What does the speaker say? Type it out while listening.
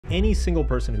any single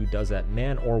person who does that,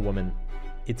 man or woman,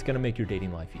 it's gonna make your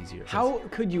dating life easier. How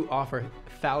could you offer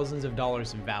thousands of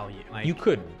dollars of value? Like, you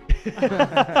couldn't.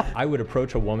 I would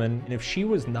approach a woman, and if she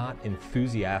was not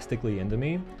enthusiastically into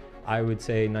me, I would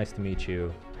say, nice to meet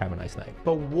you, have a nice night.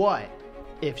 but what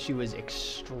if she was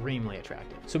extremely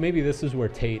attractive? So maybe this is where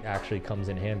Tate actually comes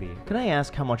in handy. Can I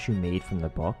ask how much you made from the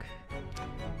book?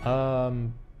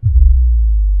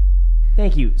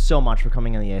 Thank you so much for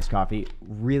coming on the Iced Coffee.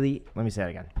 Really, let me say it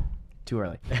again. Too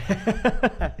early.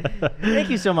 Thank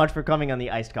you so much for coming on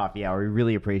the Iced Coffee Hour. We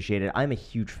really appreciate it. I'm a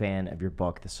huge fan of your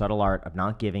book, The Subtle Art of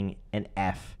Not Giving an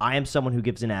F. I am someone who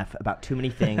gives an F about too many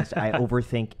things. I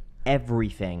overthink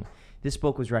everything. This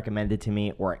book was recommended to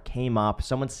me, or it came up.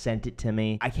 Someone sent it to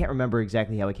me. I can't remember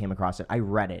exactly how I came across it. I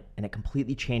read it, and it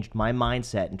completely changed my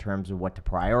mindset in terms of what to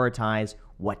prioritize,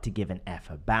 what to give an F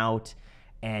about,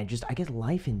 and just, I guess,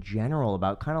 life in general,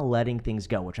 about kind of letting things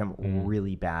go, which I'm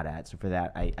really bad at. So for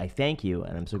that, I thank you,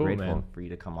 and I'm so grateful for you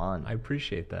to come on. I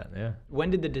appreciate that, yeah. When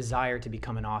did the desire to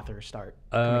become an author start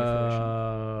coming to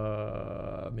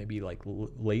fruition? Maybe like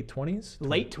late 20s?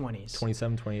 Late 20s.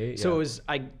 27, 28, So yeah. it was,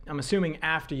 I'm assuming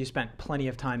after you spent plenty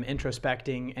of time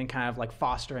introspecting and kind of like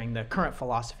fostering the current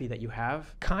philosophy that you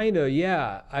have? Kind of,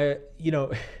 yeah.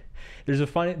 There's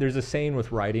a saying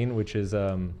with writing, which is,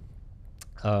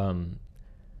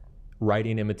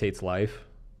 writing imitates life,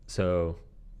 so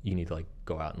you need to like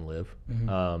go out and live.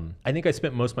 I think I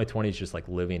spent most of my 20s just like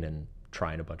living and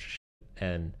trying a bunch of shit,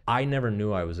 and I never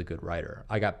knew I was a good writer.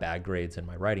 I got bad grades in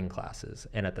my writing classes,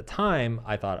 and at the time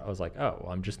I was like, oh,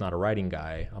 well, I'm just not a writing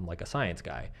guy, I'm like a science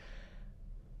guy.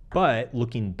 But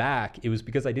looking back, it was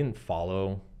because I didn't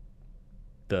follow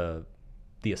the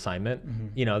assignment.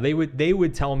 You know, they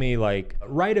would tell me like,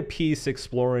 write a piece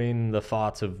exploring the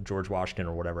thoughts of George Washington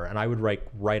or whatever, and I would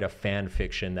write a fan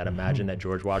fiction that imagined that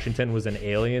George Washington was an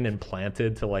alien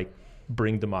implanted to like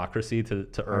bring democracy to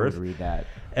Earth. I would read that.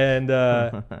 And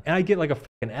and I get like a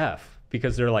fucking F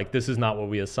because they're like, this is not what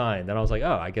we assigned. And I was like,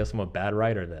 oh, I guess I'm a bad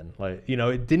writer then. Like, you know,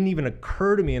 it didn't even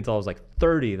occur to me until I was like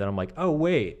 30 that I'm like, oh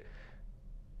wait,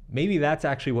 maybe that's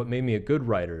actually what made me a good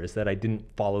writer, is that I didn't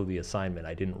follow the assignment.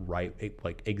 I didn't write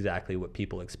like exactly what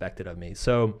people expected of me.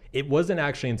 So it wasn't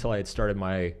actually until I had started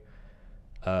my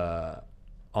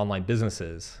online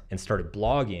businesses and started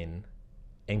blogging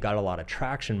and got a lot of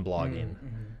traction blogging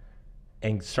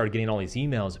and started getting all these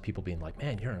emails of people being like,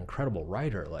 man, you're an incredible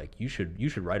writer. Like you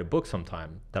should write a book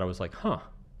sometime, that I was like, huh,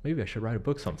 maybe I should write a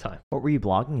book sometime. What were you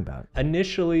blogging about?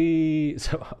 Initially,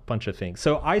 so a bunch of things.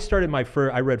 So I started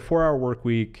I read 4 Hour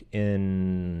Workweek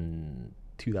in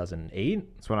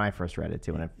 2008. That's when I first read it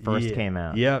too, when it first came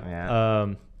out. Yep.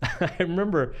 Yeah. I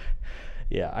remember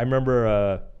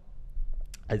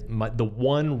the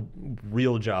one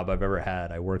real job I've ever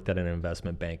had, I worked at an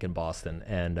investment bank in Boston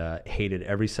and hated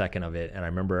every second of it. And I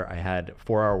remember I had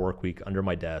 4 Hour Workweek under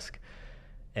my desk,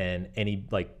 and any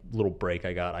like little break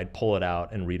I got, I'd pull it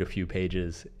out and read a few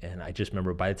pages. And I just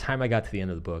remember by the time I got to the end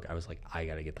of the book, I was like, I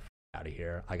gotta get the out of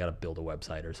here. I gotta build a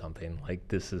website or something. Like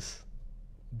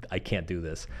I can't do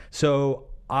this. So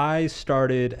I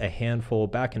started a handful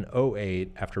back in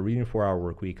 2008 after reading 4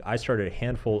 Hour Workweek. I started a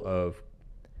handful of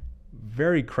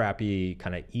very crappy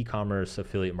kind of e-commerce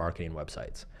affiliate marketing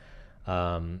websites.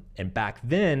 And back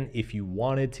then, if you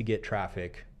wanted to get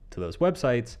traffic to those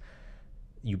websites,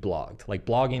 you blogged. Like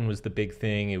blogging was the big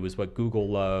thing. It was what Google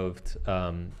loved.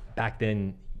 Back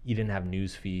then, you didn't have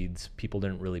news feeds. People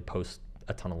didn't really post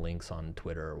a ton of links on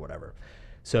Twitter or whatever.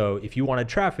 So if you wanted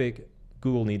traffic,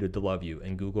 Google needed to love you.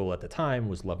 And Google at the time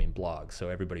was loving blogs. So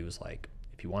everybody was like,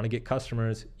 if you want to get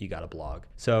customers, you got to blog.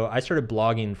 So I started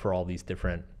blogging for all these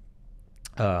different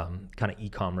kind of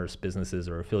e-commerce businesses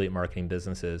or affiliate marketing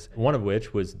businesses, one of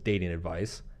which was dating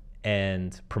advice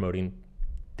and promoting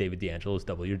David D'Angelo's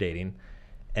Double Your Dating.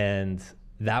 And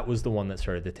that was the one that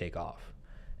started to take off.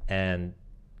 And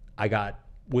I got,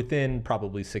 within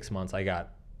probably 6 months, I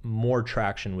got more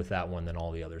traction with that one than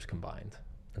all the others combined.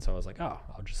 And so I was like, oh,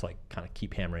 I'll just like kind of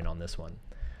keep hammering on this one.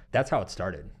 That's how it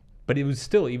started. But it was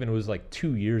still, it was like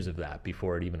 2 years of that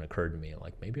before it even occurred to me,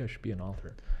 like maybe I should be an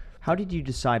author. How did you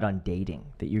decide on dating,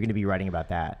 that you're going to be writing about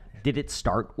that? Did it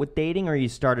start with dating, or you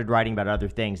started writing about other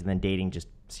things and then dating just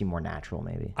seemed more natural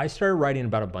maybe? I started writing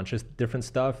about a bunch of different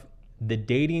stuff. The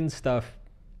dating stuff,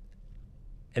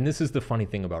 and this is the funny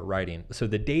thing about writing. So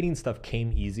the dating stuff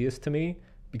came easiest to me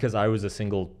because I was a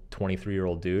single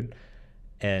 23-year-old dude,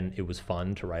 and it was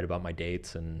fun to write about my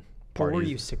dates and parties. Or were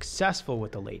you successful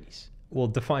with the ladies? Well,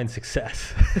 define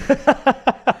success.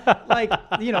 Like,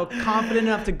 confident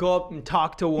enough to go up and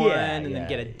talk to one and then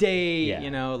get a date,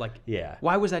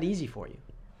 why was that easy for you?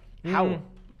 How? It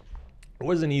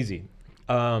wasn't easy.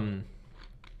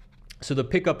 So the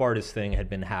pickup artist thing had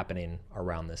been happening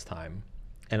around this time.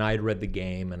 And I had read The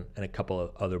Game and a couple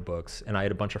of other books. And I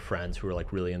had a bunch of friends who were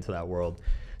like really into that world.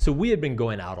 So we had been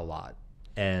going out a lot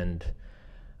and,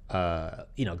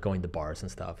 you know, going to bars and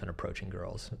stuff and approaching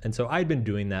girls. And so I'd been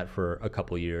doing that for a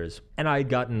couple of years. And I had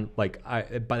gotten like,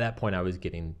 by that point I was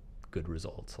getting good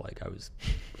results. Like I was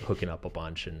hooking up a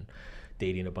bunch and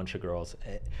dating a bunch of girls.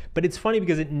 But it's funny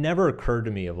because it never occurred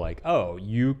to me of like, oh,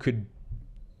 you could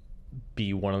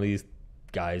be one of these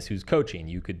guys who's coaching.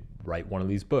 You could write one of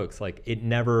these books. Like it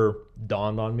never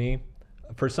dawned on me.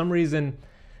 For some reason,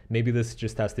 maybe this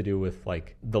just has to do with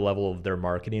like the level of their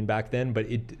marketing back then, but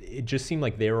it just seemed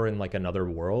like they were in like another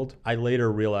world. I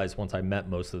later realized once I met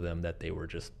most of them that they were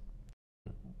just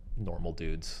normal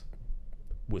dudes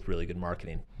with really good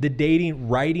marketing.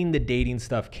 Writing the dating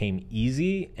stuff came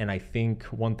easy. And I think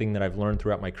one thing that I've learned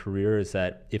throughout my career is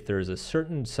that if there's a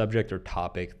certain subject or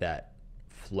topic that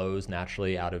flows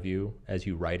naturally out of you as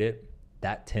you write it,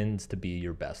 that tends to be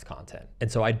your best content.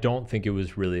 And so I don't think it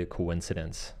was really a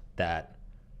coincidence that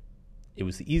it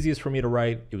was the easiest for me to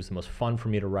write, it was the most fun for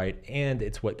me to write, and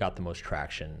it's what got the most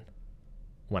traction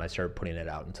when I started putting it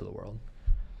out into the world.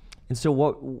 And so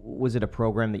what was it, a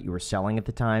program that you were selling at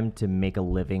the time to make a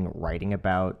living writing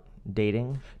about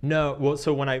dating? No, well,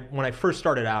 so when I first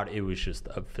started out, it was just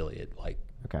affiliate, like,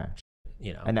 okay,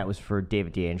 you know. And that was for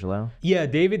David D'Angelo? Yeah,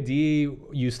 David D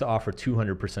used to offer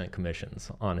 200%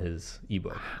 commissions on his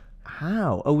ebook.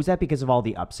 How? Oh, was that because of all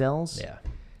the upsells? Yeah.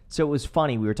 So it was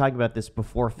funny. We were talking about this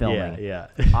before filming. Yeah.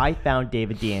 I found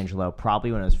David D'Angelo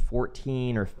probably when I was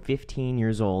 14 or 15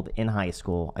 years old in high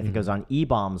school. I think I was on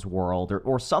eBaum's World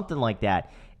or something like that.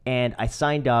 And I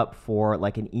signed up for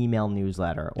like an email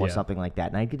newsletter or something like that.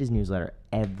 And I'd get his newsletter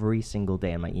every single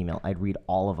day in my email. I'd read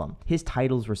all of them. His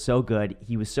titles were so good.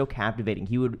 He was so captivating.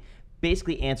 He would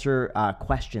basically answer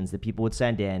questions that people would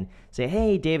send in, say,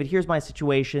 hey, David, here's my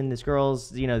situation. This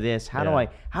girl's, you know, this. How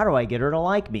do I get her to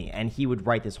like me? And he would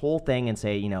write this whole thing and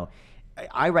say, you know,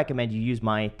 I recommend you use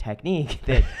my technique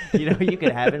that, you know, you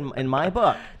could have in my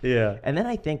book. Yeah. And then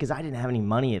I think, because I didn't have any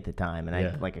money at the time and I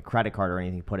had like a credit card or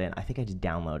anything to put in, I think I just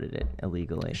downloaded it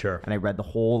illegally. Sure. And I read the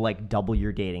whole like Double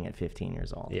Your Dating at 15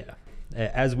 years old. Yeah.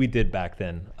 As we did back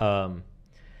then.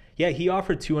 Yeah, he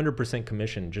offered 200%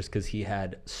 commission just because he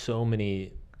had so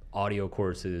many audio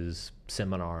courses,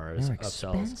 seminars, They're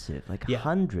upsells. expensive, like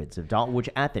hundreds of dollars, which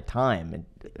at the time,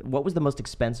 what was the most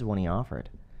expensive one he offered?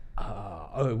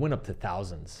 It went up to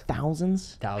thousands.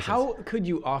 Thousands? Thousands. How could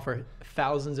you offer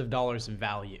thousands of dollars of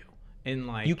value in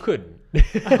like... You couldn't.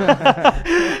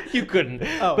 You couldn't.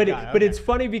 Oh, but God, but it's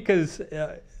funny because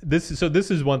this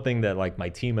is one thing that like my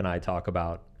team and I talk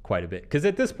about quite a bit. Because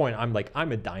at this point,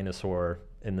 I'm a dinosaur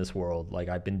in this world. Like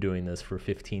I've been doing this for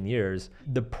 15 years.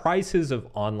 The prices of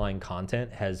online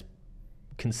content has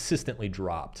consistently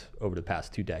dropped over the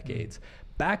past 2 decades.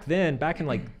 Back then, back in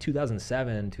like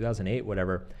 2007, 2008,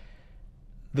 whatever,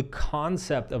 the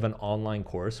concept of an online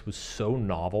course was so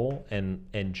novel and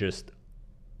just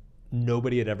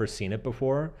nobody had ever seen it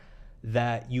before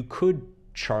that you could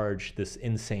charge this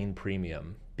insane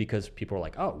premium because people are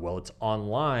like, oh, well, it's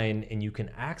online and you can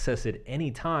access it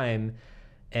anytime.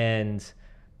 And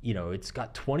you know, it's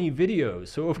got 20 videos.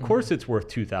 So of course it's worth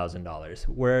 $2,000.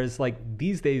 Whereas like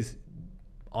these days,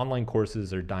 online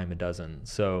courses are dime a dozen.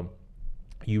 So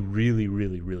you really,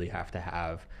 really, really have to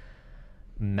have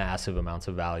massive amounts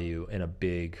of value and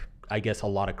I guess a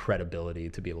lot of credibility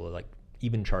to be able to like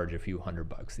even charge a few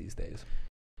 $100 these days.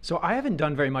 So I haven't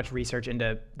done very much research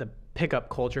into the pickup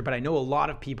culture, but I know a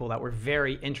lot of people that were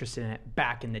very interested in it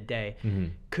back in the day.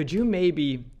 Could you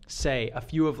maybe say a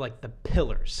few of like the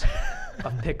pillars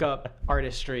of pickup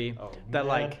artistry that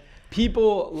like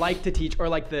people like to teach, or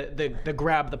like the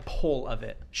grab the pull of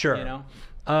it? Sure. You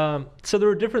know? So there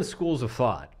were different schools of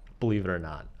thought, believe it or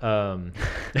not. I'm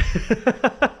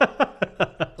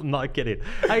not kidding.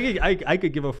 I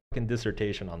could give a fucking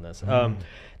dissertation on this.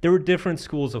 There were different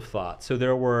schools of thought. So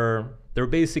there were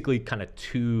basically kind of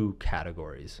 2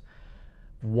 categories.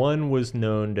 One was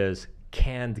known as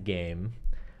canned game,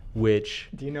 which...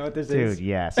 Do you know what this is? Dude,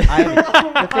 yes.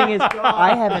 The thing is,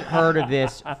 I haven't heard of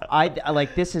this.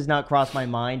 This has not crossed my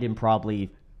mind in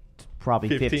probably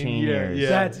 15 years. Yeah.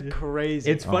 That's crazy.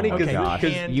 It's funny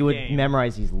because you would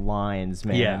memorize these lines,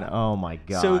 man. Yeah. Oh my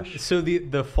gosh. So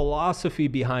the philosophy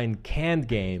behind canned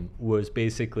game was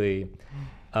basically,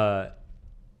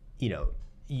 you know,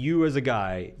 you as a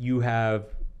guy,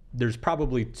 there's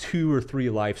probably 2 or 3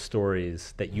 life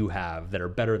stories that you have that are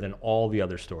better than all the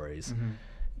other stories.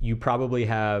 You probably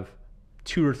have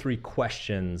 2 or 3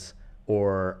 questions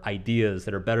or ideas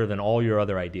that are better than all your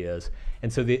other ideas.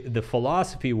 And so the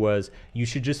philosophy was you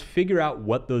should just figure out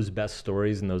what those best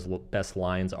stories and those best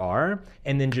lines are,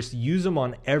 and then just use them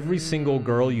on every single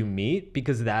girl you meet,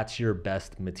 because that's your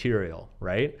best material,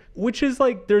 right? Which is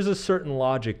like, there's a certain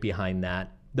logic behind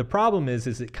that. The problem is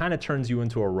it kind of turns you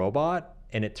into a robot,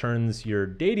 and it turns your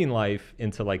dating life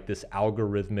into like this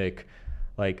algorithmic,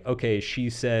 like, okay, she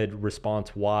said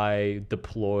response Y,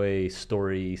 deploy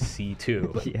story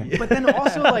C2. Yeah. But then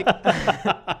also like,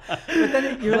 but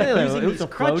then you're like using these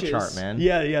crutches. Chart, man.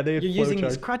 Yeah, they have You're using flowcharts.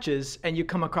 these crutches, and you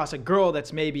come across a girl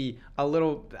that's maybe a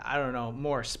little, I don't know,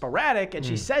 more sporadic, and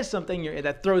she says something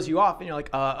that throws you off, and you're like,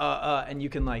 and you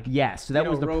can like, Yes, so that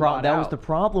was the problem. That was the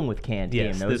problem with canned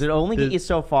game. Though, is it only get you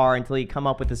so far until you come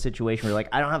up with a situation where you're like,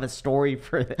 I don't have a story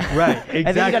for that. Right, exactly.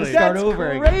 And then you got to start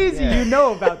over. Crazy, Again. you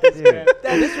know about this, man.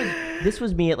 This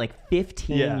was me at like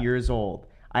 15 years old.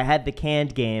 I had the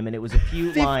canned game, and it was a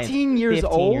few 15 lines. years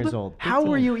 15 old? years old. How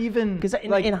were you even? Because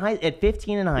like, at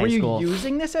 15 in high were school. you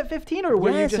using this at 15, or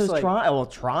were you just like?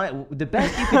 Try. The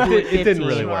best you could do at 15. It didn't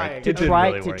really work. To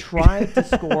try to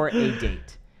score a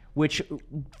date, which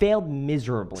failed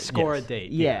miserably. Score a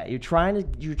date. Yeah, you're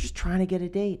just trying to get a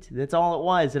date. That's all it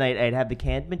was. And I'd have the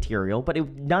canned material, but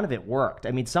none of it worked.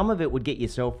 I mean, some of it would get you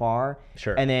so far.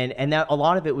 Sure. And that a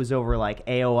lot of it was over like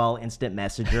AOL Instant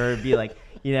Messenger. It'd be like,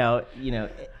 you know,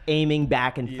 aiming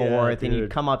back and forth, and you'd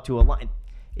come up to a line.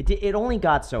 It only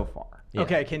got so far. Yeah.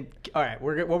 Okay, all right.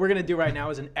 What we're gonna do right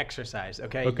now is an exercise.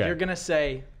 Okay, you're gonna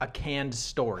say a canned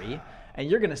story, and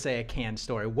you're gonna say a canned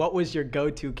story. What was your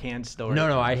go-to canned story?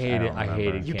 No, I hate it. I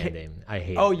hated canned game. I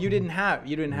hate. Oh, it. you didn't have.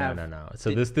 No.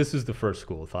 So this is the first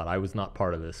school of thought. I was not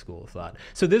part of this school of thought.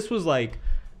 So this was like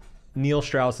Neil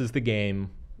Strauss's The Game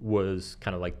was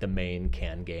kind of like the main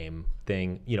canned game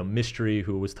thing. You know, Mystery,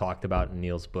 who was talked about in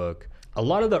Neil's book. A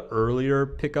lot of the earlier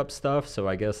pickup stuff, so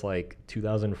I guess like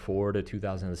 2004 to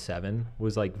 2007,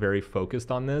 was like very focused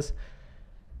on this.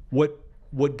 What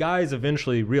guys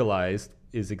eventually realized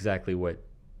is exactly what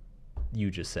you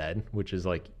just said, which is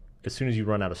like, as soon as you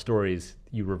run out of stories,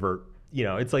 you revert. You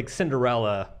know, it's like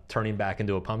Cinderella turning back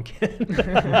into a pumpkin.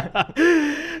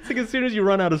 It's like as soon as you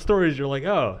run out of stories, you're like,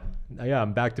 oh, yeah,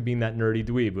 I'm back to being that nerdy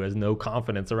dweeb who has no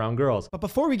confidence around girls. But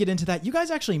before we get into that, you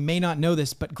guys actually may not know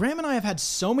this, but Graham and I have had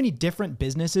so many different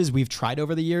businesses we've tried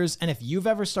over the years. And if you've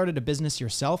ever started a business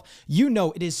yourself, you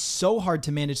know it is so hard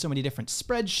to manage so many different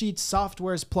spreadsheets,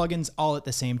 softwares, plugins, all at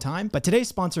the same time. But today's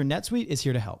sponsor, NetSuite, is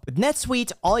here to help. With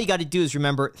NetSuite, all you got to do is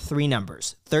remember three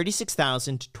numbers: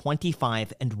 36,000,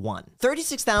 25, and 1.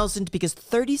 36,000 because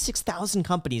 36,000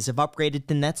 companies have upgraded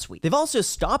to NetSuite. They've also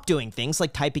stopped doing things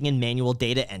like typing in manual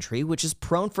data entry, which is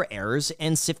prone for errors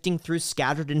and sifting through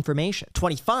scattered information.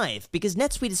 25 because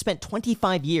NetSuite has spent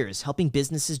 25 years helping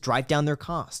businesses drive down their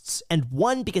costs. And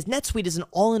 1 because NetSuite is an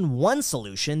all-in-one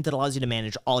solution that allows you to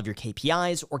manage all of your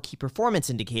KPIs or key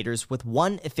performance indicators with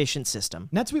one efficient system.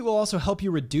 NetSuite will also help you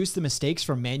reduce the mistakes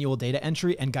from manual data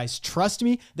entry. And guys, trust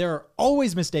me, there are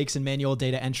always mistakes in manual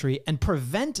data entry, and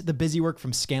prevent the busy work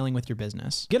from scaling with your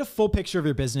business. Get a full picture of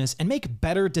your business and make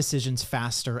better decisions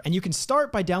faster. And you can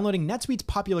start by downloading NetSuite's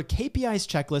popular KPIs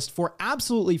checklist for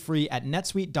absolutely free at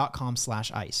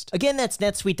netsuite.com/iced. Again, that's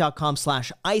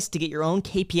netsuite.com/iced to get your own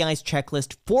KPIs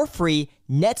checklist for free.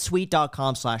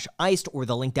 netsuite.com/iced, or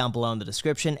the link down below in the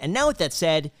description. And now with that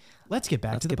said, let's get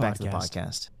back to the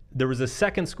podcast. There was a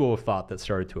second school of thought that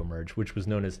started to emerge, which was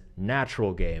known as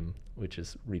natural game, which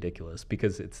is ridiculous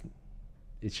because it's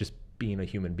just being a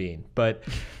human being. But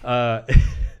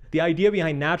the idea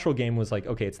behind natural game was like,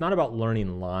 okay, it's not about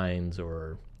learning lines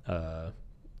or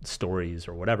stories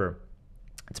or whatever.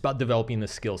 It's about developing a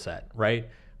skill set, right?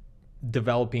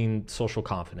 Developing social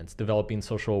confidence, developing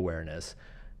social awareness,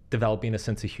 developing a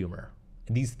sense of humor.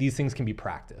 And these things can be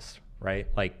practiced, right?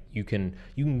 Like you can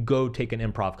go take an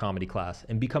improv comedy class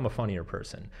and become a funnier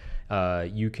person.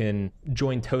 You can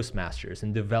join Toastmasters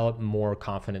and develop more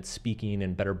confident speaking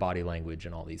and better body language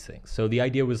and all these things. So the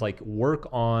idea was like work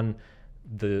on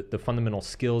the fundamental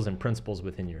skills and principles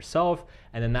within yourself,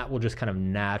 and then that will just kind of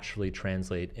naturally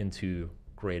translate into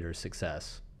greater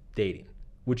success dating,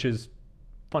 which is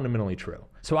fundamentally true.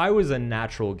 So I was a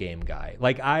natural game guy.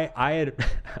 Like I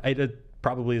had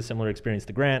probably a similar experience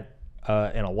to Grant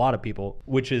and a lot of people,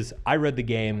 which is I read the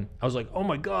game. I was like, oh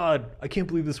my God, I can't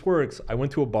believe this works. I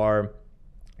went to a bar,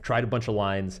 tried a bunch of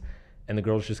lines, and the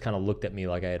girls just kind of looked at me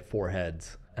like I had 4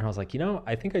 heads. And I was like, you know,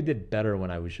 I think I did better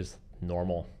when I was just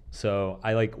normal. So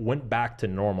I like went back to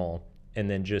normal and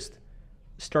then just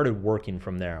started working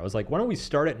from there. I was like, why don't we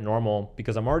start at normal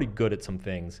because I'm already good at some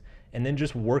things, and then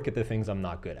just work at the things I'm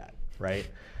not good at, right?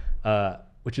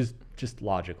 Which is just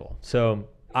logical. So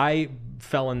I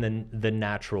fell in the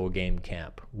natural game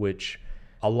camp, which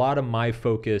a lot of my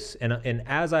focus, and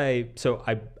as I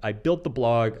built the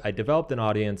blog, I developed an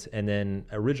audience, and then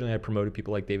originally I promoted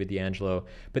people like David D'Angelo,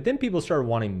 but then people started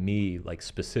wanting me like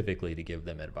specifically to give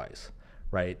them advice,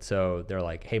 right? So they're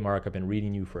like, hey, Mark, I've been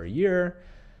reading you for a year.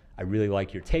 I really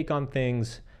like your take on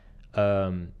things.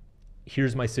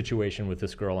 Here's my situation with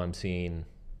this girl I'm seeing.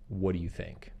 What do you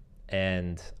think?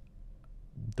 And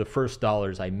the first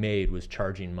dollars I made was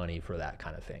charging money for that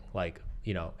kind of thing. Like,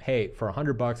 you know, hey, for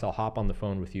 $100, I'll hop on the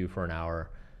phone with you for an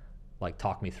hour, like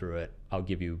talk me through it. I'll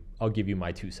give you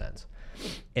my 2 cents.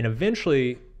 And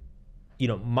eventually, you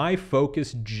know, my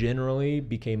focus generally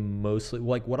became mostly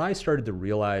like what I started to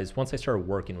realize once I started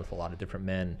working with a lot of different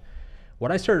men,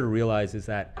 what I started to realize is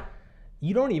that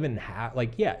you don't even have,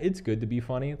 like, yeah, it's good to be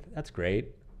funny. That's great.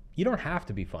 You don't have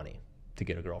to be funny to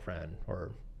get a girlfriend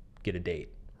or get a date,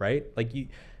 right? Like,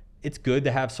 it's good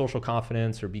to have social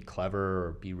confidence or be clever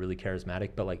or be really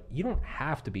charismatic, but like, you don't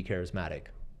have to be charismatic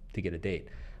to get a date.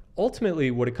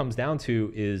 Ultimately, what it comes down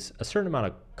to is a certain amount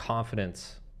of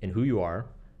confidence in who you are,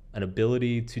 an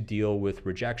ability to deal with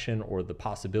rejection or the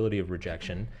possibility of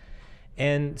rejection,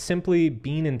 and simply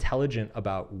being intelligent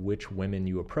about which women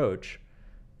you approach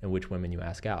and which women you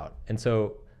ask out. And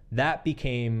so that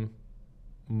became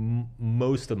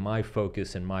most of my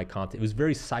focus and my content. It was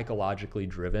very psychologically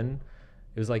driven.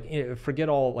 It was like, forget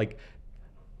all, like,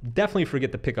 definitely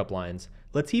forget the pickup lines.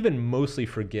 Let's even mostly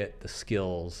forget the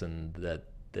skills and the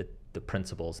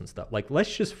principles and stuff. Like,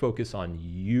 let's just focus on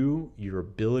you, your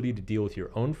ability to deal with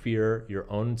your own fear, your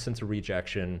own sense of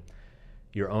rejection,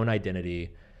 your own identity.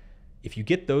 If you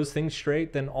get those things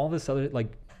straight, then all this other,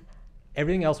 like,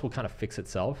 everything else will kind of fix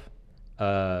itself.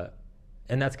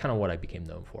 And that's kind of what I became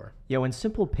known for. Yeah, when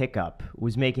Simple Pickup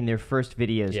was making their first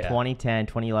videos, 2010,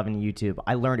 2011 YouTube,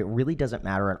 I learned it really doesn't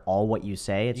matter at all what you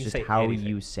say. It's just how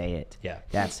you say it. Yeah.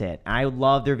 That's it. I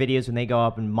love their videos when they go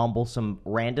up and mumble some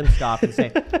random stuff and say,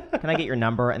 can I get your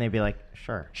number? And they'd be like,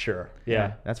 sure. Sure.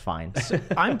 Yeah. That's fine. So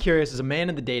I'm curious, as a man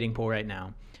in the dating pool right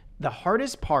now, the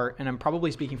hardest part, and I'm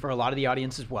probably speaking for a lot of the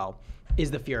audience as well,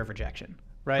 is the fear of rejection,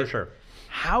 right? For sure.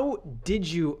 How did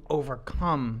you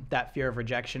overcome that fear of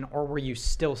rejection, or were you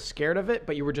still scared of it,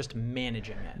 but you were just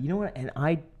managing it? You know what? And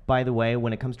by the way,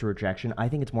 when it comes to rejection, I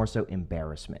think it's more so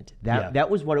embarrassment. That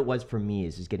was what it was for me,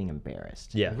 is getting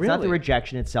embarrassed. Yeah. It's not the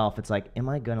rejection itself. It's like, am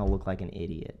I going to look like an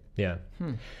idiot? Yeah.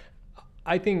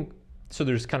 I think, so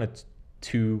there's kind of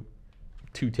two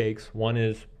takes. One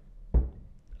is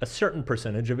a certain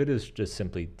percentage of it is just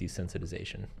simply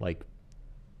desensitization. Like,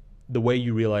 the way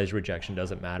you realize rejection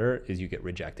doesn't matter is you get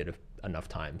rejected enough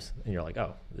times and you're like,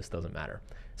 oh, this doesn't matter.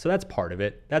 So that's part of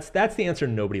it. That's the answer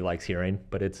nobody likes hearing,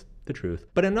 but it's the truth.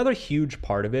 But another huge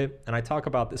part of it, and I talk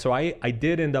about this, so I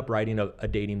did end up writing a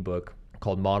dating book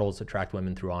called Models Attract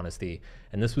Women Through Honesty.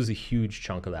 And this was a huge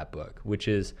chunk of that book, which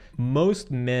is most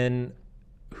men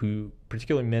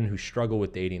particularly men who struggle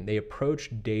with dating, they approach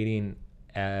dating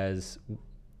as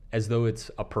though it's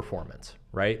a performance,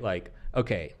 right? Like,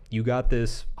 okay, you got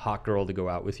this hot girl to go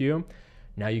out with you.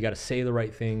 Now you got to say the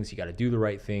right things. You got to do the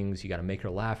right things. You got to make her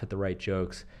laugh at the right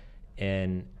jokes.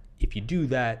 And if you do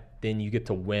that, then you get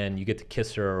to win. You get to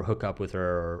kiss her or hook up with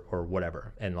her or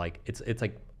whatever. And like, it's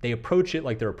like they approach it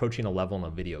like they're approaching a level in a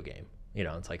video game. You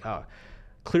know, it's like, oh,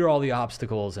 clear all the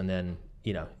obstacles and then,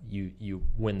 you know, you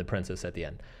win the princess at the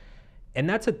end. And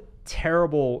that's a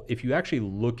terrible, if you actually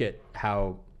look at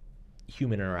how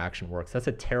human interaction works, that's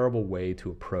a terrible way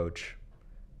to approach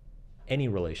any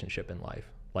relationship in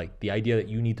life. Like, the idea that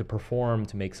you need to perform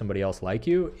to make somebody else like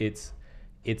you, it's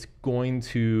going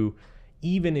to,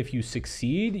 even if you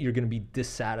succeed, you're going to be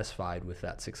dissatisfied with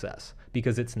that success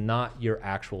because it's not your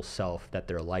actual self that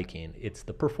they're liking. It's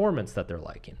the performance that they're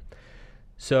liking.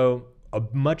 So a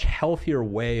much healthier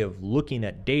way of looking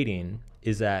at dating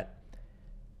is that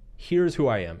here's who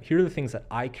I am. Here are the things that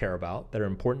I care about that are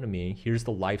important to me. Here's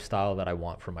the lifestyle that I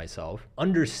want for myself.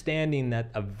 Understanding that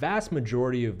a vast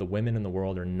majority of the women in the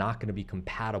world are not going to be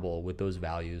compatible with those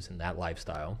values and that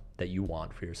lifestyle that you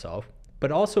want for yourself.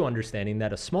 But also understanding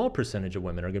that a small percentage of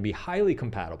women are going to be highly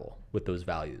compatible with those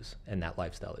values and that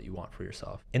lifestyle that you want for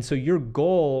yourself. And so your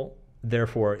goal,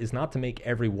 therefore, is not to make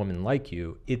every woman like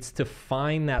you. It's to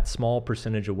find that small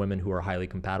percentage of women who are highly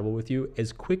compatible with you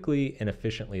as quickly and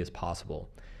efficiently as possible.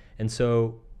 And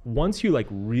so once you like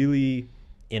really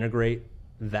integrate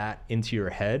that into your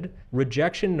head,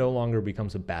 rejection no longer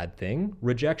becomes a bad thing.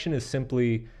 Rejection is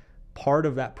simply part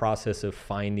of that process of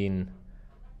finding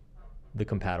the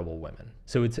compatible women.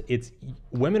 So it's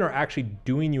women are actually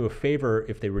doing you a favor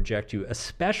if they reject you,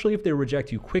 especially if they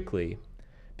reject you quickly,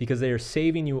 because they are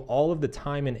saving you all of the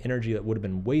time and energy that would have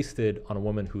been wasted on a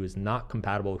woman who is not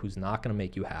compatible, who's not going to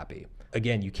make you happy.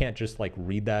 Again, you can't just like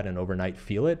read that and overnight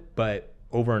feel it, but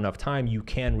over enough time, you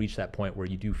can reach that point where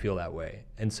you do feel that way.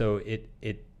 And so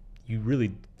you really,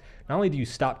 not only do you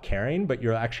stop caring, but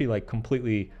you're actually like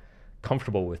completely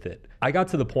comfortable with it. I got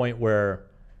to the point where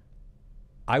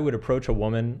I would approach a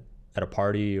woman at a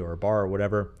party or a bar or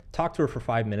whatever, talk to her for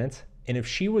 5 minutes, and if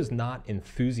she was not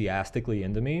enthusiastically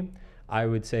into me, I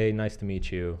would say, nice to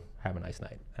meet you, have a nice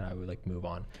night, and I would like move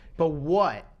on. But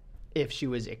what if she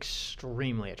was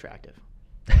extremely attractive?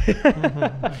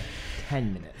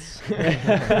 10 minutes. Yeah,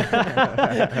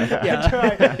 try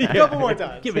a couple more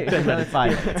times. Give it 10 Another minutes.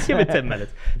 5 minutes. Give it 10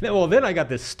 minutes. Well, then I got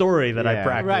this story that I Yeah.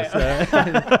 practiced. Right.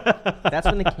 That's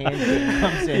when the candidate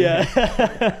comes in.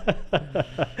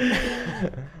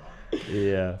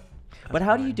 Yeah. But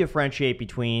how do you differentiate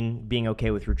between being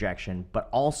okay with rejection, but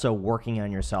also working on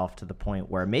yourself to the point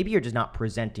where maybe you're just not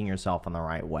presenting yourself in the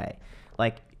right way?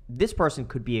 Like, this person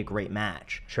could be a great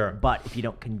match. Sure. But if you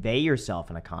don't convey yourself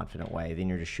in a confident way, then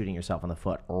you're just shooting yourself in the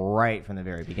foot right from the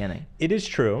very beginning. It is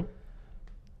true.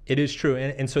 It is true.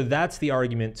 And so that's the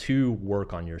argument to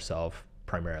work on yourself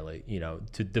primarily, you know,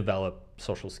 to develop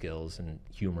social skills and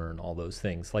humor and all those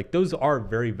things. Like, those are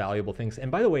very valuable things.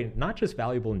 And by the way, not just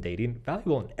valuable in dating,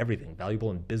 valuable in everything,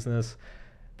 valuable in business,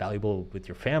 valuable with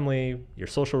your family, your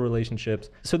social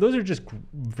relationships. So those are just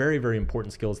very, very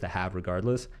important skills to have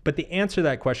regardless. But the answer to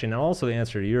that question, and also the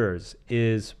answer to yours,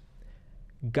 is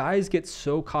guys get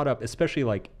so caught up, especially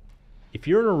like if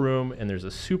you're in a room and there's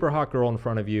a super hot girl in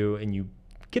front of you and you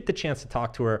get the chance to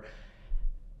talk to her,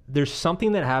 there's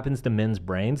something that happens to men's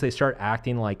brains. They start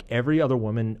acting like every other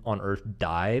woman on earth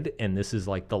died and this is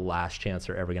like the last chance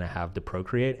they're ever going to have to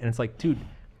procreate. And it's like, dude,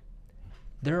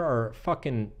 there are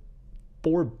fucking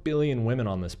 4 billion women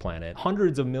on this planet,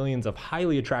 hundreds of millions of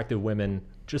highly attractive women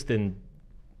just in,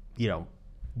 you know,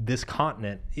 this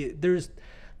continent.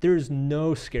 There's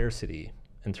no scarcity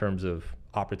in terms of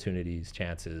opportunities,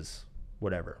 chances,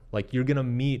 whatever. Like, you're going to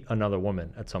meet another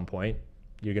woman at some point.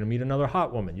 You're going to meet another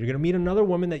hot woman. You're going to meet another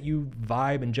woman that you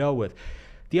vibe and gel with.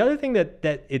 The other thing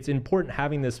that it's important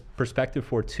having this perspective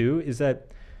for too is that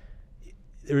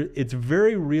it's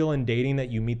very real in dating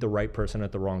that you meet the right person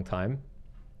at the wrong time.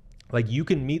 Like, you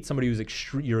can meet somebody who's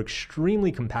you're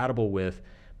extremely compatible with,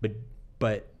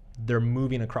 but they're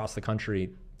moving across the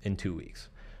country in 2 weeks,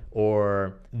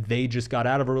 or they just got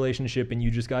out of a relationship and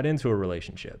you just got into a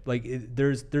relationship. Like,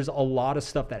 there's a lot of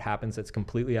stuff that happens that's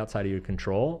completely outside of your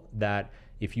control that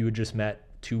if you had just met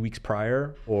 2 weeks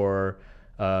prior or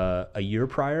a year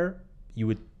prior, you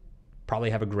would probably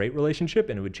have a great relationship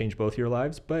and it would change both your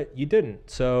lives, but you didn't.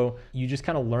 So you just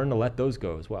kind of learn to let those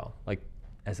go as well. Like,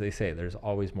 as they say, there's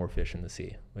always more fish in the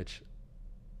sea, which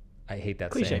I hate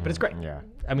that Cliche, saying. but it's great. Yeah.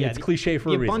 I mean, it's cliche for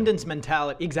a reason. The abundance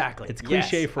mentality, exactly. It's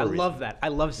cliche for a reason. I love that. I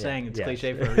love saying it's Yeah.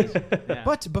 cliche for a reason. Yeah.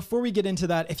 But before we get into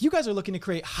that, if you guys are looking to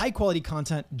create high quality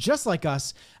content just like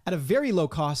us at a very low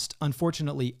cost,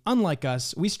 unfortunately, unlike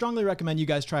us, we strongly recommend you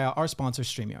guys try out our sponsor,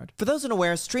 StreamYard. For those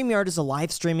unaware, StreamYard is a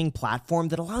live streaming platform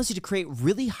that allows you to create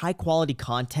really high quality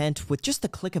content with just the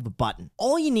click of a button.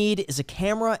 All you need is a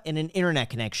camera and an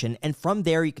internet connection, and from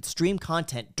there you can stream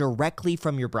content directly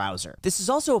from your browser. This is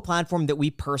also a platform that we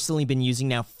personally been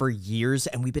using now for years,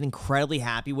 and we've been incredibly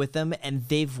happy with them, and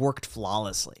they've worked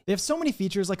flawlessly. They have so many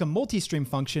features like a multi-stream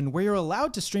function where you're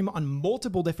allowed to stream on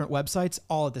multiple different websites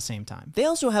all at the same time. They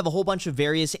also have a whole bunch of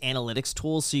various analytics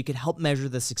tools so you can help measure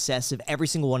the success of every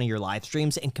single one of your live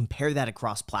streams and compare that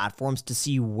across platforms to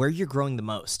see where you're growing the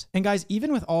most. And guys,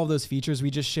 even with all of those features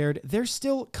we just shared, they're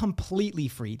still completely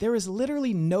free. There is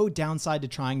literally no downside to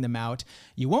trying them out.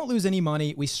 You won't lose any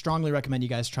money. We strongly recommend you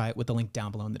guys try it with the link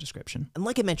down below in the description. And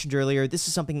like I mentioned earlier, this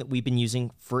is something that we've been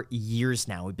using for years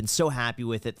now. We've been so happy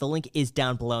with it. The link is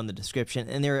down below in the description,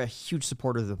 and they're a huge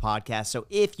supporter of the podcast. So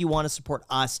if you want to support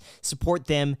us, support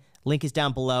them. Link is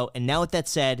down below. And now with that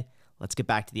said, let's get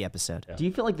back to the episode. Do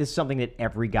you feel like this is something that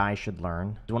every guy should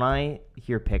learn? When I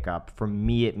hear pickup, for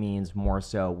me it means more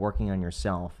so working on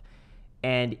yourself.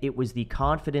 And it was the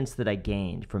confidence that I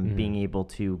gained from being able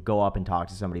to go up and talk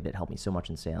to somebody that helped me so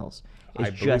much in sales. I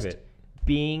It's believe just it.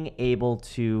 being able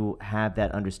to have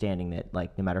that understanding that,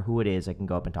 like, no matter who it is, I can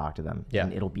go up and talk to them Yeah.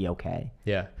 and it'll be okay.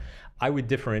 Yeah. I would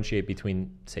differentiate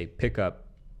between, say, pickup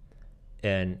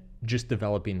and just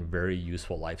developing very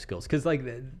useful life skills. Because, like,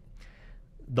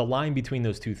 the line between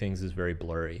those two things is very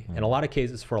blurry. In a lot of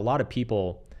cases, for a lot of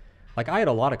people, like, I had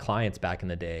a lot of clients back in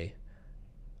the day,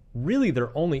 really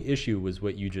their only issue was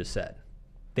what you just said.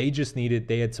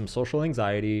 They had some social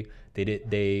anxiety.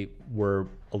 They were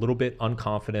a little bit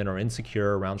unconfident or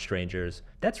insecure around strangers.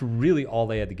 That's really all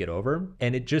they had to get over.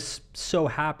 And it just so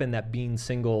happened that being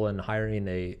single and hiring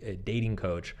a dating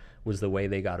coach was the way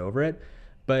they got over it.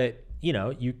 But, you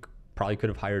know, you probably could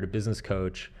have hired a business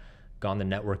coach, gone to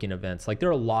networking events. Like, there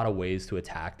are a lot of ways to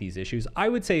attack these issues. I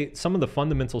would say some of the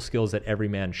fundamental skills that every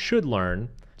man should learn,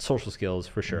 social skills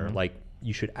for sure, like,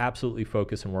 you should absolutely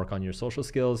focus and work on your social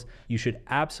skills. You should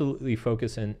absolutely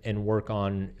focus and work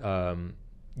on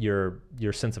your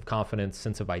sense of confidence,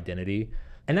 sense of identity.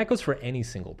 And that goes for any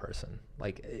single person.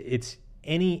 Like, it's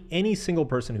any single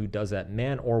person who does that,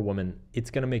 man or woman, it's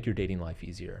going to make your dating life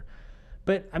easier.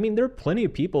 But I mean, there are plenty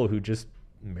of people who just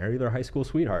marry their high school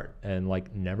sweetheart and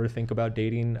like never think about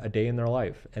dating a day in their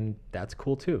life. And that's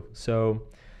cool too. So,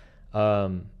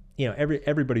 you know,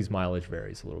 everybody's mileage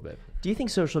varies a little bit. Do you think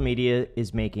social media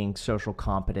is making social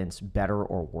competence better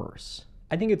or worse?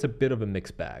 I think it's a bit of a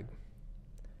mixed bag.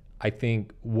 I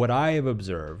think what I have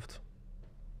observed,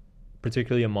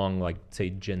 particularly among like,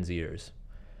 say, Gen Zers,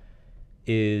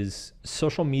 is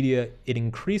social media, it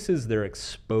increases their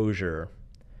exposure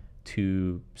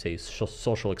to, say,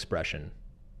 social expression,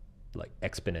 like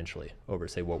exponentially over,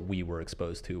 say, what we were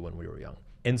exposed to when we were young.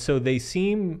 And so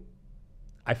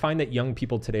I find that young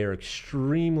people today are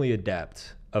extremely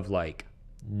adept of like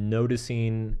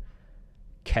noticing,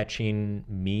 catching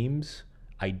memes,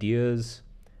 ideas,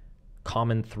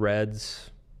 common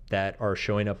threads that are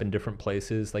showing up in different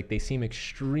places. Like, they seem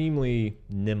extremely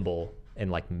nimble in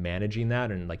like managing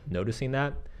that and like noticing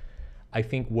that. I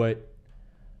think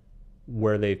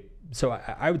so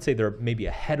I would say they're maybe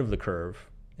ahead of the curve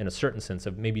in a certain sense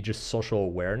of maybe just social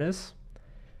awareness.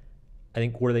 I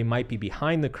think where they might be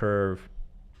behind the curve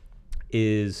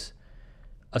is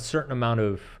a certain amount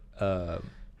of, I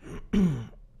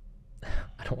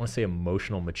don't want to say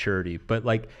emotional maturity, but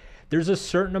like there's a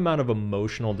certain amount of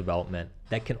emotional development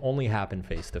that can only happen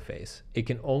face to face. It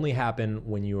can only happen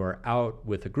when you are out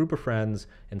with a group of friends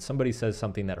and somebody says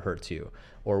something that hurts you,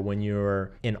 or when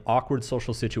you're in awkward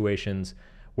social situations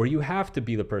where you have to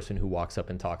be the person who walks up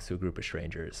and talks to a group of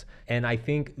strangers. And I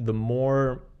think the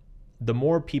more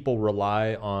people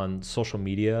rely on social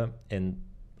media and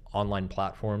online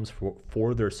platforms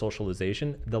for their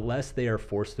socialization, the less they are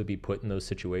forced to be put in those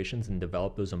situations and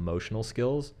develop those emotional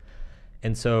skills.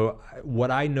 And so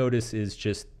what I notice is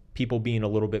just people being a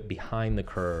little bit behind the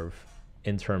curve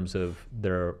in terms of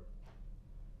their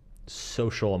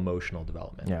social emotional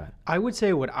development. Yeah. I would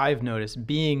say what I've noticed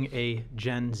being a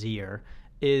Gen Zer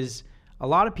is a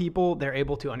lot of people, they're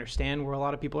able to understand where a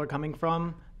lot of people are coming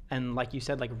from. And like you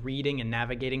said, like reading and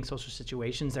navigating social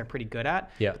situations, they're pretty good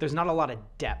at. Yeah. But there's not a lot of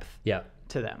depth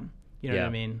to them. You know Yeah. what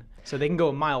I mean? So they can go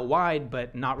a mile wide,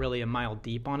 but not really a mile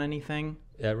deep on anything.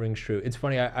 That rings true. It's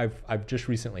funny. I've just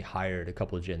recently hired a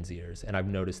couple of Gen Zers, and I've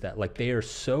noticed that like they are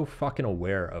so fucking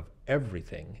aware of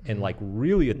everything and like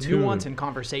really attuned. Nuance in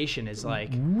conversation is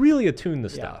like really attuned to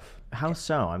stuff. How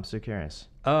so? I'm so curious.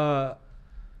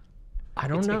 I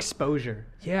don't it's know. exposure.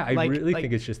 Yeah, I really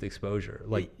think it's just exposure.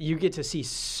 Like you get to see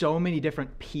so many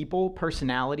different people,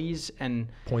 personalities, and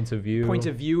points of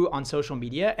view on social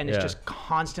media, and it's Yeah. just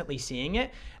constantly seeing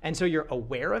it. And so you're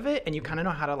aware of it, and you kind of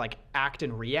know how to like act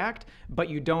and react, but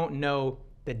you don't know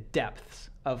the depths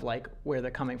of like where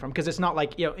they're coming from, because it's not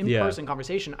like, you know, in person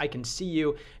conversation, I can see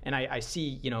you and I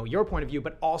see, you know, your point of view,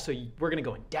 but also we're gonna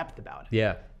go in depth about it.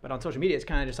 Yeah. But on social media, it's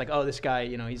kind of just like, oh, this guy,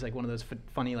 you know, he's like one of those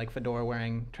funny like fedora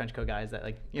wearing trench coat guys that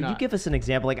like, you know. Could you give us an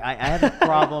example? Like I have a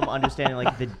problem understanding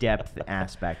like the depth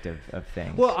aspect of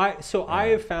things. Well, I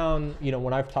have found, you know,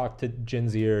 when I've talked to Gen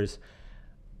Zers,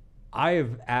 I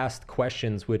have asked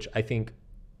questions which I think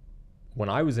when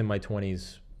I was in my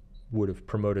 20s would have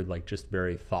promoted like just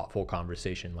very thoughtful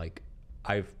conversation. Like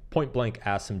I've point blank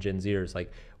asked some Gen Zers,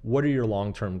 like, what are your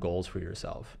long-term goals for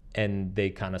yourself? And they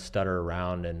kind of stutter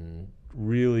around and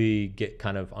really get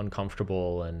kind of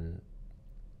uncomfortable and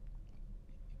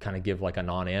kind of give like a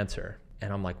non-answer.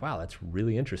 And I'm like, wow, that's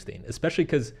really interesting, especially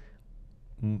because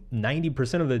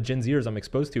 90% of the Gen Zers I'm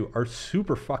exposed to are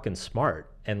super fucking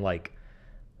smart and like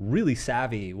really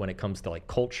savvy when it comes to like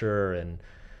culture and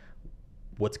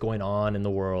what's going on in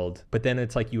the world. But then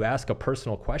it's like you ask a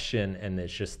personal question and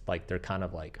it's just like they're kind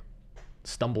of like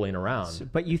stumbling around.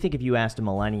 But you think if you asked a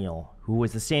millennial who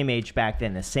was the same age back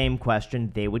then, the same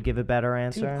question, they would give a better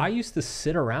answer? Dude, I used to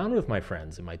sit around with my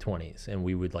friends in my 20s and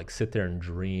we would like sit there and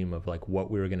dream of like what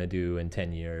we were going to do in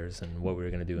 10 years and what we were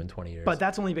going to do in 20 years. But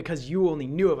that's only because you only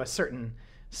knew of a certain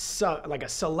like a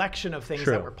selection of things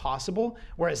True. that were possible.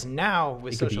 Whereas now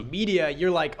with could social be media,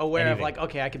 you're like aware of anything. like,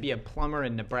 okay, I could be a plumber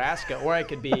in Nebraska, or I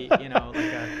could be, you know,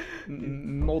 like a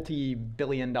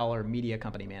multi-billion-dollar media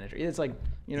company manager. It's like,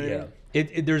 you know what I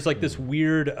mean? There's like this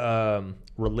weird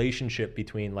relationship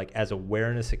between, like, as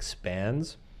awareness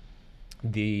expands,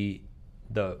 and the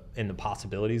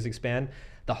possibilities expand,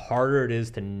 the harder it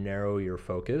is to narrow your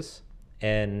focus.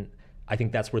 And I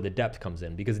think that's where the depth comes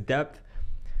in, because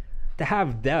to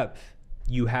have depth,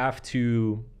 you have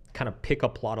to kind of pick a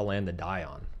plot of land to die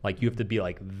on. Like, you have to be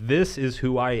like, this is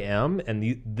who I am,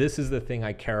 and this is the thing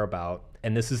I care about,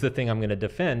 and this is the thing I'm going to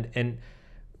defend. And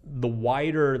the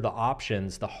wider the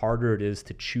options, the harder it is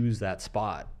to choose that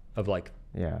spot of like,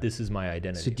 this is my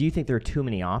identity. So do you think there are too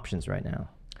many options right now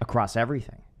across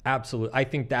everything? Absolutely. I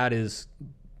think that is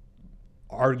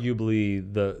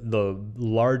arguably the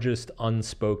largest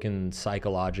unspoken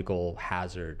psychological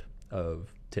hazard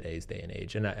of today's day and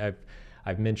age. And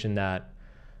I've mentioned that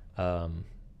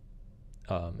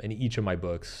in each of my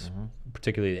books,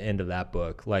 particularly the end of that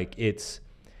book. Like,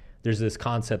 there's this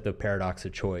concept of paradox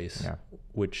of choice,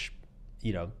 which,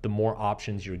 you know, the more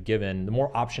options you're given, the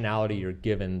more optionality you're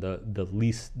given, the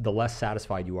less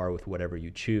satisfied you are with whatever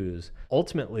you choose.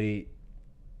 Ultimately,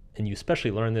 and you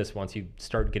especially learn this once you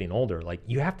start getting older, like,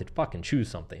 you have to fucking choose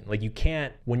something. Like, you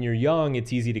can't, when you're young,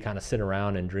 it's easy to kind of sit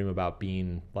around and dream about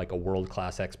being like a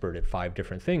world-class expert at 5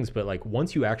 different things. But like,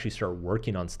 once you actually start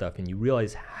working on stuff and you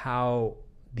realize how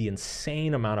the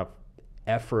insane amount of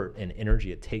effort and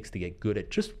energy it takes to get good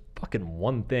at just fucking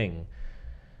one thing,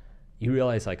 you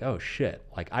realize like, oh shit,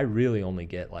 like, I really only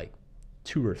get like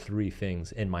 2 or 3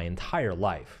 things in my entire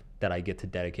life that I get to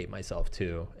dedicate myself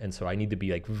to. And so I need to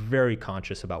be like very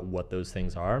conscious about what those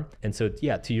things are. And so,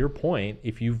 yeah, to your point,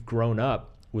 if you've grown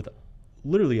up with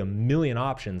literally a million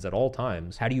options at all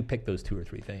times, how do you pick those 2 or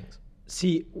 3 things?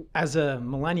 See, as a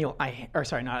millennial, not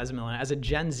as a millennial, as a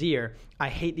Gen Zer, I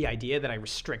hate the idea that I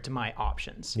restrict my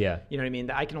options. Yeah. You know what I mean?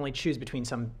 That I can only choose between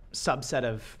some subset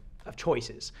of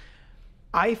choices.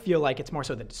 I feel like it's more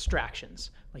so the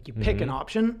distractions. Like, you pick an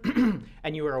option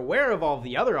and you are aware of all of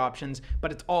the other options,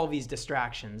 but it's all these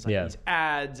distractions, like these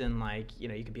ads, and like, you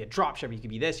know, you could be a dropshipper, you could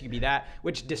be this, you could be that,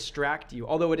 which distract you,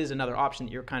 although it is another option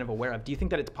that you're kind of aware of. Do you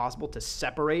think that it's possible to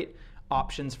separate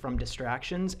options from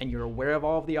distractions, and you're aware of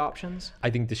all of the options? I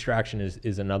think distraction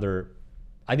is another,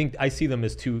 I think I see them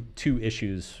as two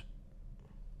issues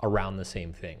around the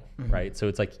same thing, right? So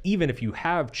it's like, even if you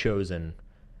have chosen,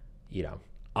 you know,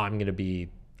 I'm going to be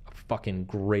a fucking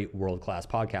great world-class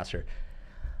podcaster,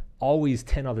 always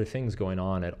 10 other things going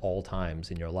on at all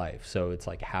times in your life. So it's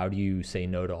like, how do you say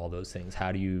no to all those things?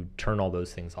 How do you turn all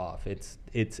those things off? It's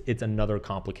another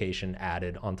complication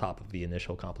added on top of the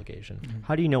initial complication.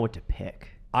 How do you know what to pick?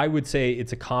 I would say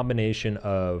it's a combination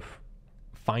of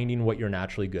finding what you're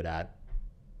naturally good at,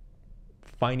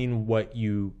 finding what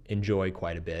you enjoy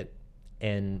quite a bit,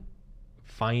 and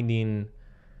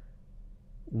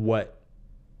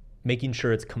making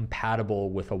sure it's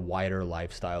compatible with a wider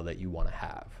lifestyle that you want to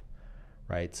have,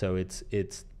 right? So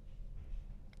it's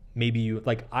maybe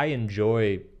I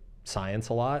enjoy science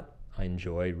a lot. I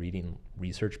enjoy reading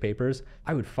research papers.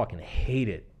 I would fucking hate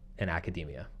it in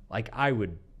academia. Like, I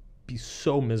would be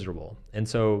so miserable. And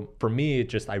so for me,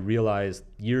 I realized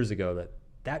years ago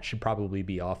that should probably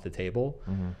be off the table.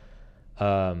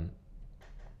 So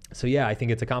yeah, I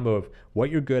think it's a combo of what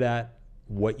you're good at,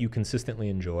 what you consistently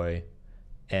enjoy,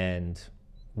 and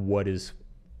what is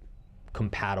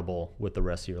compatible with the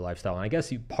rest of your lifestyle. And I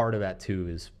guess part of that too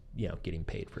is, you know, getting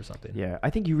paid for something. Yeah, I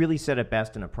think you really said it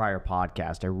best in a prior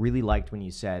podcast. I really liked when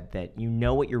you said that you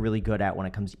know what you're really good at when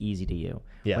it comes easy to you.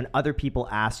 Yeah. When other people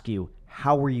ask you,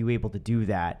 how were you able to do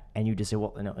that? And you just say,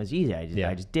 well, no, it was easy.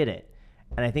 I just did it.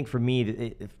 And I think for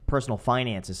me, personal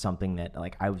finance is something that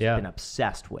like I've been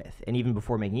obsessed with. And even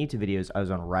before making YouTube videos, I was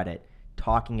on Reddit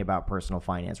talking about personal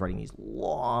finance, writing these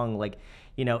long,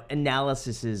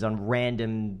 analyses on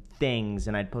random things,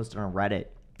 and I'd post it on Reddit,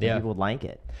 and people would like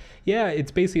it. Yeah,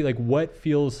 it's basically like what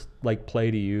feels like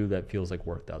play to you that feels like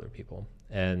work to other people.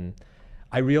 And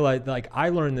I realized, I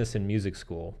learned this in music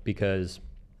school, because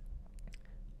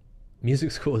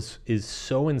music school is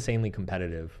so insanely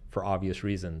competitive for obvious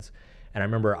reasons. And I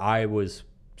remember I was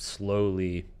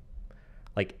slowly,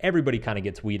 everybody kind of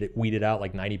gets weeded out,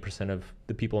 90% of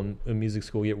the people in music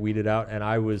school get weeded out. And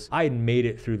I had made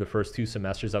it through the first 2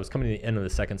 semesters. I was coming to the end of the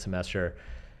second semester,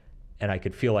 and I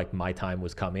could feel like my time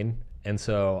was coming. And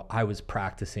so I was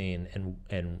practicing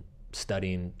and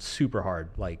studying super hard,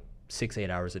 6-8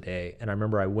 hours a day. And I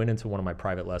remember I went into one of my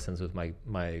private lessons with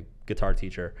my guitar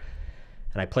teacher,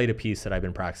 and I played a piece that I've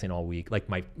been practicing all week.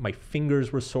 My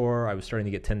fingers were sore. I was starting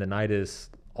to get tendonitis,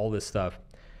 all this stuff.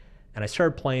 And I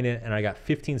started playing it, and I got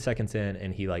 15 seconds in,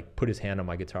 and he like put his hand on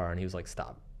my guitar, and he was like,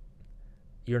 "Stop,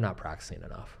 you're not practicing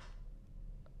enough."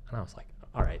 And I was like,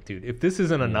 "All right, dude, if this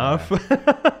isn't enough,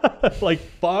 like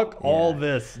fuck all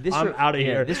this. I'm out of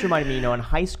here." This reminded me, in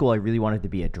high school, I really wanted to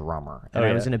be a drummer, and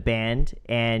I was in a band,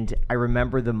 and I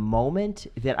remember the moment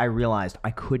that I realized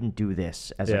I couldn't do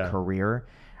this as a career.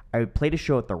 I played a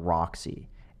show at the Roxy,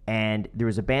 and there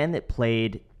was a band that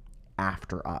played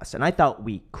after us, and I thought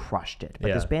we crushed it.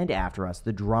 But this band after us,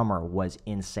 the drummer was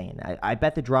insane. I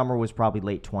bet the drummer was probably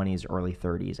late 20s, early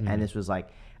 30s, and this was like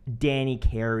Danny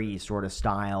Carey sort of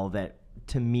style that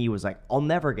to me was like, I'll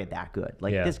never get that good.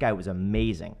 Like this guy was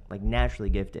amazing, like naturally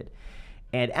gifted.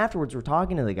 And afterwards, we're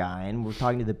talking to the guy, and we're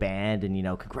talking to the band,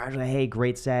 and congratulate, hey,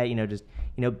 great set, just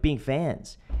being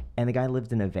fans. And the guy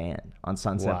lived in a van on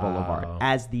Sunset Boulevard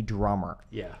as the drummer.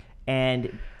 Yeah.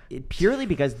 And purely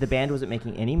because the band wasn't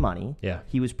making any money. Yeah.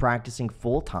 He was practicing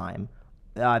full time.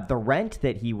 The rent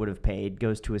that he would have paid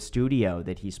goes to a studio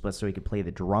that he splits so he could play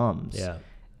the drums. Yeah.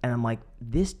 And I'm like,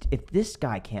 if this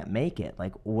guy can't make it,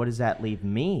 like, what does that leave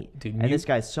me? Dude, and this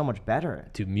guy's so much better.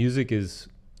 Dude, music is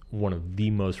one of the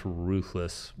most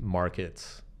ruthless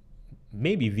markets,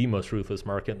 maybe the most ruthless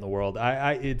market in the world.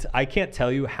 I can't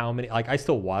tell you how many, like, I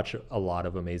still watch a lot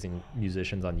of amazing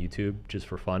musicians on YouTube just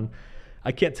for fun.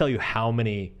 I can't tell you how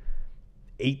many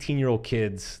 18-year-old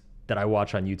kids that I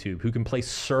watch on YouTube who can play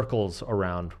circles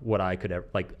around what I could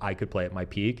play at my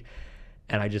peak.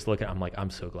 And I just look at, I'm like, I'm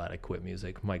so glad I quit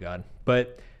music. My God.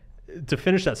 But to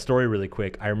finish that story really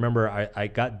quick, I remember I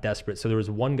got desperate. So there was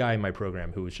one guy in my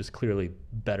program who was just clearly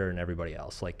better than everybody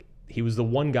else. Like, he was the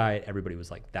one guy everybody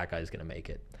was like, that guy's going to make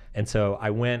it. And so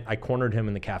I cornered him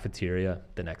in the cafeteria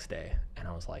the next day. And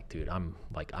I was like, dude, I'm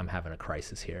having a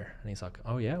crisis here. And he's like,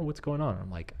 oh yeah, what's going on?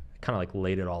 I'm like, kind of like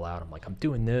laid it all out. I'm like, I'm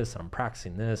doing this, and I'm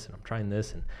practicing this, and I'm trying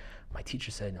this. And my teacher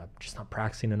said, no, I'm just not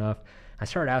practicing enough. I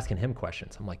started asking him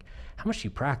questions. I'm like, how much do you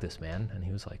practice, man? And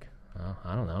he was like, oh,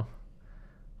 I don't know.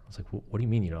 I was like, what do you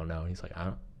mean you don't know? And he's like,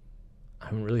 I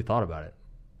haven't really thought about it.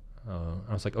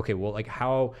 I was like, okay, well, like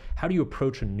how do you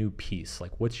approach a new piece?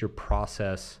 Like, what's your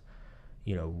process?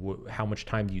 How much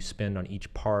time do you spend on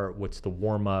each part? What's the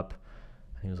warm up?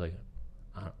 And he was like,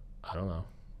 I don't know.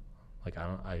 Like,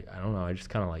 I don't know. I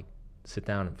just kind of like sit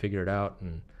down and figure it out.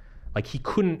 And like, he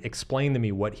couldn't explain to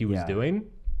me what he was doing.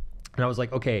 And I was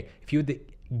like, okay, if you had to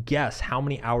guess how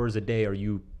many hours a day are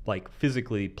you like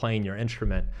physically playing your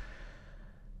instrument?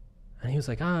 And he was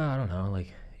like, I don't know,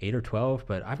 like 8 or 12,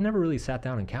 but I've never really sat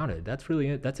down and counted. That's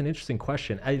an interesting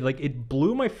question. It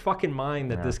blew my fucking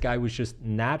mind that this guy was just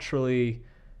naturally,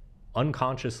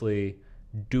 unconsciously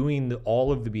doing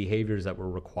all of the behaviors that were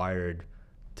required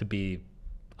to be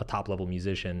a top level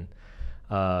musician.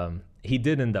 He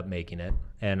did end up making it.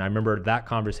 And I remember that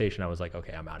conversation, I was like,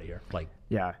 okay, I'm out of here. Like,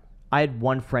 yeah. I had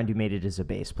one friend who made it as a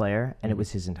bass player, and it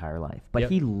was his entire life. But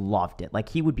he loved it. Like,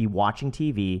 he would be watching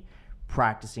TV,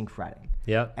 practicing fretting.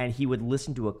 Yeah. And he would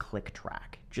listen to a click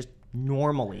track, just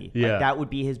normally. Yeah. Like, that would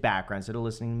be his background, instead of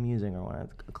listening to music or whatever,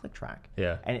 a click track.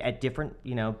 Yeah. And at different,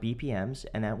 BPMs,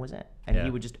 and that was it. And he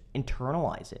would just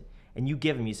internalize it. And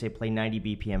you say, play 90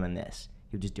 BPM on this.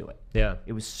 He would just do it. Yeah.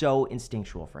 It was so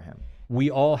instinctual for him.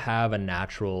 We all have a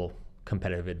natural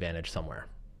competitive advantage somewhere.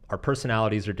 Our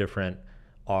personalities are different.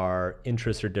 Our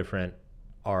interests are different.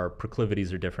 Our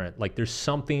proclivities are different. Like, there's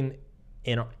something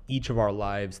in each of our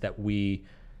lives that we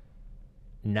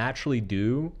naturally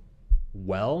do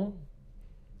well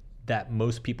that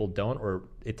most people don't, or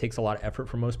it takes a lot of effort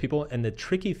for most people. And the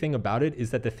tricky thing about it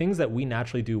is that the things that we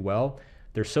naturally do well,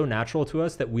 they're so natural to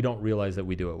us that we don't realize that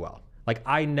we do it well. Like,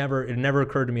 it never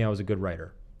occurred to me I was a good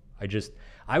writer.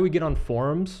 I would get on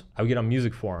forums, I would get on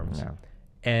music forums,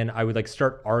 and I would like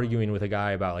start arguing with a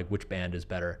guy about like which band is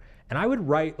better. And I would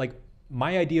write, like,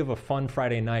 my idea of a fun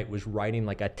Friday night was writing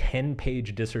like a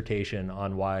 10-page dissertation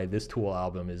on why this Tool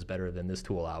album is better than this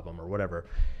Tool album or whatever.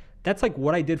 That's like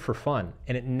what I did for fun.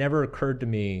 And it never occurred to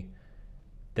me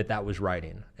that that was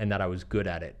writing and that I was good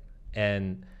at it.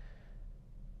 And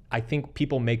I think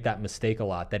people make that mistake a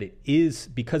lot, that it is,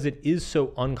 because it is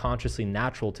so unconsciously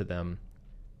natural to them,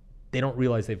 they don't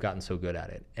realize they've gotten so good at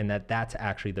it, and that's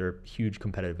actually their huge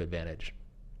competitive advantage.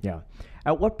 Yeah.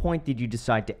 At what point did you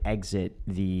decide to exit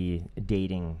the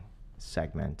dating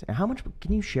segment? And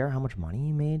can you share how much money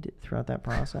you made throughout that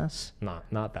process? Not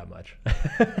that much.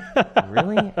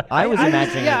 Really? I was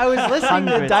imagining. I was listening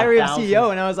to Diary of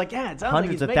CEO, and I was like, yeah, it sounds like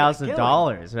hundreds of thousands of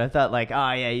dollars. And I thought, like,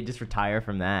 oh yeah, you just retire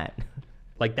from that.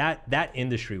 Like, that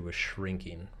industry was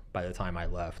shrinking by the time I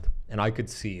left, and I could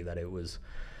see that it was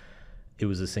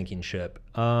a sinking ship.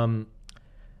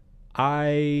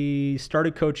 I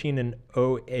started coaching in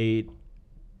 2008.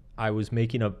 I was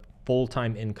making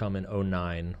full-time income in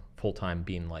 2009, full-time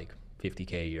being like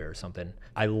 $50K a year or something.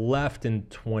 I left in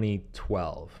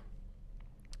 2012.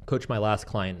 Coached my last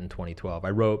client in 2012. I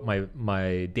wrote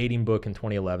my dating book in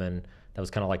 2011. That was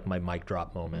kind of like my mic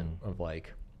drop moment of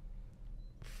like,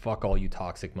 fuck all you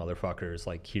toxic motherfuckers.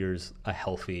 Like, here's a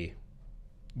healthy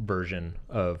version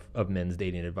of men's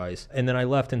dating advice. And then I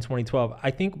left in 2012.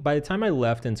 I think by the time I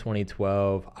left in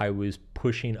 2012, I was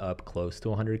pushing up close to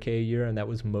 100K a year, and that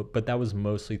was but that was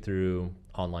mostly through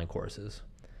online courses,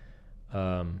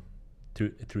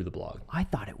 through the blog. I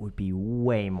thought it would be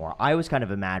way more. I was kind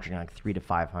of imagining like 300 to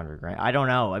 500, right? I don't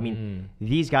know. I mean,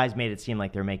 these guys made it seem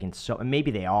like they're making so, and maybe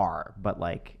they are, but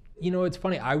like, you know, it's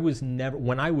funny. I was never,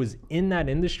 when I was in that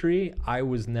industry, I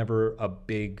was never a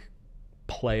big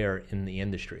player in the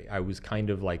industry. I was kind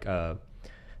of like a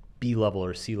B-level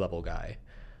or C-level guy.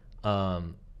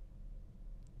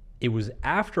 It was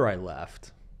after I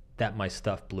left that my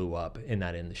stuff blew up in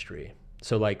that industry.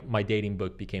 So like my dating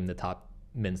book became the top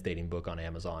men's dating book on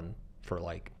Amazon for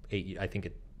like 8 years. I think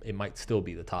it might still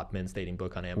be the top men's dating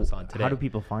book on Amazon today. How do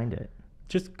people find it?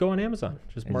 Just go on Amazon.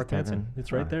 Just Is Mark it Manson. Devin?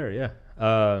 It's right there. Yeah.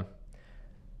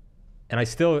 And I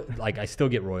still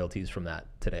get royalties from that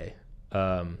today.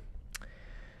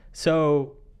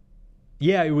 So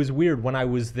yeah, it was weird. When I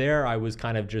was there, I was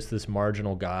kind of just this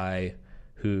marginal guy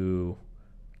who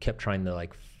kept trying to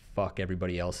like fuck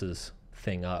everybody else's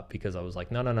thing up, because I was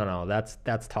like, no,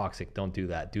 that's toxic. Don't do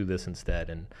that. Do this instead.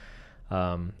 And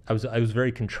I was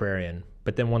very contrarian.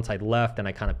 But then once I left and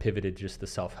I kind of pivoted just to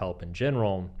self-help in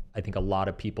general, I think a lot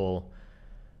of people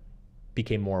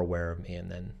became more aware of me,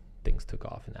 and then things took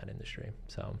off in that industry.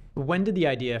 So When did the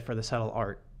idea for the subtle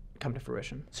art come to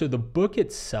fruition? So the book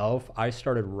itself, I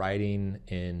started writing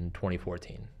in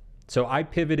 2014. So I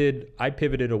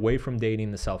pivoted away from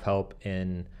dating to self-help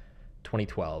in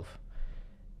 2012.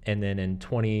 And then in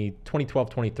 2012,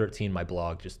 2013, my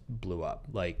blog just blew up.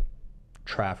 Like,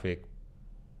 traffic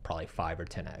probably 5 or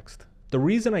 10x'd. The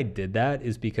reason I did that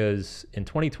is because in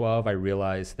 2012, I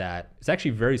realized that it's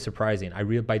actually very surprising.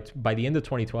 By the end of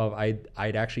 2012,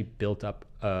 I'd actually built up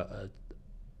a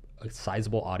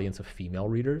sizable audience of female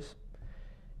readers.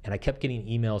 And I kept getting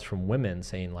emails from women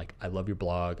saying like, I love your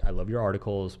blog. I love your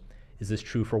articles. Is this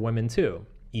true for women too?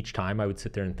 Each time I would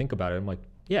sit there and think about it. I'm like,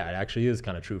 yeah, it actually is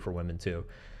kind of true for women too.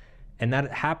 And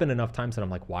that happened enough times that I'm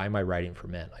like, why am I writing for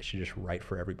men? I should just write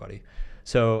for everybody.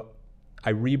 So I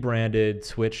rebranded,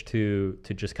 switched to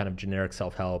just kind of generic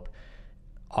self-help.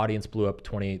 Audience blew up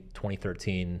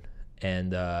 2013.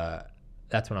 And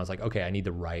that's when I was like, okay, I need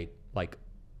to write like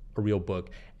a real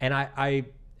book. And I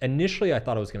initially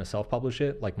thought I was going to self-publish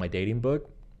it, like my dating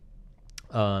book.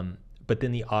 But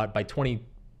then by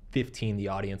 2015, the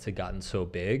audience had gotten so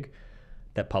big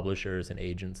that publishers and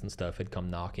agents and stuff had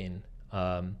come knocking.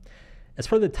 As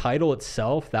for the title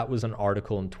itself, that was an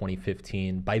article in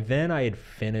 2015. By then I had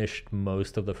finished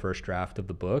most of the first draft of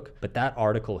the book, but that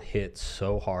article hit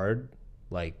so hard.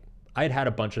 Like, I had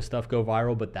a bunch of stuff go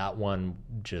viral, but that one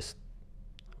just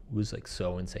was like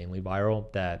so insanely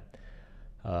viral that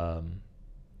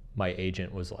my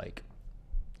agent was like,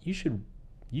 you should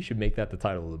make that the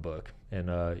title of the book, and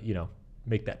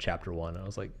make that chapter 1. I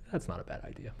was like, that's not a bad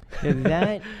idea.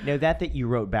 that you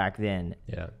wrote back then,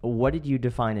 yeah. What did you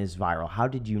define as viral? How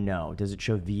did you know? Does it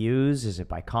show views? Is it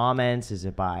by comments? Is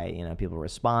it by people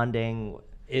responding?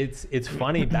 It's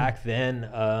funny. Back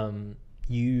then,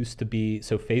 used to be,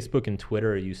 so Facebook and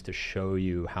Twitter used to show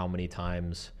you how many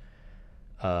times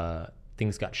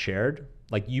things got shared.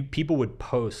 Like, people would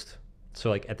post. So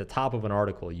like at the top of an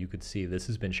article, you could see this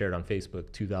has been shared on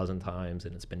Facebook 2,000 times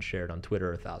and it's been shared on Twitter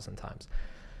 1,000 times.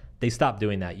 They stopped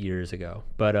doing that years ago.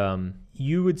 But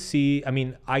you would see,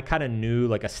 I kind of knew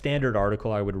like a standard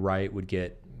article I would write would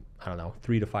get,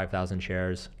 3,000 to 5,000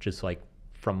 shares, just like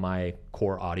from my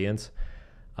core audience.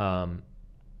 And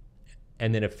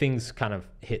then if things kind of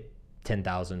hit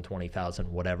 10,000,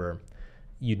 20,000, whatever,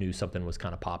 you knew something was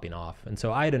kind of popping off. And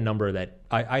so I had a number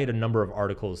of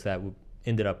articles that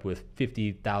ended up with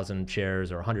 50,000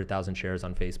 shares or 100,000 shares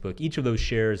on Facebook. Each of those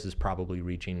shares is probably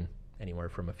reaching anywhere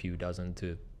from a few dozen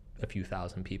to a few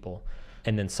thousand people.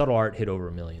 And then Subtle Art hit over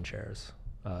 1 million shares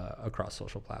across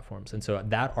social platforms. And so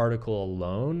that article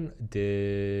alone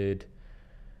did,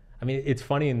 it's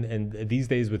funny, and these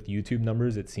days with YouTube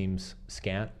numbers, it seems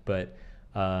scant, but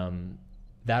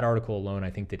that article alone,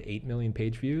 I think, did 8 million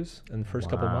page views in the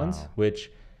first couple months, which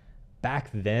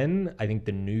back then, I think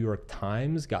the New York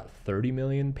Times got 30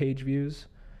 million page views,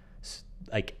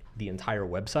 like the entire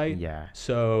website. Yeah.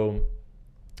 So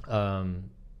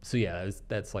yeah,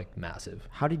 that's like massive.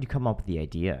 How did you come up with the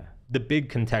idea? The big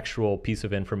contextual piece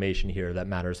of information here that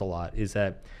matters a lot is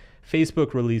that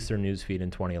Facebook released their newsfeed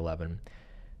in 2011.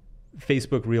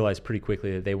 Facebook realized pretty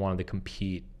quickly that they wanted to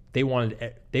compete. They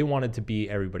wanted to be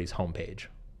everybody's homepage.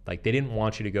 Like, they didn't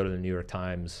want you to go to the New York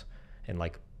Times and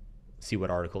like see what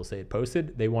articles they had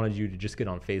posted. They wanted you to just get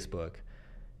on Facebook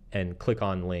and click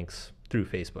on links through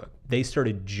Facebook. They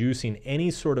started juicing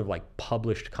any sort of like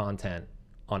published content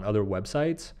on other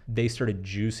websites. They started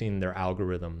juicing their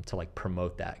algorithm to like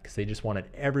promote that, because they just wanted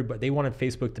everybody. They wanted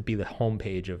Facebook to be the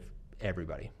homepage of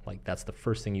everybody. Like, that's the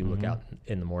first thing you look out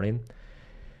in the morning.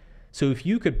 So if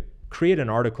you could create an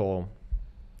article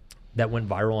that went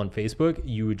viral on Facebook,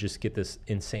 you would just get this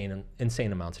insane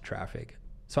amounts of traffic.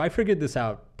 So I figured this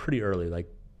out pretty early,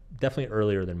 like definitely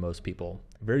earlier than most people.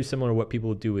 Very similar to what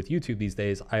people do with YouTube these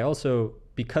days. I also,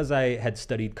 because I had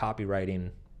studied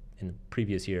copywriting in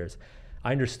previous years,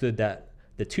 I understood that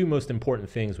the two most important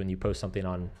things when you post something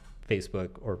on Facebook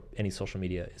or any social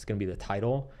media is going to be the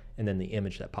title and then the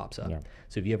image that pops up. Yeah.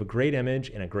 So if you have a great image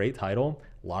and a great title,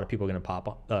 a lot of people are going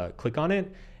to click on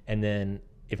it. And then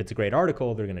if it's a great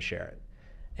article, they're going to share it.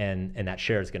 And that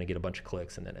share is going to get a bunch of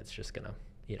clicks, and then it's just going to,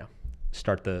 you know,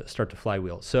 start the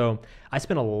flywheel. So I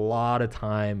spent a lot of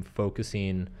time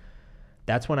focusing.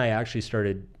 That's when I actually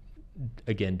started,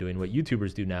 again, doing what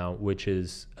YouTubers do now, which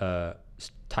is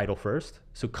title first.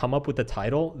 So come up with the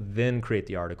title, then create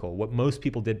the article. What most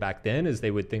people did back then is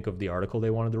they would think of the article they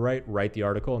wanted to write the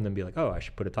article, and then be like, oh, I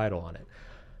should put a title on it.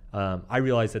 I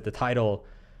realized that the title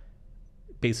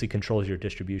basically controls your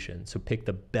distribution. So pick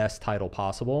the best title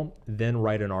possible, then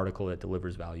write an article that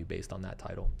delivers value based on that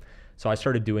title. So I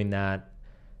started doing that,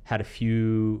 had a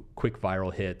few quick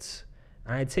viral hits.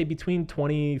 I'd say between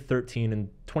 2013 and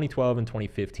 2012 and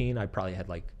 2015, I probably had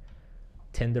like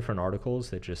 10 different articles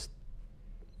that just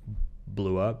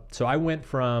blew up. So I went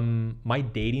from my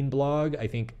dating blog, I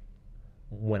think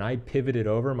when I pivoted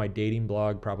over, my dating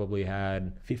blog probably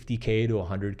had 50K to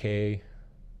 100K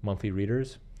monthly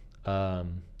readers.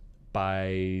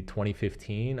 By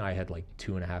 2015, I had like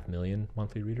 2.5 million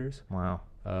monthly readers. Wow.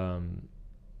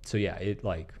 So yeah,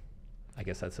 I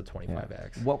guess that's a 25x.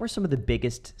 Yeah. What were some of the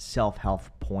biggest self-help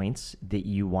points that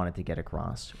you wanted to get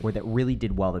across, or that really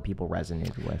did well that people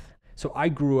resonated with? So I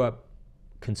grew up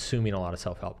consuming a lot of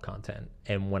self-help content.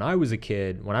 And when I was a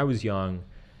kid, when I was young,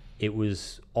 it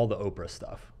was all the Oprah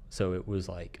stuff. So it was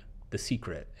like The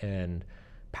Secret and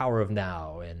Power of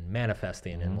Now and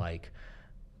manifesting and like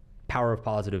power of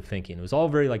positive thinking. It was all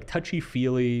very like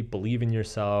touchy-feely, believe in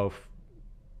yourself,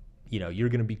 you know, you're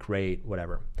going to be great,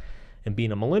 whatever. And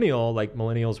being a millennial, like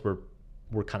millennials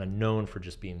were kind of known for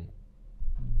just being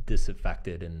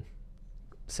disaffected and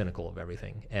cynical of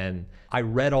everything. And I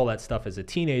read all that stuff as a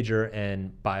teenager,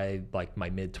 and by like my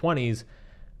mid-20s,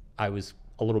 I was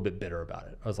a little bit bitter about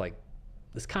it. I was like,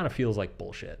 this kind of feels like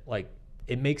bullshit. Like,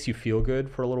 it makes you feel good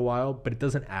for a little while, but it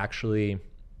doesn't actually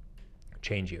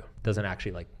change you. It doesn't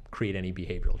actually like create any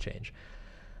behavioral change.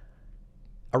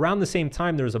 Around the same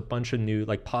time, there was a bunch of new,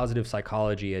 like positive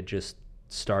psychology had just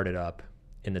started up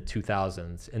in the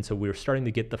 2000s. And so we were starting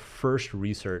to get the first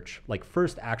research, like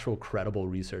first actual credible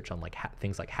research on like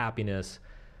things like happiness,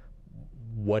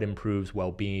 what improves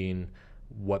well-being,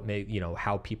 what may, you know,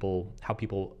 how people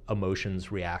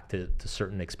emotions react to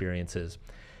certain experiences.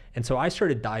 And so I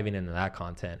started diving into that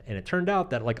content, and it turned out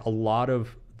that like a lot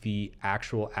of the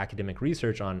actual academic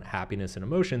research on happiness and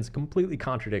emotions completely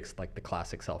contradicts like the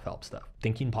classic self-help stuff.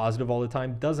 Thinking positive all the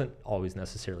time doesn't always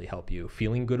necessarily help you.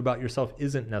 Feeling good about yourself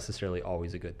isn't necessarily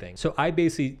always a good thing. So I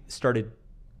basically started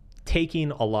taking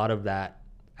a lot of that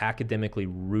academically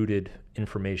rooted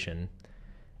information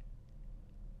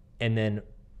and then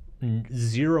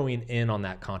zeroing in on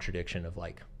that contradiction of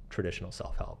like traditional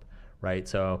self-help, right?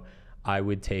 So I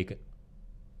would take,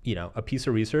 you know, a piece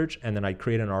of research, and then I'd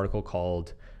create an article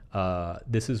called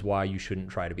this is why you shouldn't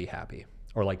try to be happy,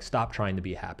 or like stop trying to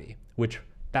be happy, which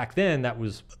back then that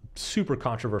was super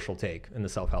controversial take in the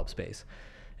self-help space.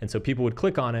 And so people would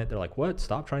click on it, they're like, what,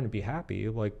 stop trying to be happy?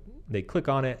 Like they click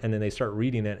on it and then they start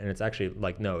reading it, and it's actually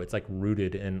like, no, it's like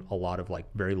rooted in a lot of like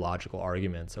very logical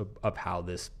arguments of how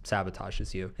this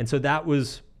sabotages you. And so that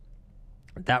was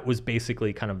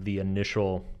basically kind of the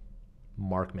initial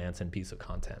Mark Manson piece of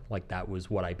content. Like that was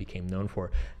what I became known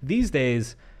for. These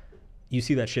days, you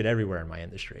see that shit everywhere in my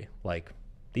industry. Like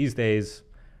these days,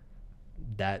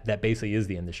 that basically is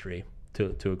the industry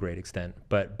to a great extent.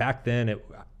 But back then,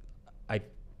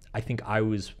 I think I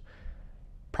was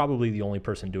probably the only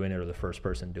person doing it, or the first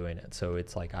person doing it. So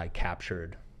it's like I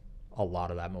captured a lot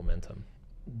of that momentum.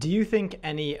 Do you think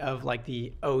any of like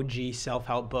the OG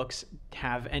self-help books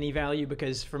have any value?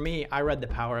 Because for me, I read The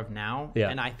Power of Now,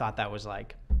 and I thought that was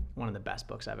like one of the best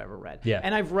books I've ever read. Yeah.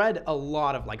 And I've read a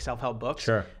lot of like self-help books.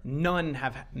 Sure. None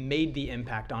have made the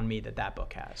impact on me that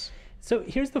book has. So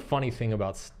here's the funny thing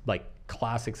about like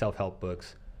classic self-help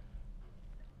books.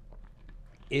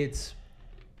 It's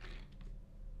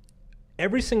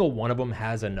every single one of them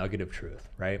has a nugget of truth,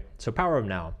 right? So Power of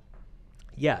Now.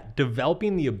 Yeah,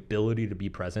 developing the ability to be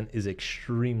present is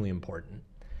extremely important.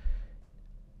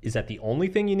 Is that the only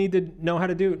thing you need to know how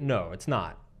to do? No, it's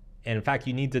not. And in fact,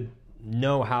 you need to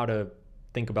know how to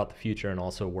think about the future and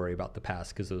also worry about the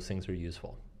past, because those things are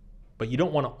useful. But you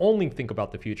don't want to only think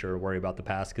about the future or worry about the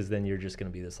past, because then you're just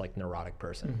going to be this like neurotic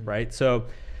person, right? So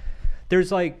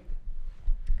there's like,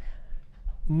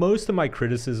 most of my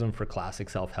criticism for classic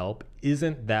self-help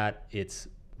isn't that it's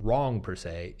wrong per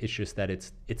se. It's just that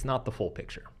it's not the full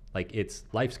picture. Like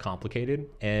life's complicated,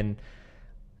 and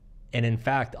in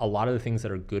fact, a lot of the things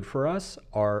that are good for us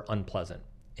are unpleasant.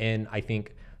 And I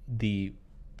think the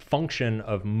function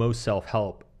of most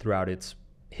self-help throughout its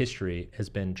history has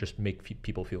been just make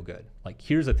people feel good. Like,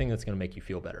 here's the thing that's going to make you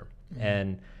feel better.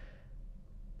 And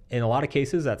in a lot of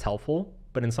cases that's helpful,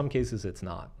 but in some cases it's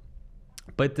not.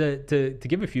 But to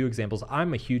give a few examples,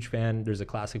 I'm a huge fan. There's a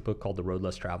classic book called The Road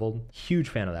Less Traveled. Huge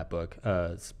fan of that book.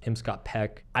 It's him, Scott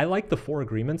Peck. I like the 4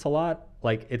 Agreements a lot.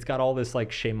 Like, it's got all this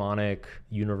like shamanic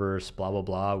universe, blah, blah,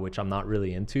 blah, which I'm not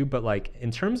really into. But like,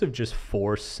 in terms of just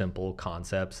 4 simple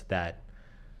concepts that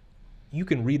you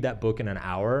can read that book in an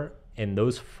hour, and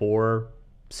those 4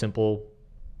 simple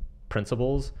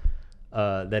principles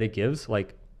that it gives,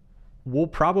 like, will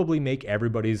probably make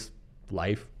everybody's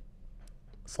life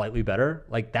slightly better.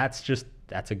 Like, that's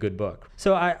a good book.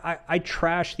 So I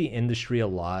trash the industry a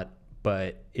lot,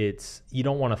 but you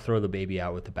don't want to throw the baby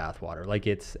out with the bathwater. Like,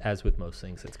 it's, as with most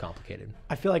things, it's complicated.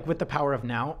 I feel like with the Power of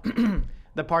Now,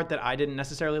 the part that I didn't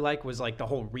necessarily like was like the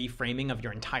whole reframing of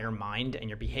your entire mind and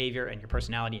your behavior and your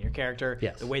personality and your character,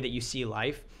 the way that you see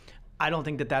life. I don't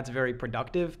think that that's very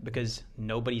productive, because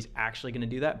nobody's actually going to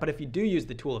do that. But if you do use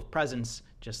the tool of presence,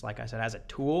 just like I said, as a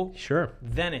tool, sure,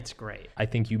 then it's great. I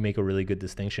think you make a really good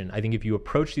distinction. I think if you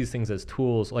approach these things as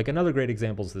tools, like another great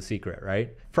example is The Secret,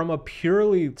 right? From a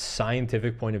purely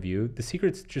scientific point of view, The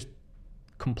Secret's just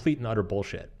complete and utter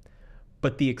bullshit.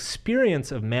 But the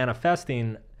experience of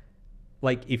manifesting,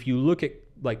 like, if you look at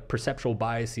like perceptual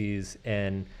biases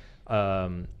and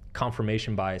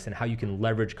confirmation bias and how you can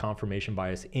leverage confirmation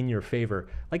bias in your favor,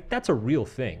 like, that's a real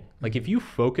thing. Like, if you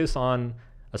focus on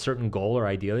a certain goal or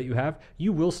idea that you have,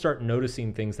 you will start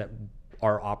noticing things that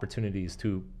are opportunities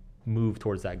to move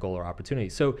towards that goal or opportunity.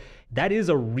 So that is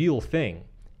a real thing.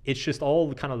 It's just all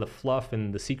the kind of the fluff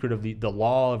and the secret of the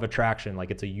law of attraction.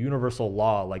 Like, it's a universal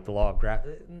law, like the law of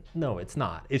gravity. No, it's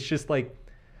not. It's just like,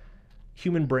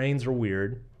 human brains are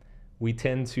weird. We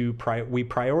tend to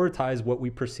prioritize what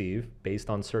we perceive based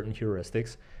on certain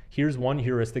heuristics. Here's one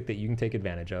heuristic that you can take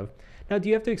advantage of. Now, do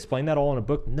you have to explain that all in a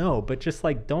book? No, but just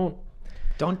like, don't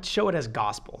show it as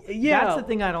gospel. Yeah. That's the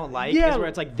thing I don't like, is where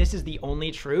it's like, this is the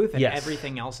only truth and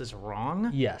everything else is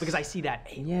wrong. Yes. Because I see that.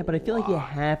 Yeah, but I feel like you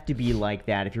have to be like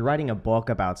that. If you're writing a book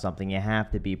about something, you have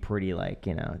to be pretty, like,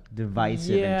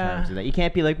 divisive in terms of that. You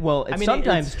can't be like, well, it's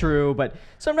sometimes true, but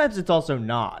sometimes it's also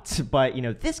not. But,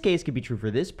 this case could be true for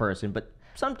this person, but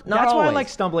not That's always. why I like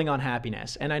Stumbling on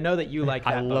Happiness, and I know that you like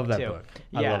that I love book that too. book.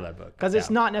 I love that book. Because it's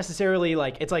not necessarily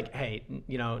like, it's like, hey,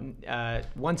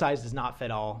 one size does not fit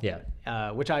all.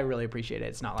 Yeah. Which I really appreciate it.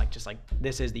 It's not like just like,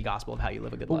 this is the gospel of how you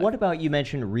live a good life. But what about, you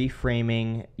mentioned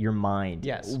reframing your mind?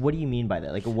 Yes. What do you mean by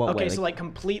that? Like, what way? Okay, so like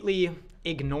completely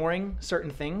ignoring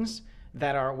certain things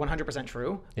that are 100%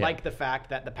 true, like the fact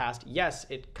that the past, yes,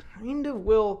 it kind of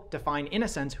will define, in a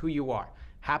sense, who you are.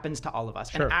 Happens to all of us.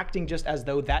 Sure. And acting just as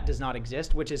though that does not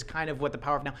exist, which is kind of what the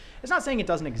Power of Now. It's not saying it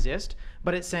doesn't exist,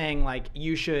 but it's saying like,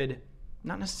 you should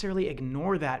not necessarily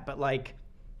ignore that, but like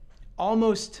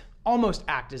almost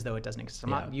act as though it doesn't exist. I'm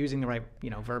not using the right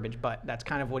verbiage, but that's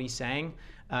kind of what he's saying.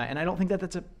 And I don't think that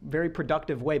that's a very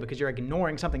productive way, because you're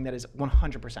ignoring something that is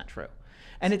 100% true.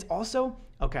 And it's also,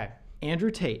 okay, Andrew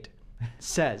Tate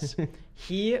says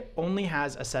he only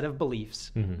has a set of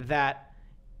beliefs that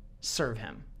serve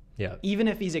him. Yeah. Even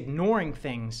if he's ignoring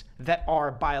things that are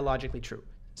biologically true.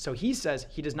 So he says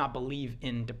he does not believe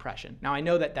in depression. Now, I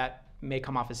know that may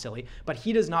come off as silly, but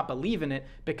he does not believe in it,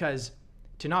 because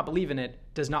to not believe in it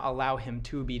does not allow him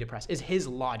to be depressed, is his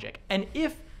logic. And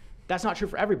if that's not true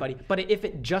for everybody, but if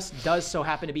it just does so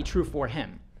happen to be true for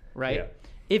him, right? Yeah.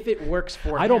 If it works for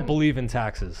him. I don't believe in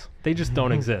taxes. They just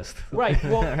don't exist. Right.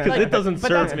 Well, because it doesn't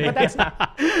serve me. But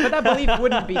that belief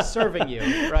wouldn't be serving you,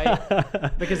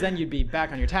 right? Because then you'd be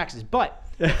back on your taxes. But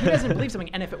if he doesn't believe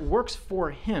something, and if it works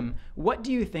for him, what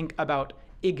do you think about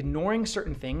ignoring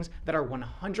certain things that are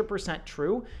 100%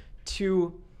 true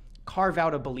to carve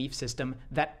out a belief system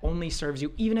that only serves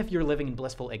you, even if you're living in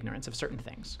blissful ignorance of certain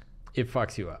things? It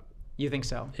fucks you up. You think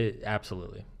so? It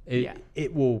absolutely. Yeah.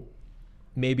 It will,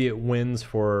 maybe it wins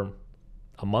for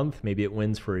a month, maybe it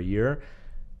wins for a year.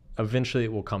 Eventually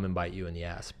it will come and bite you in the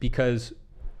ass, because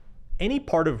any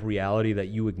part of reality that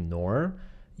you ignore,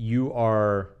 you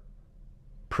are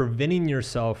preventing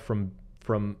yourself from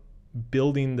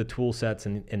building the tool sets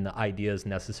and the ideas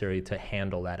necessary to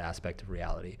handle that aspect of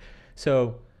reality.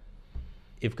 So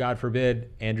if, God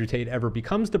forbid, Andrew Tate ever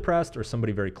becomes depressed, or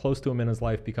somebody very close to him in his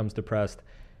life becomes depressed,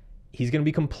 he's going to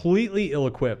be completely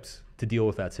ill-equipped to deal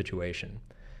with that situation.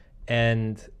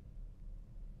 And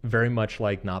very much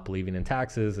like not believing in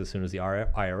taxes, as soon as the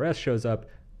IRS shows up,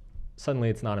 suddenly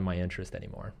it's not in my interest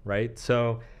anymore, right?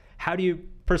 So how do you,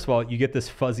 first of all, you get this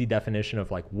fuzzy definition of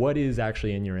like what is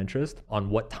actually in your interest on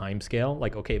what time scale.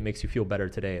 Like, okay, it makes you feel better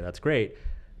today, that's great,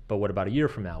 but what about a year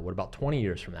from now? What about 20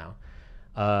 years from now?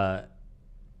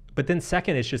 But then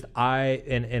second, it's just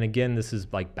and again, this is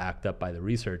like backed up by the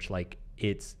research, like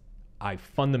I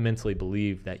fundamentally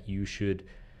believe that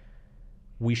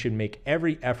we should make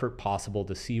every effort possible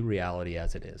to see reality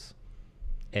as it is,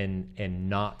 and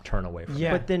not turn away from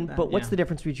it. But what's the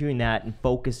difference between that and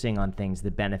focusing on things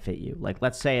that benefit you? Like,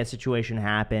 let's say a situation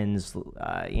happens,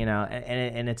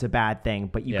 and it's a bad thing,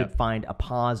 but you could find a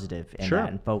positive in that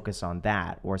and focus on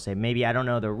that, or say, maybe I don't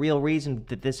know the real reason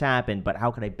that this happened, but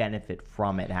how could I benefit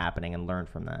from it happening and learn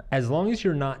from that? As long as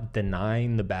you're not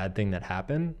denying the bad thing that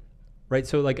happened, right?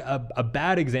 So like a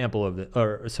bad example of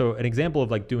an example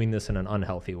of like doing this in an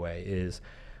unhealthy way is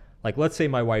like, let's say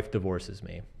my wife divorces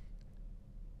me,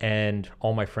 and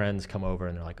all my friends come over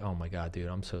and they're like, oh my God, dude,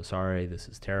 I'm so sorry. This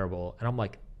is terrible. And I'm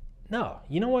like, no,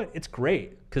 you know what? It's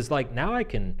great. Cause like now I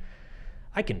can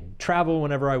travel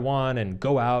whenever I want and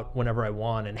go out whenever I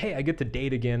want. And hey, I get to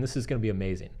date again. This is going to be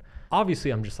amazing.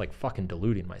 Obviously I'm just like fucking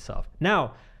deluding myself.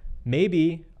 Now,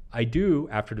 maybe I do,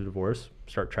 after the divorce,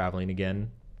 start traveling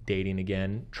again, dating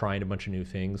again, trying a bunch of new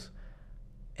things.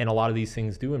 And a lot of these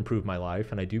things do improve my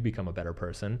life, and I do become a better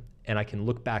person. And I can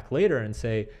look back later and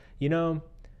say,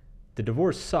 the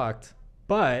divorce sucked,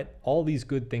 but all these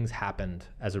good things happened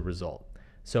as a result.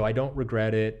 So I don't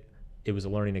regret it. It was a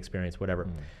learning experience, whatever.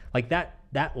 Like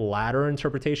that latter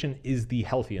interpretation is the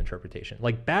healthy interpretation.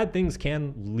 Like bad things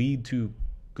can lead to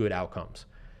good outcomes.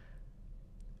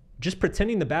 Just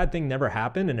pretending the bad thing never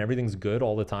happened and everything's good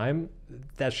all the time,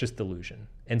 that's just delusion.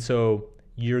 And so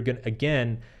you're going to,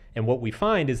 again, and what we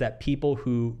find is that people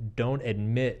who don't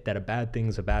admit that a bad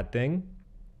thing's a bad thing,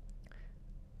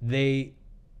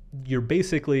 you're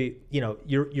basically,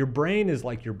 your brain is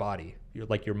like your body, you're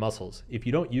like your muscles. If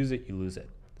you don't use it, you lose it.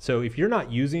 So if you're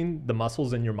not using the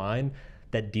muscles in your mind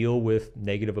that deal with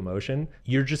negative emotion,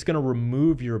 you're just going to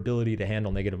remove your ability to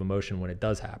handle negative emotion when it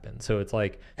does happen. So it's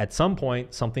like at some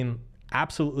point, something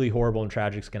absolutely horrible and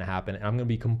tragic is going to happen, and I'm going to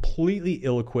be completely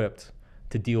ill-equipped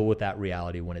to deal with that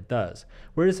reality when it does.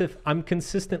 Whereas if I'm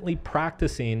consistently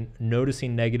practicing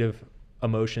noticing negative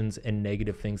emotions and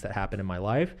negative things that happen in my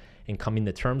life and coming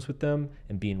to terms with them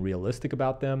and being realistic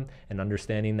about them and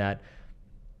understanding that,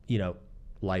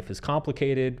 life is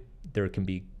complicated, there can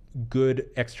be good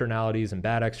externalities and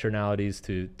bad externalities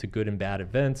to good and bad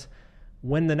events.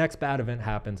 When the next bad event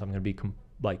happens, I'm going to be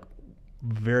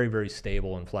very, very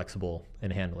stable and flexible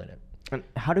in handling it. And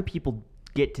how do people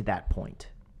get to that point?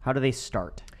 How do they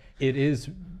start? It is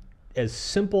as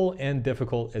simple and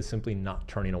difficult as simply not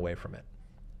turning away from it.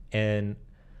 And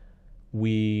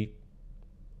we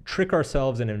trick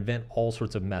ourselves and invent all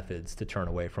sorts of methods to turn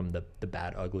away from the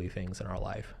bad, ugly things in our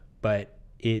life. But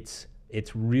it's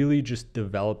really just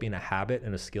developing a habit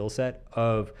and a skill set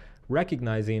of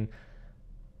recognizing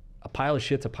a pile of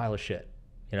shit's a pile of shit.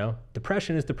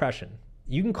 Depression is depression.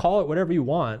 You can call it whatever you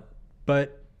want,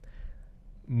 but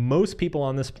most people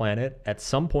on this planet at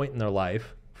some point in their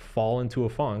life fall into a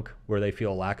funk where they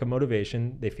feel a lack of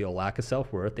motivation, they feel a lack of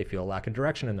self-worth, they feel a lack of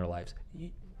direction in their lives.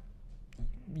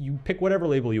 You pick whatever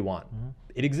label you want.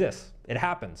 It exists. It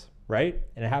happens, right?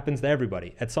 And it happens to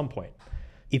everybody at some point.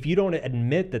 If you don't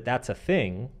admit that that's a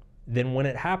thing, then when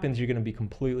it happens, you're going to be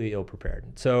completely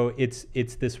ill-prepared. So it's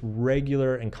this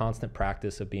regular and constant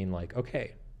practice of being like,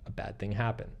 okay, a bad thing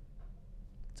happened.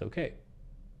 It's okay.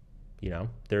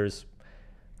 There's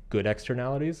good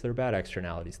externalities, there are bad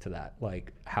externalities to that.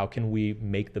 Like, how can we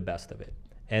make the best of it?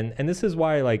 And this is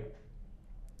why, I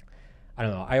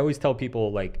don't know, I always tell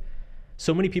people,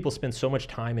 so many people spend so much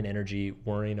time and energy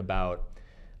worrying about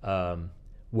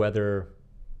whether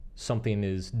something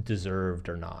is deserved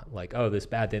or not. Like, oh, this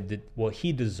bad thing, well,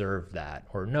 he deserved that.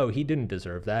 Or no, he didn't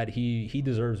deserve that. He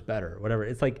deserves better, whatever.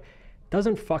 It's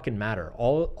doesn't fucking matter.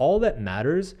 All that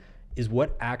matters is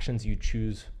what actions you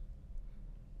choose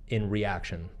in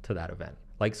reaction to that event.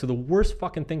 Like, so the worst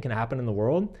fucking thing can happen in the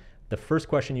world. The first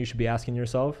question you should be asking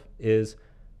yourself is,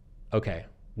 okay,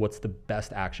 what's the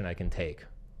best action I can take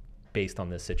based on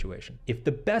this situation? If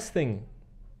the best thing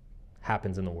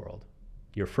happens in the world,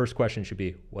 your first question should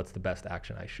be, what's the best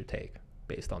action I should take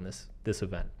based on this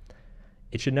event?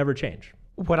 It should never change.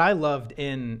 What I loved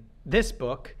in this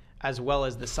book, as well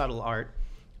as The Subtle Art,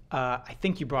 I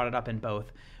think you brought it up in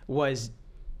both, was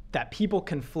that people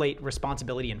conflate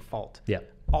responsibility and fault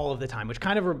all of the time, which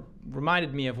kind of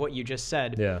reminded me of what you just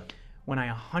said. Yeah. When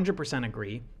I 100%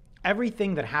 agree,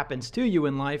 everything that happens to you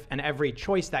in life and every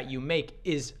choice that you make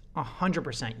is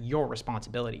 100% your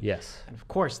responsibility. Yes. And of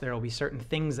course, there will be certain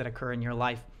things that occur in your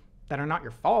life that are not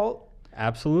your fault.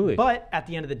 Absolutely. But at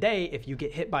the end of the day, if you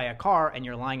get hit by a car and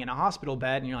you're lying in a hospital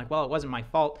bed and you're like, well, it wasn't my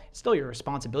fault, it's still your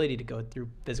responsibility to go through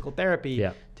physical therapy,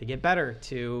 to get better,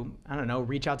 to, I don't know,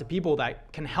 reach out to people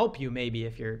that can help you maybe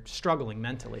if you're struggling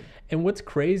mentally. And what's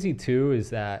crazy too is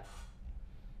that,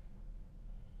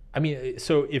 I mean,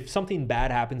 so if something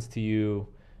bad happens to you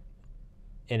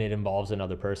and it involves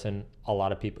another person, a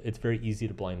lot of people, it's very easy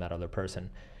to blame that other person.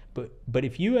 But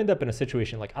if you end up in a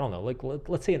situation like, I don't know, like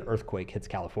let's say an earthquake hits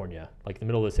California, like in the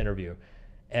middle of this interview,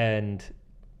 and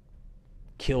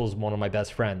kills one of my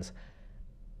best friends,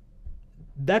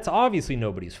 that's obviously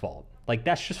nobody's fault. Like,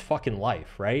 that's just fucking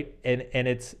life, right? And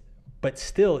it's, but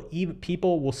still, even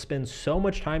people will spend so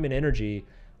much time and energy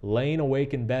laying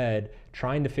awake in bed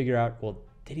trying to figure out, well,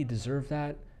 did he deserve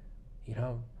that? You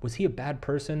know, was he a bad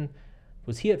person?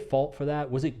 Was he at fault for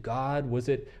that? Was it God? Was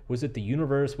it the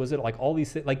universe? Was it like all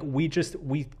these things? Like, we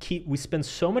spend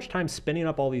so much time spinning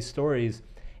up all these stories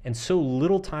and so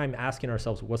little time asking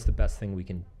ourselves, what's the best thing we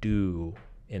can do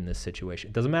in this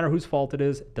situation? It doesn't matter whose fault it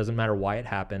is. It doesn't matter why it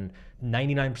happened.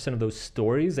 99% of those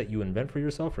stories that you invent for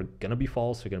yourself are going to be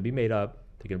false. They're going to be made up.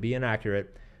 They're going to be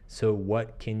inaccurate. So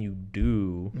what can you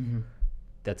do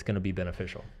that's going to be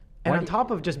beneficial? And on top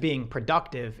of just being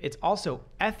productive, it's also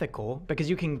ethical, because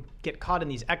you can get caught in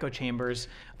these echo chambers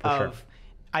of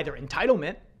either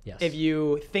entitlement, if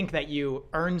you think that you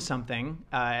earn something,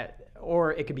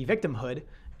 or it could be victimhood,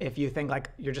 if you think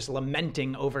like you're just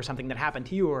lamenting over something that happened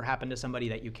to you or happened to somebody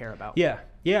that you care about. Yeah,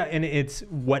 and it's,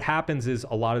 what happens is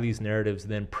a lot of these narratives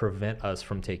then prevent us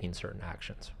from taking certain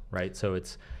actions, right? So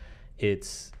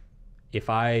it's if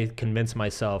I convince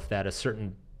myself that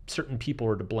certain people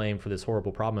are to blame for this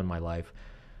horrible problem in my life,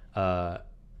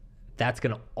 that's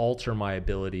going to alter my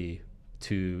ability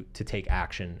to take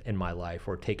action in my life,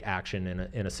 or take action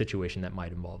in a situation that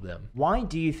might involve them. Why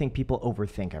do you think people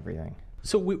overthink everything?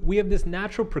 So we have this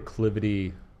natural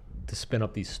proclivity to spin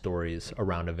up these stories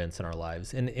around events in our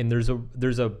lives, and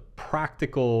there's a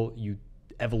practical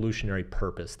evolutionary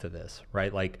purpose to this,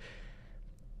 right? Like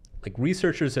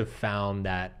researchers have found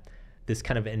that this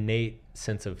kind of innate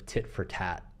sense of tit for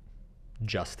tat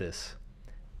justice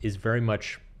is very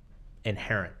much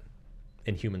inherent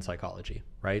in human psychology,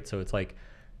 right? So it's like,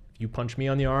 if you punch me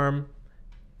on the arm,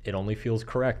 it only feels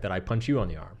correct that I punch you on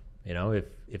the arm. You know,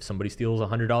 if somebody steals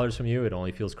 $100 from you, it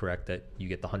only feels correct that you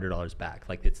get the $100 back.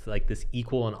 Like, it's like this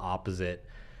equal and opposite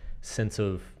sense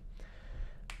of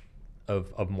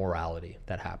morality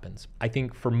that happens. I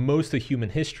think for most of human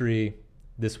history,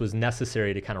 this was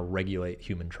necessary to kind of regulate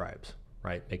human tribes,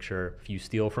 right? Make sure if you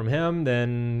steal from him,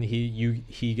 then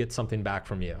he gets something back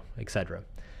from you, etc.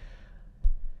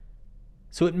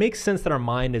 So it makes sense that our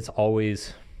mind is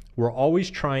we're always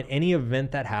trying, any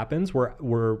event that happens,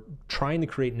 we're trying to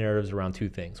create narratives around two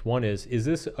things. One is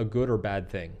this a good or bad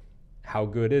thing? How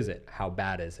good is it? How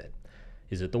bad is it?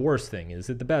 Is it the worst thing? Is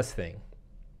it the best thing?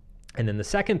 And then the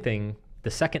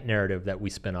second narrative that we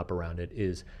spin up around it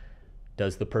is,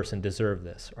 does the person deserve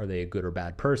this? Are they a good or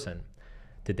bad person?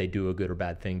 Did they do a good or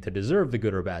bad thing to deserve the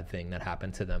good or bad thing that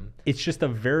happened to them? It's just a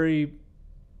very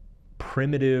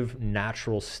primitive,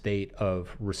 natural state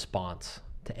of response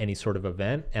to any sort of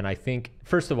event. And I think,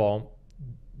 first of all,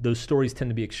 those stories tend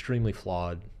to be extremely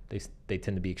flawed. They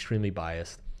tend to be extremely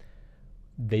biased.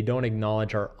 They don't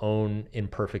acknowledge our own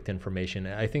imperfect information.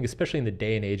 And I think, especially in the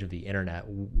day and age of the internet,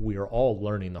 we are all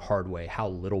learning the hard way how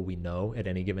little we know at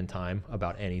any given time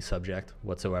about any subject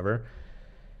whatsoever.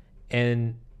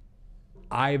 And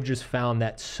I've just found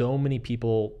that so many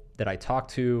people that I talk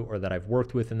to or that I've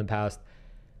worked with in the past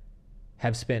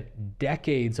have spent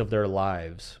decades of their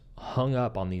lives hung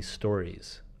up on these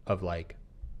stories of, like,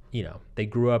 you know, they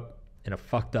grew up in a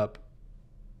fucked up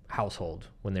household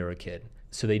when they were a kid.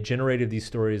 So they generated these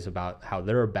stories about how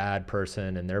they're a bad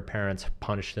person and their parents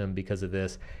punished them because of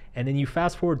this. And then you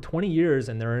fast forward 20 years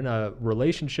and they're in a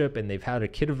relationship and they've had a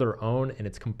kid of their own, and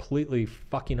it's completely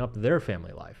fucking up their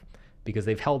family life because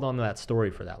they've held on to that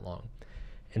story for that long.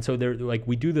 And so they're like,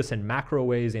 we do this in macro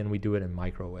ways and we do it in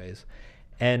micro ways.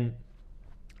 And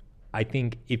I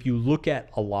think if you look at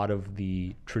a lot of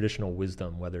the traditional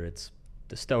wisdom, whether it's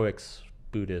the Stoics,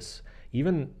 Buddhists,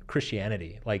 even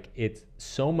Christianity, like it's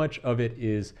so much of it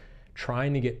is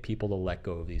trying to get people to let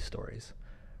go of these stories,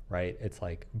 right? It's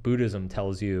like Buddhism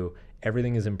tells you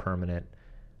everything is impermanent.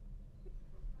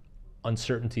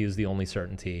 Uncertainty is the only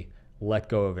certainty. Let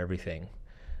go of everything.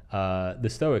 The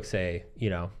Stoics say,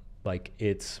 like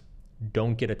it's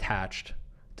don't get attached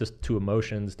to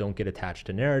emotions, don't get attached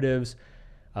to narratives,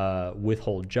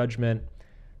 withhold judgment.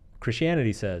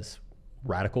 Christianity says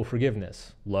radical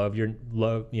forgiveness, love,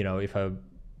 if a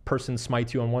person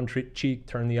smites you on one cheek,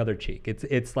 turn the other cheek.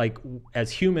 It's like,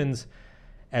 as humans,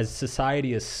 as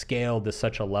society is scaled to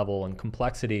such a level and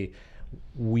complexity,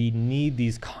 we need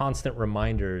these constant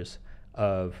reminders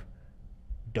of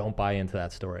don't buy into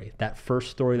that story. That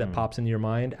first story that pops into your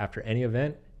mind after any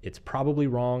event, it's probably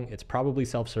wrong, it's probably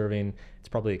self-serving, it's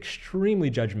probably extremely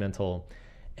judgmental,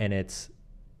 and it's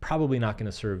probably not going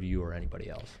to serve you or anybody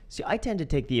else. See, I tend to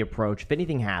take the approach, if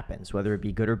anything happens, whether it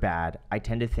be good or bad, I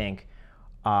tend to think,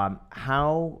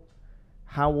 how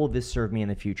will this serve me in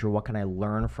the future? What can I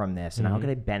learn from this? And how can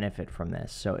I benefit from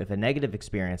this? So if a negative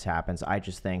experience happens, I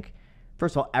just think,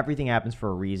 first of all, everything happens for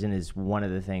a reason is one of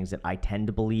the things that I tend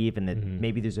to believe, and that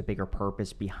maybe there's a bigger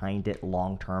purpose behind it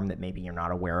long term that maybe you're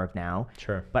not aware of now.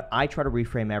 Sure. But I try to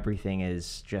reframe everything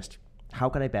as just, how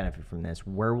can I benefit from this?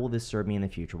 Where will this serve me in the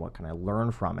future? What can I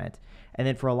learn from it? And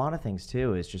then for a lot of things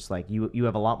too, it's just like you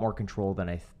have a lot more control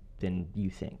than you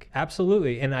think.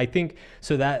 Absolutely. And I think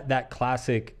so that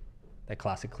classic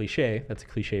cliche, that's a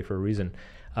cliche for a reason.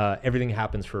 Everything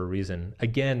happens for a reason.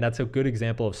 Again, that's a good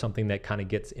example of something that kind of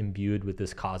gets imbued with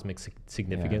this cosmic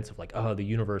significance of like, oh, the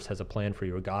universe has a plan for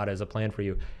you, or God has a plan for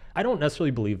you. I don't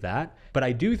necessarily believe that, but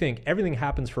I do think everything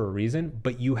happens for a reason,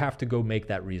 but you have to go make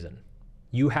that reason.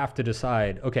 You have to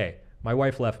decide, okay, my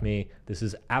wife left me. This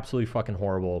is absolutely fucking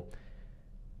horrible,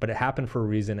 but it happened for a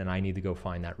reason, and I need to go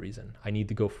find that reason. I need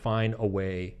to go find a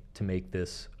way to make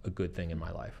this a good thing in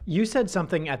my life. You said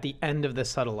something at the end of The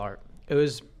Subtle Art. It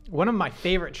was one of my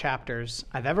favorite chapters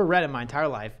I've ever read in my entire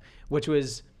life, which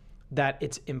was that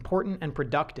it's important and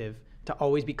productive to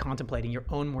always be contemplating your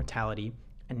own mortality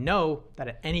and know that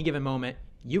at any given moment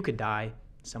you could die,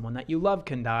 someone that you love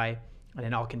can die, and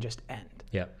it all can just end.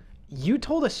 Yeah. You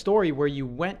told a story where you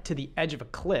went to the edge of a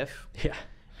cliff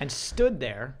and stood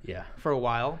there for a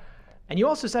while. And you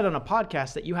also said on a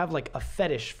podcast that you have like a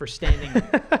fetish for standing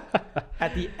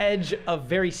at the edge of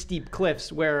very steep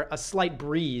cliffs where a slight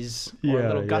breeze or a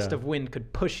little gust of wind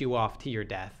could push you off to your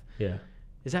death. Yeah.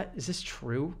 Is this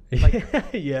true? Like,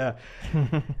 yeah.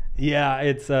 Yeah,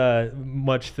 it's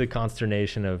much the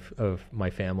consternation of my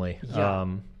family. Yeah.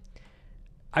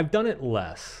 I've done it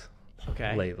less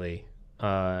lately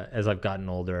as I've gotten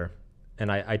older.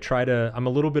 And I try to, I'm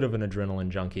a little bit of an adrenaline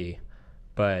junkie,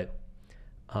 but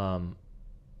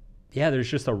there's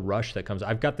just a rush that comes.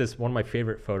 I've got this, one of my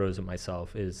favorite photos of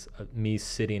myself is me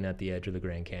sitting at the edge of the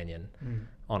Grand Canyon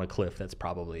on a cliff that's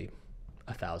probably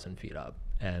 1,000 feet up,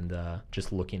 and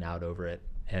just looking out over it.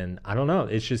 And I don't know,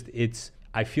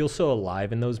 I feel so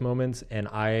alive in those moments. And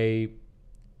I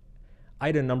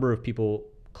had a number of people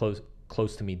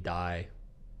close to me die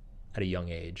at a young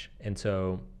age. And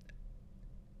so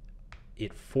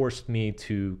it forced me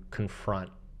to confront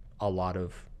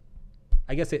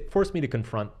it forced me to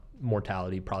confront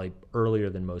mortality probably earlier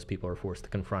than most people are forced to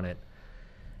confront it.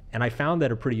 And I found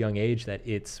at a pretty young age that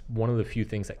it's one of the few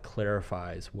things that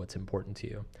clarifies what's important to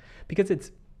you. Because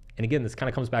and again, this kind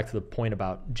of comes back to the point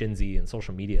about Gen Z and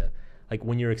social media. Like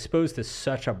when you're exposed to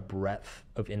such a breadth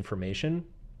of information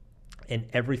and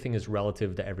everything is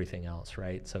relative to everything else,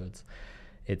 right? So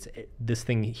this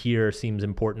thing here seems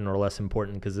important or less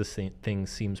important because this thing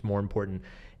seems more important.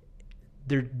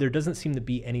 There doesn't seem to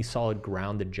be any solid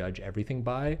ground to judge everything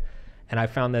by. And I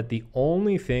found that the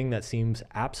only thing that seems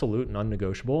absolute and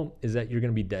unnegotiable is that you're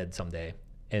going to be dead someday.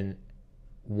 And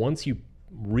once you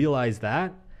realize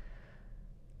that,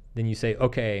 then you say,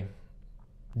 okay,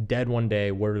 dead one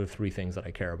day, what are the three things that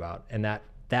I care about? And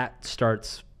that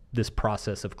starts this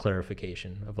process of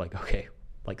clarification of like, okay,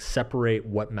 like separate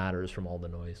what matters from all the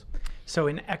noise. So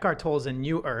in Eckhart Tolle's A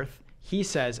New Earth, he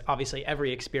says, obviously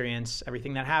every experience,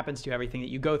 everything that happens to you, everything that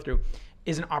you go through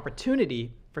is an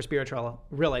opportunity for spiritual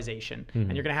realization.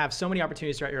 And you're going to have so many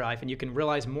opportunities throughout your life, and you can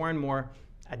realize more and more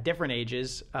at different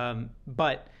ages.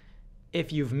 But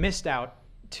if you've missed out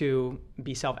to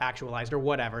be self-actualized or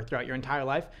whatever throughout your entire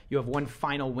life, you have one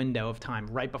final window of time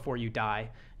right before you die.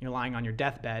 You're lying on your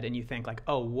deathbed and you think like,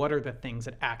 oh, what are the things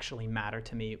that actually matter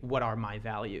to me? What are my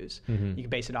values? You can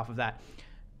base it off of that,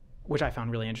 which I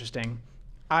found really interesting.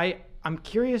 I'm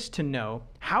curious to know,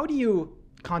 how do you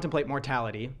contemplate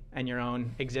mortality and your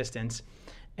own existence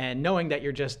and knowing that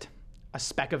you're just a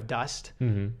speck of dust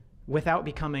without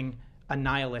becoming a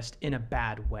nihilist in a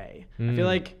bad way? I feel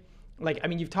like, I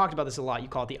mean, you've talked about this a lot. You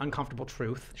call it the uncomfortable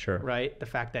truth, Sure. right? The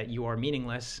fact that you are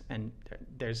meaningless and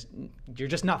you're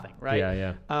just nothing, right?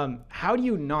 Yeah. How do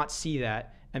you not see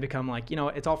that and become like, you know,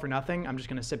 it's all for nothing. I'm just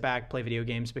going to sit back, play video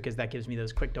games because that gives me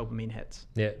those quick dopamine hits.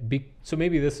 Yeah. So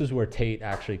maybe this is where Tate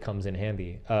actually comes in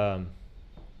handy. The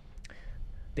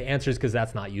answer is because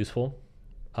that's not useful.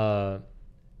 There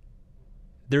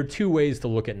are two ways to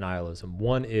look at nihilism.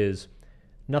 One is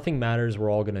nothing matters. We're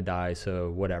all going to die.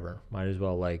 So whatever, might as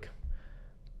well like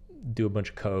do a bunch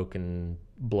of coke and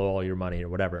blow all your money or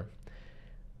whatever.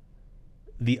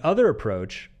 The other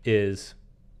approach is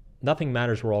nothing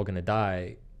matters. We're all going to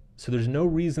die. So there's no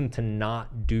reason to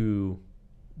not do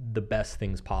the best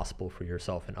things possible for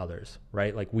yourself and others,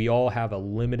 right? Like we all have a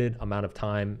limited amount of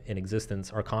time in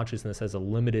existence. Our consciousness has a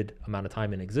limited amount of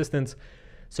time in existence.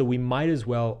 So we might as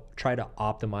well try to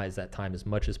optimize that time as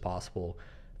much as possible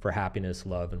for happiness,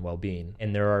 love, and well-being.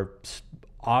 And there are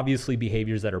obviously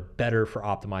behaviors that are better for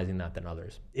optimizing that than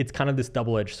others. It's kind of this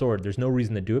double-edged sword. There's no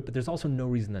reason to do it, but there's also no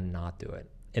reason to not do it.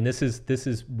 And this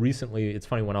is recently, it's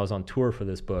funny, when I was on tour for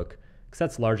this book, because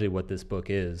that's largely what this book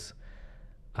is,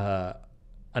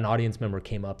 an audience member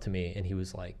came up to me and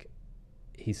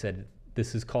he said,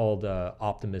 this is called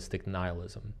optimistic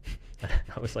nihilism.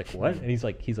 I was like, what? And he's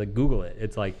like, Google it.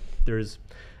 It's like, there's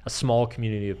a small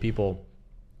community of people.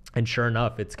 And sure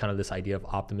enough, it's kind of this idea of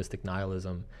optimistic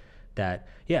nihilism that,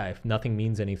 yeah, if nothing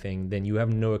means anything, then you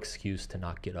have no excuse to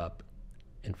not get up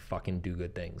and fucking do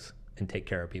good things and take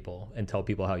care of people and tell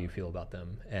people how you feel about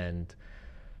them and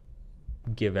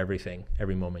give everything,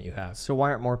 every moment you have. So why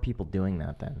aren't more people doing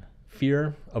that then?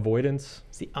 Fear, avoidance.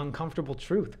 It's the uncomfortable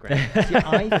truth, Greg. See,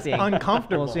 I think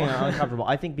uncomfortable. Well, uncomfortable.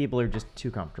 I think people are just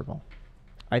too comfortable.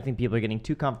 I think people are getting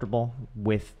too comfortable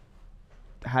with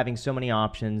having so many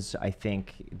options. I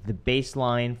think the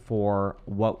baseline for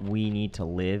what we need to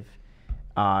live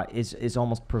is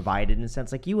almost provided in a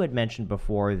sense. Like you had mentioned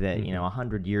before that, you know,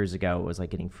 100 years ago, it was like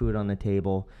getting food on the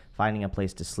table, finding a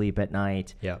place to sleep at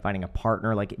night, finding a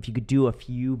partner. Like if you could do a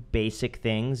few basic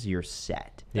things, you're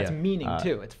set. That's meaning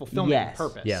too. It's fulfillment and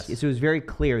purpose. Yes. So it was very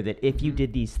clear that if you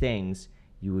did these things,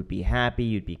 you would be happy,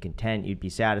 you'd be content, you'd be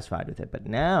satisfied with it. But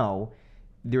now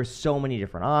there's so many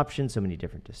different options, so many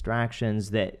different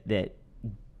distractions that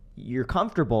you're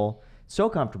comfortable, so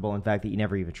comfortable, in fact, that you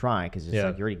never even try because it's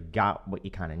like you already got what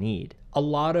you kind of need. A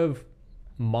lot of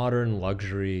modern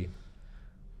luxury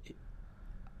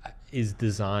is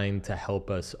designed to help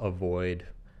us avoid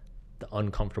the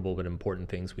uncomfortable but important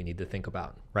things we need to think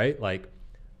about, right? Like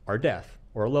our death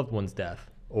or a loved one's death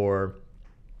or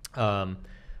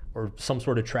some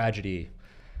sort of tragedy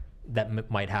that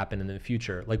might happen in the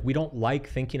future. Like we don't like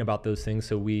thinking about those things,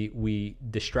 so we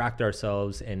distract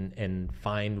ourselves and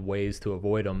find ways to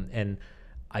avoid them. And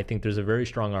I think there's a very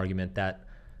strong argument that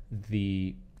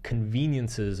the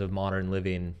conveniences of modern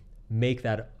living make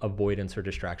that avoidance or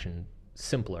distraction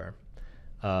simpler.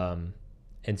 And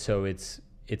so it's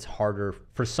harder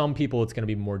for some people. It's going to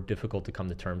be more difficult to come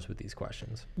to terms with these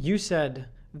questions. You said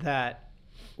that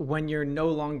when you're no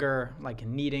longer like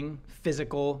needing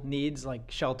physical needs like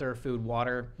shelter, food,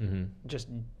 water, just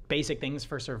basic things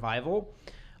for survival,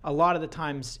 a lot of the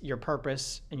times your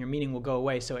purpose and your meaning will go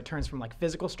away. So it turns from like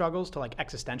physical struggles to like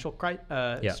existential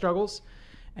struggles.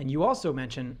 And you also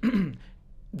mentioned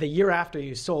the year after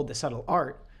you sold the subtle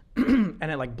art and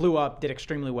it like blew up, did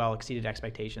extremely well, exceeded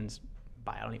expectations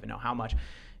by I don't even know how much.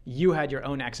 You had your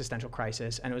own existential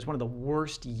crisis and it was one of the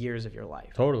worst years of your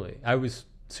life. Totally. I was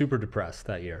super depressed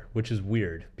that year, which is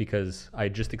weird because I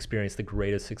just experienced the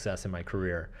greatest success in my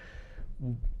career.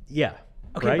 Yeah.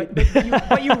 Okay, right?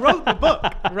 but you wrote the book,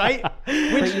 right?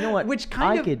 But you know what? Which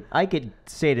kind I could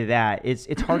say to that,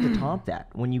 it's hard to top that.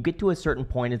 When you get to a certain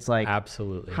point, it's like,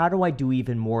 absolutely. How do I do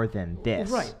even more than this?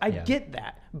 Right. I get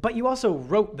that. But you also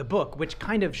wrote the book, which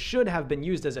kind of should have been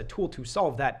used as a tool to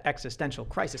solve that existential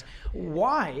crisis.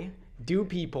 Why do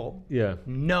people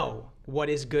know what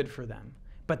is good for them,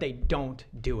 but they don't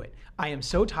do it? I am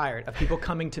so tired of people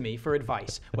coming to me for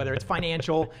advice, whether it's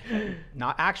financial,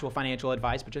 not actual financial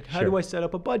advice, but just how do I set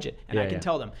up a budget? And I can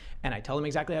tell them, and I tell them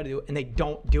exactly how to do it, and they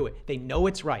don't do it. They know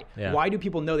it's right. Why do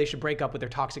people know they should break up with their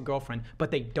toxic girlfriend,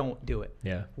 but they don't do it?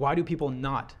 Why do people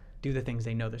not do the things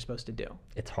they know they're supposed to do?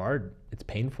 It's hard. It's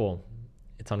painful.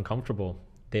 It's uncomfortable.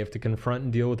 They have to confront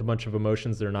and deal with a bunch of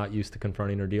emotions they're not used to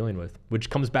confronting or dealing with, which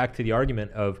comes back to the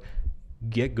argument of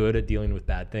get good at dealing with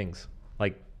bad things.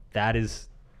 Like that's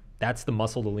the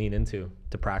muscle to lean into,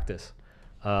 to practice.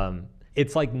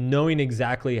 it's like knowing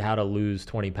exactly how to lose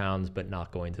 20 pounds, but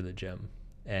not going to the gym.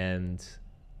 And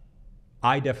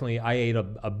I ate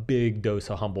a big dose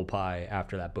of humble pie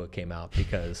after that book came out,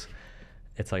 because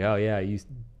it's like, oh yeah, you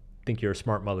think you're a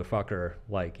smart motherfucker.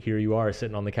 Like, here you are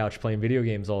sitting on the couch playing video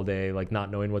games all day, like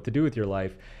not knowing what to do with your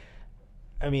life.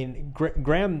 I mean,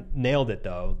 Graham nailed it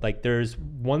though. Like, there's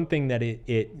one thing that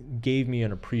it gave me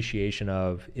an appreciation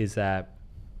of, is that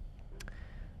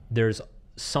there's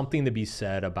something to be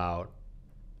said about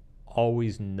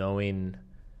always having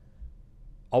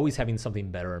something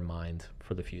better in mind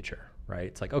for the future, right?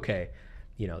 It's like, okay,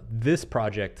 you know, this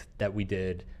project that we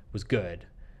did was good,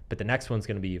 but the next one's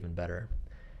going to be even better.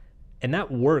 And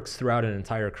that works throughout an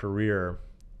entire career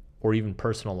or even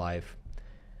personal life,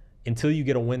 until you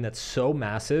get a win that's so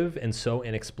massive and so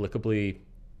inexplicably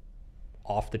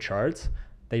off the charts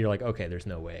that you're like, okay, there's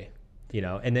no way, you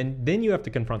know? And then you have to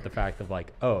confront the fact of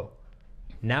like, oh,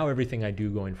 now everything I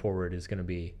do going forward is going to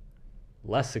be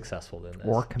less successful than this.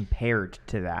 Or compared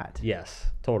to that. Yes,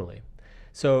 totally.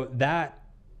 So that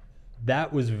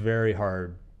was very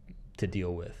hard to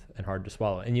deal with and hard to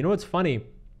swallow. And you know what's funny?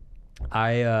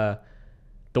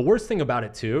 The worst thing about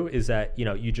it too is that, you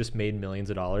know, you just made millions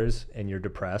of dollars and you're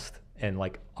depressed, and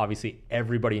like obviously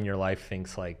everybody in your life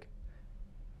thinks like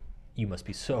you must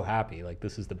be so happy, like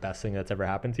this is the best thing that's ever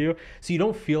happened to you. So you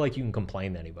don't feel like you can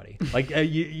complain to anybody. Like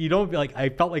you don't feel like, I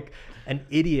felt like an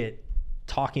idiot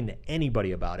talking to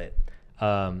anybody about it,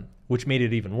 which made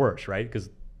it even worse, right? Because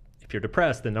if you're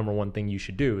depressed, the number one thing you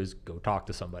should do is go talk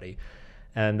to somebody.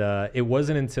 And it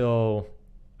wasn't until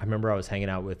I remember I was hanging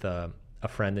out with a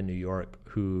friend in New York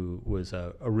who was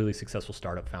a really successful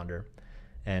startup founder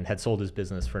and had sold his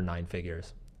business for 9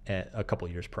 figures a couple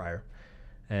years prior.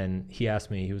 And he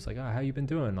asked me, he was like, oh, how you been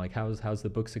doing? Like, how's the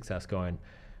book success going?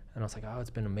 And I was like, oh, it's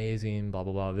been amazing, blah,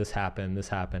 blah, blah. This happened.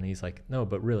 He's like, no,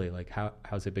 but really, like,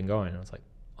 how's it been going? And I was like,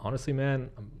 honestly, man,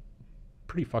 I'm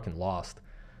pretty fucking lost,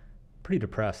 pretty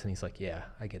depressed. And he's like, yeah,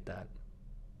 I get that.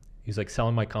 He's like,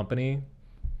 selling my company,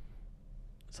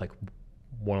 it's like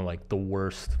one of like the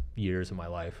worst years of my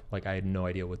life. Like, I had no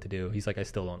idea what to do. He's like, I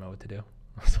still don't know what to do.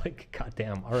 I was like, God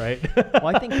damn, all right. Well,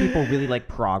 I think people really like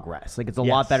progress. Like, it's a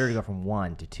lot Yes. better to go from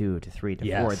 1 to 2 to 3 to 4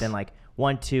 Yes. than like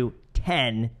 1 to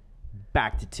 10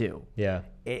 back to 2. Yeah.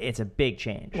 It's a big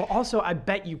change. Well, also, I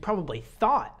bet you probably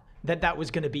thought that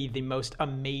was going to be the most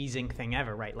amazing thing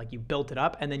ever, right? Like, you built it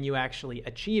up and then you actually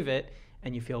achieve it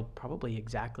and you feel probably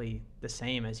exactly the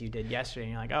same as you did yesterday.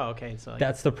 And you're like, oh, okay. So like,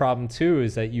 That's the problem too,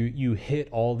 is that you hit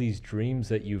all these dreams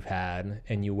that you've had,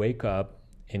 and you wake up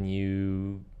and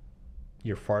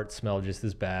your farts smell just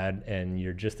as bad, and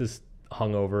you're just as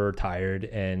hungover or tired,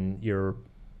 and your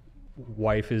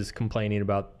wife is complaining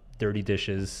about dirty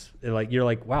dishes. Like, you're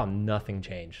like, wow, nothing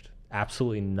changed.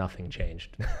 Absolutely nothing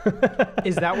changed.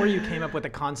 is that where you came up with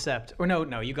the concept? Or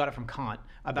no, you got it from Kant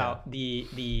about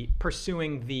the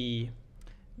pursuing the,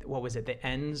 what was it, the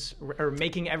ends, or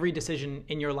making every decision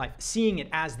in your life, seeing it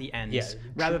as the ends,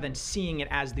 rather than seeing it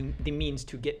as the means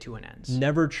to get to an ends.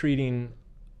 Never treating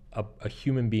a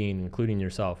human being, including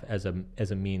yourself, as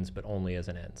a means, but only as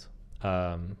an ends.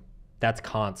 That's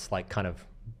Kant's like kind of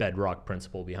bedrock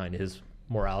principle behind his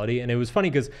morality. And it was funny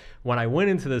because when I went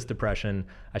into this depression,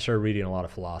 I started reading a lot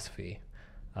of philosophy,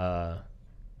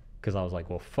 because I was like,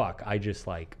 well, fuck, I just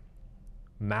like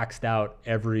maxed out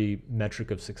every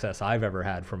metric of success I've ever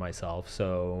had for myself.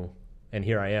 So, and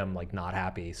here I am, like, not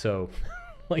happy. So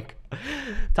like,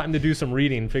 time to do some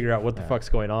reading, figure out what the fuck's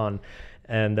going on.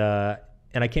 And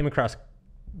I came across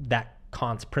that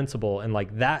Kant's principle, and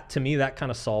like that, to me, that kind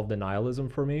of solved the nihilism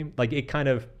for me. Like, it kind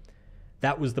of,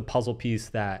 that was the puzzle piece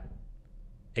that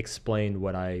explained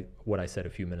what I said a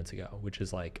few minutes ago, which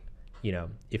is like, you know,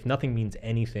 if nothing means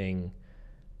anything,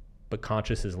 but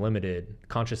consciousness is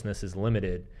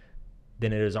limited,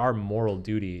 then it is our moral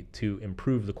duty to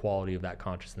improve the quality of that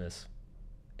consciousness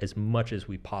as much as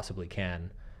we possibly can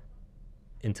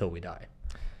until we die.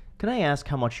 Can I ask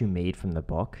how much you made from the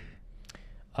book?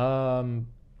 So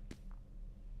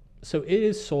it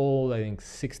is sold, I think,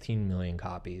 16 million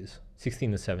copies,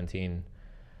 16 to 17.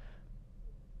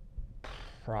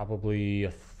 Probably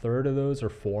a third of those are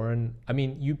foreign. I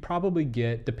mean, you probably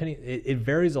get, depending, it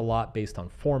varies a lot based on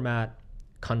format,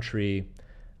 country,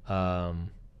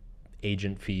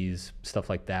 agent fees, stuff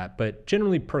like that. But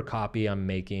generally per copy, I'm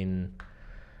making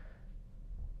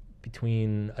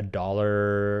between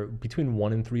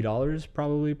 $1 and $3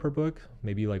 probably per book,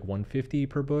 maybe like $1.50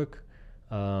 per book.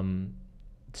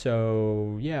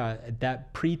 So yeah,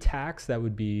 that pre-tax, that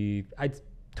would be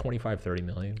 25-30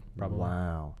 million probably.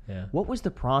 Wow. Yeah. What was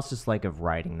the process like of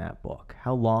writing that book?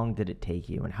 How long did it take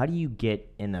you, and how do you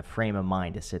get in the frame of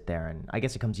mind to sit there? And I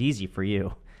guess it comes easy for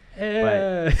you.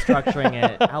 But structuring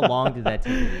it, how long did that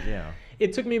take you to do?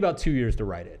 It took me about 2 years to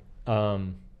write it. My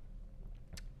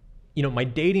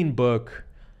dating book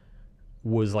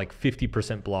was like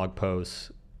 50% blog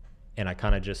posts, and I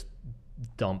kind of just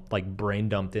brain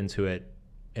dumped into it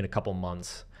in a couple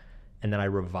months, and then I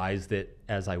revised it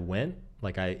as I went.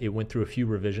 It went through a few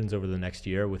revisions over the next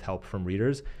year with help from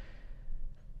readers.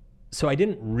 So I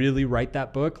didn't really write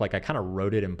that book. I kind of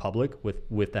wrote it in public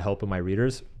with the help of my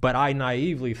readers, but I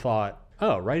naively thought,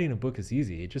 oh, writing a book is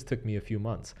easy. It just took me a few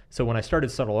months. So when I started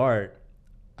Subtle Art,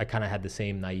 I kind of had the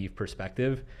same naive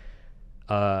perspective.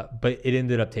 But it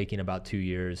ended up taking about 2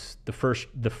 years. The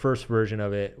first version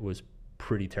of it was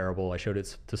pretty terrible. I showed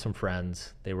it to some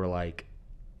friends. They were like,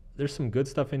 there's some good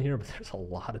stuff in here, but there's a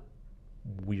lot of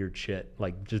weird shit,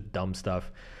 just dumb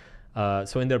stuff. So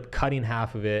I ended up cutting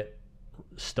half of it,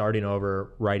 starting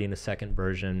over, writing a second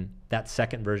version. That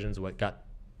second version is what got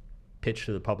pitched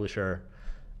to the publisher.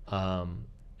 And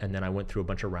then I went through a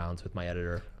bunch of rounds with my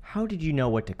editor. How did you know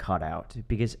what to cut out?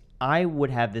 Because I would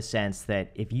have the sense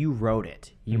that if you wrote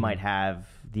it, you might have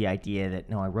the idea that,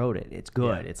 no, I wrote it. It's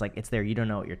good. Yeah. It's there. You don't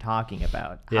know what you're talking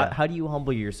about. Yeah. How do you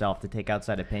humble yourself to take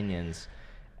outside opinions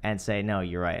and say, no,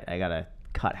 you're right. I got to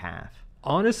cut half?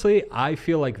 Honestly, I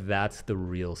feel like that's the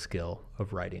real skill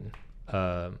of writing.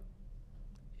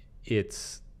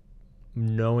 It's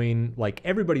knowing,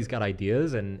 everybody's got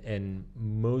ideas, and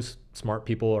most smart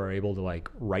people are able to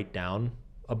write down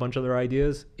a bunch of their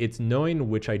ideas. It's knowing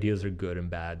which ideas are good and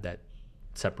bad that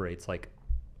separates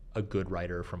a good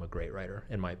writer from a great writer,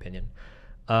 in my opinion.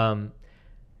 I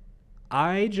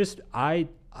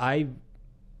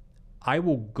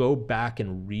will go back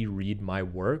and reread my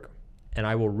work, and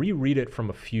I will reread it from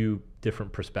a few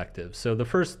different perspectives. So the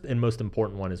first and most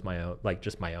important one is my own,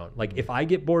 just my own. If I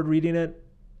get bored reading it,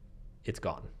 it's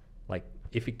gone.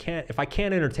 If I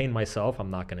can't entertain myself,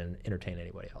 I'm not going to entertain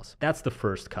anybody else. That's the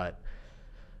first cut.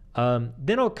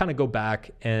 Then I'll kind of go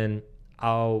back and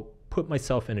I'll put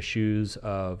myself in the shoes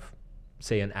of,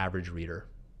 say, an average reader.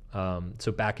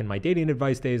 So back in my dating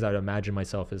advice days, I'd imagine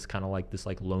myself as kind of this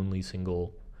lonely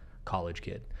single college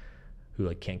kid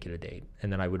who can't get a date.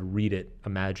 And then I would read it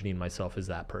imagining myself as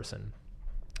that person.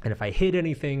 And if I hit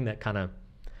anything that kind of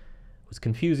was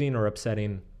confusing or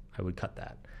upsetting, I would cut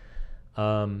that.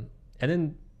 And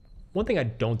then one thing I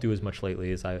don't do as much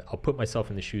lately is I'll put myself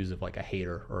in the shoes of a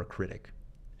hater or a critic,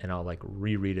 and I'll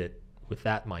reread it with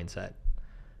that mindset.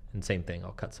 And same thing,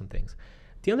 I'll cut some things.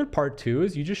 The other part too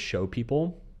is you just show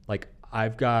people.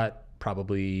 I've got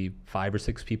probably 5 or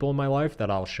 6 people in my life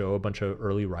that I'll show a bunch of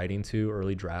early writing to,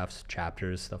 early drafts,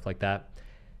 chapters, stuff like that.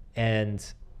 And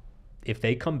if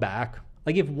they come back,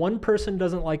 if one person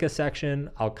doesn't like a section,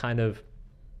 I'll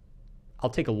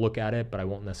take a look at it, but I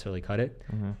won't necessarily cut it.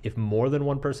 Mm-hmm. If more than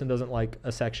one person doesn't like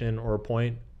a section or a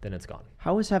point, then it's gone.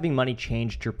 How has having money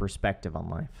changed your perspective on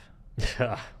life?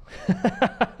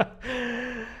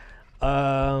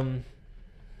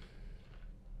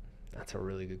 That's a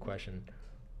really good question.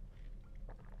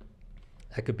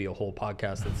 That could be a whole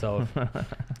podcast itself.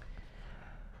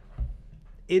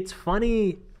 It's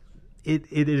funny.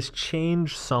 It has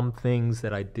changed some things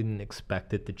that I didn't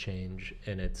expect it to change,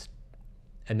 and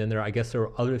then I guess there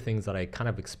are other things that I kind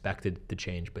of expected to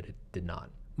change, but it did not.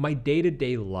 My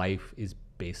day-to-day life is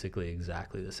basically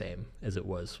exactly the same as it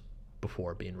was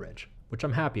before being rich, which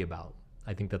I'm happy about.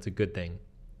 I think that's a good thing.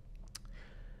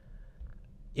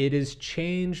 It has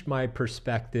changed my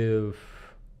perspective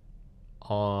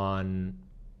on,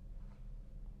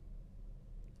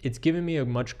 it's given me a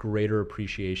much greater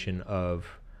appreciation of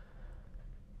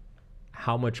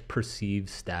how much perceived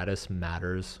status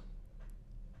matters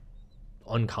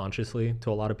unconsciously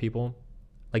to a lot of people.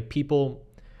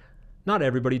 Not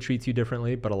everybody treats you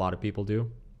differently, but a lot of people do.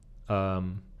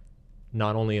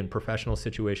 Not only in professional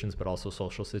situations, but also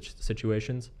social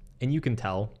situations. And you can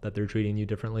tell that they're treating you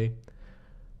differently.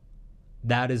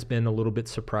 That has been a little bit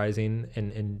surprising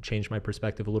and changed my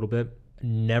perspective a little bit.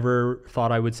 Never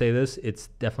thought I would say this. It's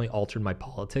definitely altered my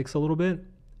politics a little bit,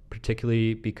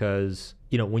 particularly because,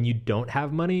 when you don't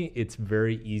have money, it's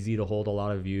very easy to hold a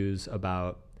lot of views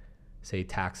about, say,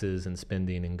 taxes and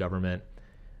spending and government.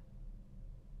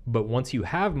 But once you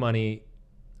have money,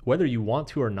 whether you want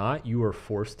to or not, you are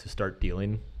forced to start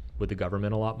dealing with the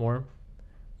government a lot more.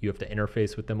 You have to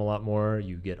interface with them a lot more.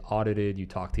 You get audited. You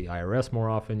talk to the IRS more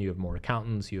often. You have more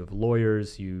accountants. You have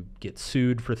lawyers. You get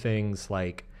sued for things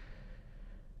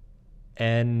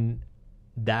and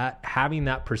that having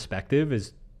that perspective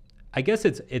is, I guess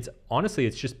it's honestly,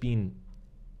 it's just being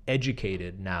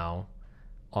educated now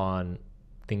on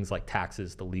things like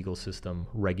taxes, the legal system,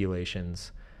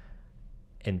 regulations.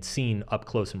 and seen up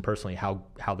close and personally how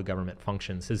the government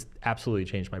functions has absolutely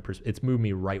changed my it's moved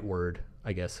me rightward,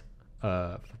 I guess,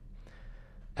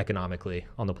 economically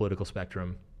on the political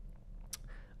spectrum,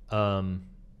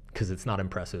 because it's not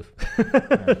impressive,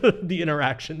 the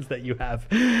interactions that you have.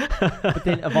 But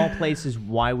then, of all places,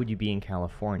 why would you be in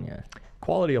California?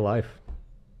 Quality of life.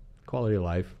 Quality of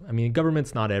life. I mean,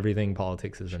 government's not everything.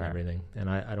 Politics isn't Sure. everything. And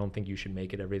I don't think you should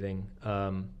make it everything.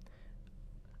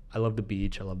 I love the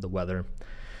beach. I love the weather.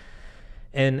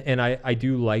 And I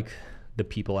do like the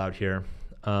people out here.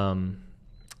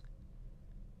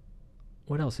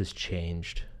 What else has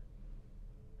changed?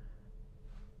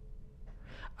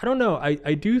 I don't know.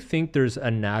 I do think there's a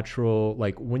natural,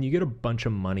 like, when you get a bunch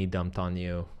of money dumped on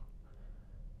you,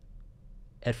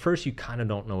 at first you kind of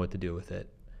don't know what to do with it.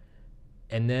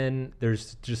 And then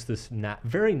there's just this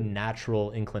very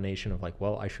natural inclination of like,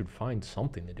 well, I should find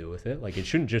something to do with it. Like, it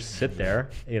shouldn't just sit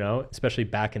there, you know, especially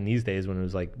back in these days when it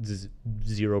was like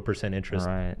 0% interest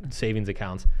savings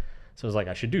accounts. So I was like,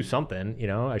 I should do something, you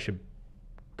know, I should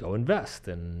go invest,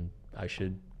 and I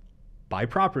should buy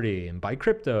property and buy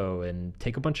crypto and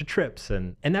take a bunch of trips.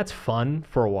 And that's fun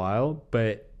for a while,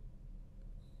 but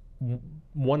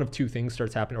one of two things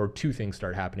starts happening, or two things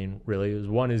start happening really.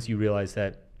 One is you realize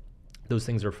that those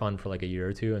things are fun for like a year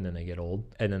or two, and then they get old.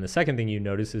 And then the second thing you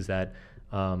notice is that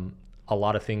a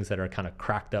lot of things that are kind of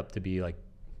cracked up to be like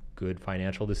good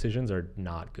financial decisions are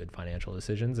not good financial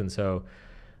decisions. And so,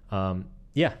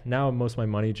 yeah, now most of my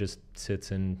money just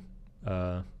sits in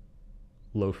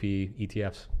low-fee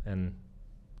ETFs and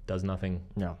does nothing.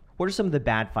 No. What are some of the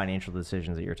bad financial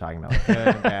decisions that you're talking about? Like, good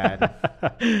and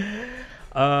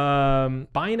bad.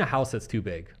 Buying a house that's too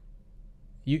big.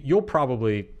 You'll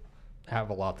probably have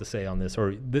a lot to say on this,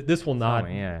 or this will not.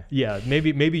 Yeah,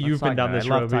 maybe you've been down this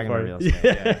road before. Real estate,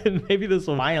 yeah. Maybe this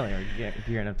will. Finally, we're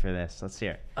gearing up for this. Let's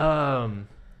hear it.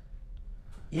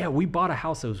 Yeah, we bought a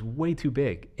house that was way too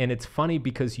big, and it's funny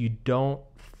because you don't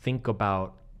think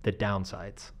about the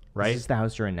downsides, right? Is this the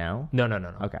house you're in now? No.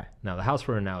 Okay. No, the house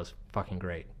we're in now is fucking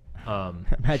great.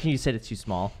 Imagine you said it's too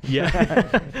small.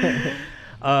 Yeah.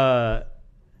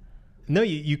 No,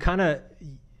 you kind of,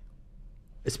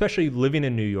 especially living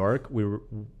in New York,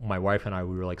 my wife and I,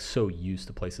 we were like so used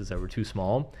to places that were too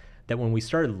small that when we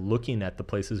started looking at the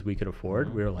places we could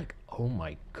afford, we were like, oh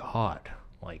my God,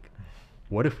 like,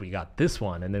 what if we got this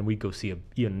one? And then we go see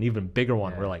an even bigger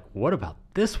one. We're like, what about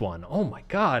this one? Oh my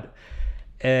God.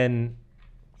 And,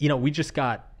 you know, we just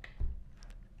got,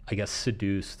 I guess,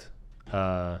 seduced.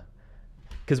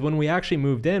 Because when we actually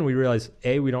moved in, we realized,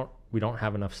 we don't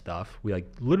have enough stuff. We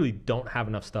like literally don't have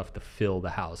enough stuff to fill the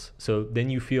house. So then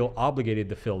you feel obligated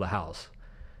to fill the house,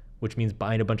 which means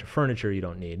buying a bunch of furniture you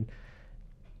don't need.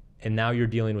 And now you're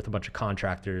dealing with a bunch of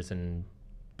contractors and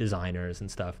designers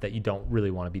and stuff that you don't really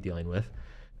want to be dealing with.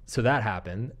 So that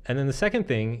happened. And then the second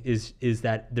thing is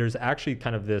that there's actually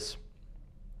kind of this,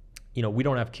 you know, we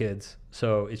don't have kids,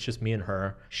 so it's just me and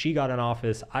her. She got an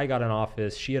office, I got an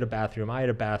office. She had a bathroom, I had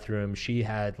a bathroom. She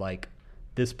had like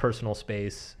this personal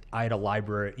space. I had a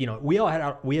library. You know, we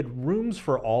had rooms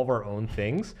for all of our own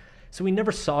things. So we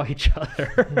never saw each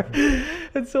other.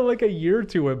 And so like a year or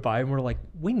two went by and we're like,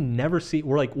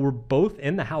 we're both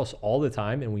in the house all the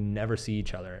time and we never see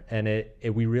each other. And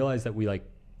we realized that we like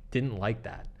didn't like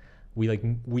that.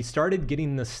 We started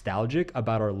getting nostalgic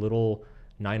about our little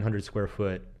 900 square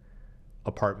foot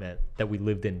apartment that we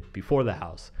lived in before the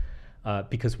house,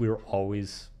 because we were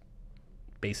always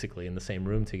basically in the same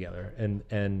room together.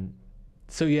 And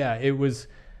so, yeah,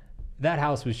 that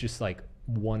house was just like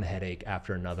one headache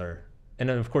after another. And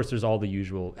then of course there's all the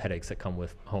usual headaches that come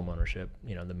with home ownership,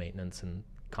 you know, the maintenance and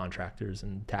contractors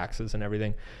and taxes and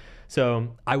everything.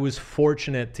 So I was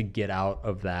fortunate to get out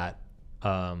of that,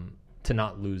 to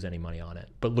not lose any money on it.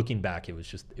 But looking back, it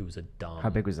was a dumb. How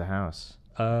big was the house?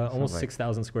 Almost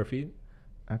 6,000 square feet.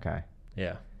 Okay.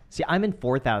 Yeah. See, I'm in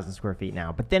 4,000 square feet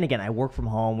now, but then again, I work from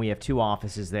home. We have 2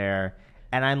 offices there,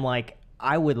 and I'm like,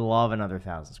 I would love another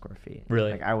 1,000 square feet.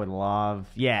 Really? Like, I would love,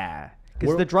 yeah.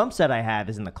 Because the drum set I have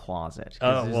is in the closet.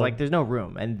 There's no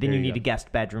room, and then you need a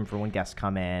guest bedroom for when guests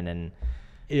come in, and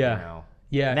you know.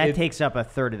 Yeah. And that takes up a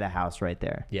third of the house right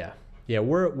there. Yeah. Yeah.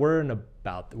 We're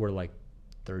like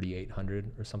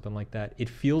 3,800 or something like that. It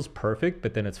feels perfect,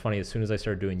 but then it's funny. As soon as I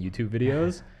started doing YouTube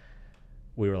videos,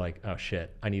 we were like, oh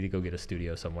shit, I need to go get a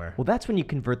studio somewhere. Well, that's when you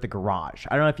convert the garage.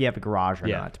 I don't know if you have a garage or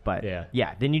not, but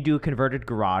yeah. Then you do a converted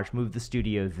garage, move the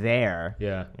studio there.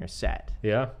 Yeah. And you're set.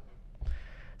 Yeah.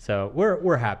 So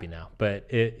we're happy now, but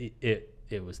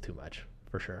it was too much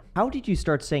for sure. How did you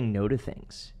start saying no to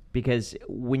things? Because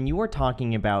when you were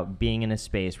talking about being in a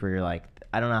space where you're like,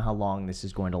 I don't know how long this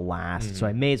is going to last, so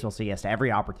I may as well say yes to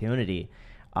every opportunity.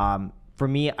 for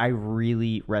me, I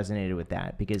really resonated with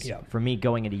that because for me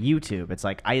going into YouTube, it's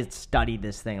like I had studied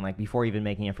this thing like before even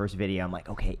making a first video. I'm like,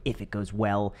 okay, if it goes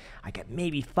well, I got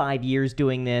maybe 5 years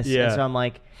doing this. Yeah. And so I'm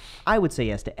like, I would say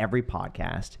yes to every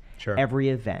podcast, every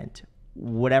event,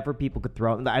 whatever people could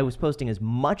throw. I was posting as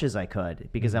much as I could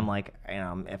because I'm like,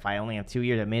 if I only have 2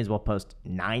 years, I may as well post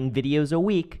 9 videos a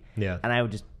week. Yeah. And I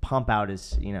would just pump out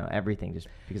as, everything just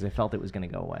because I felt it was going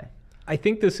to go away. I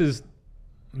think this is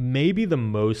maybe the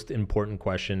most important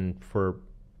question for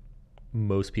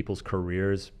most people's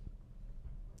careers.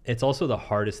 It's also the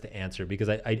hardest to answer because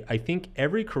I think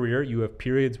every career you have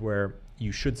periods where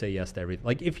you should say yes to everything.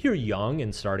 Like if you're young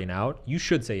and starting out, you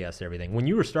should say yes to everything. When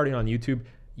you were starting on YouTube,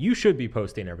 you should be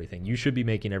posting everything. You should be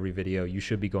making every video. You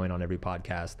should be going on every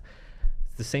podcast.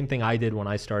 It's the same thing I did when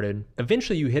I started.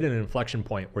 Eventually you hit an inflection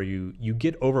point where you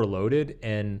get overloaded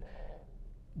and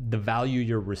the value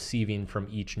you're receiving from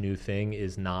each new thing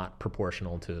is not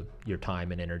proportional to your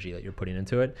time and energy that you're putting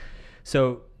into it.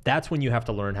 So that's when you have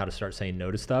to learn how to start saying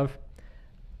no to stuff.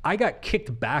 I got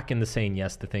kicked back into saying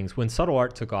yes to things. When Subtle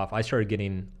Art took off, I started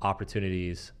getting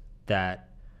opportunities that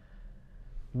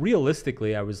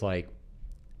realistically I was like,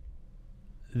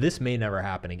 this may never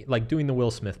happen again. Like doing the Will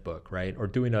Smith book, right? Or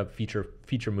doing a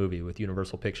feature movie with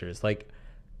Universal Pictures. Like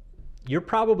you're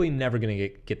probably never going to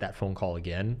get that phone call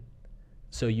again.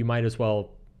 So you might as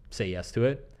well say yes to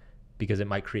it because it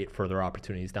might create further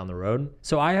opportunities down the road.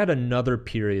 So I had another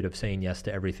period of saying yes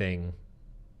to everything,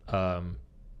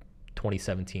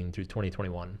 2017 through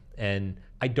 2021. And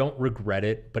I don't regret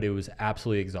it, but it was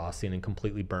absolutely exhausting and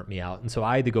completely burnt me out. And so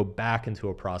I had to go back into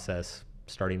a process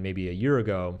starting maybe a year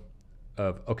ago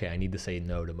of, okay, I need to say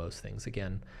no to most things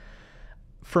again.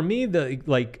 For me,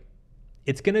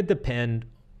 it's going to depend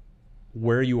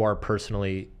where you are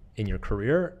personally in your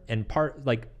career, and part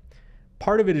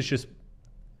of it is just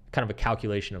kind of a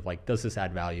calculation of like, does this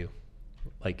add value?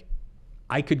 Like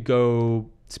I could go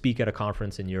speak at a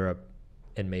conference in Europe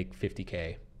and make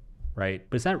 50K, right?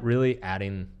 But is that really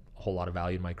adding a whole lot of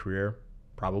value to my career?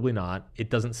 Probably not. It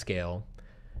doesn't scale.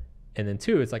 And then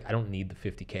 2, it's like I don't need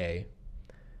the 50K.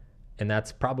 And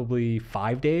that's probably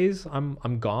 5 days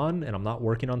I'm gone and I'm not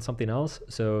working on something else.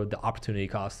 So the opportunity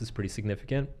cost is pretty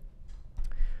significant.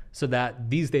 So that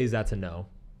these days that's a no,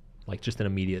 like just an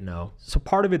immediate no. So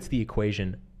part of it's the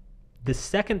equation. The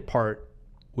second part,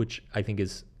 which I think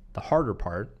is the harder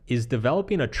part, is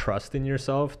developing a trust in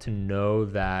yourself to know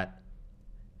that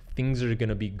things are going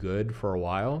to be good for a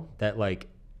while, that like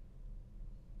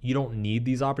you don't need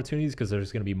these opportunities because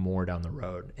there's going to be more down the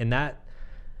road. And that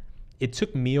it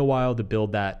took me a while to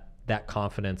build that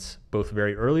confidence, both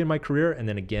very early in my career and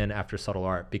then again after Subtle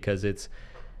Art, because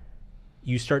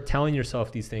you start telling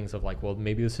yourself these things of like, well,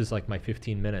 maybe this is like my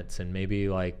 15 minutes and maybe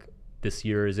like this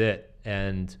year is it.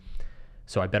 And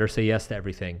so I better say yes to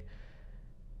everything.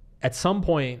 At some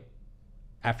point,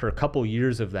 after a couple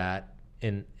years of that,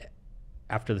 and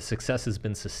after the success has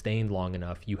been sustained long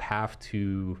enough, you have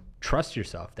to trust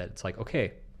yourself that it's like,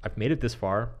 okay, I've made it this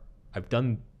far. I've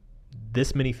done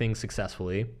this many things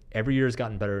successfully. Every year has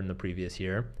gotten better than the previous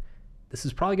year. This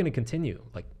is probably going to continue.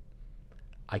 Like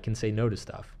I can say no to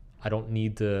stuff. I don't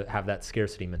need to have that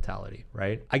scarcity mentality,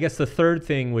 right? I guess the third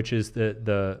thing, which is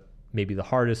the maybe the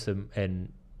hardest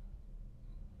and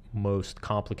most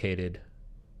complicated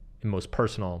and most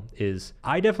personal, is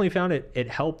I definitely found it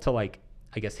helped to like,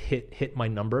 I guess, hit my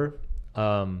number,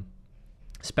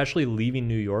 especially leaving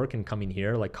New York and coming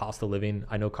here. Like cost of living,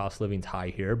 I know cost of living's high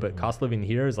here, but cost of living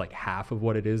here is like half of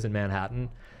what it is in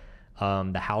Manhattan.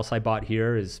 The house I bought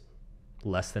here is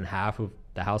less than half of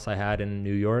the house I had in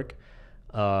New York.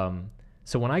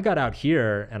 So when I got out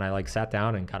here and I like sat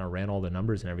down and kind of ran all the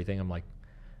numbers and everything, I'm like,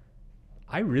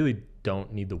 I really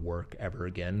don't need to work ever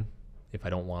again if I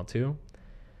don't want to.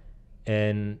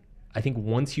 And I think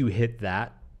once you hit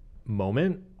that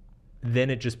moment, then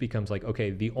it just becomes like, okay,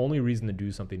 the only reason to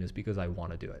do something is because I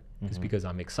want to do it. It's because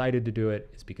I'm excited to do it.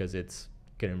 It's because it's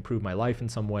going to improve my life in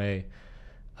some way.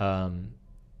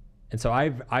 And so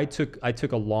I took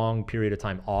a long period of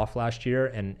time off last year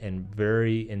and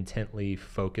very intently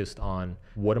focused on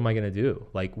what am I going to do?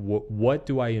 Like what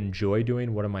do I enjoy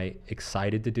doing? What am I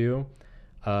excited to do?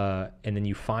 And then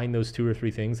you find those 2 or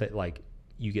 3 things that like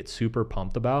you get super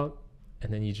pumped about,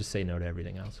 and then you just say no to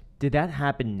everything else. Did that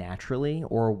happen naturally,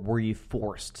 or were you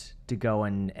forced to go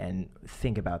and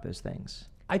think about those things?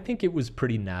 I think it was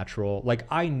pretty natural. Like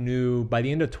I knew by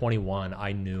the end of 21,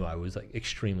 I knew I was like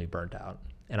extremely burnt out.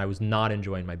 And I was not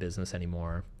enjoying my business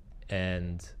anymore,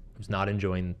 and I was not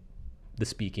enjoying the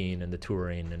speaking and the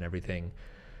touring and everything.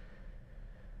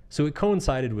 So it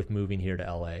coincided with moving here to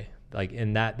LA. Like,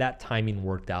 and that timing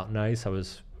worked out nice.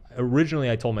 originally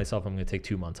I told myself I'm going to take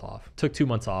 2 months off. Took 2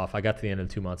 months off. I got to the end of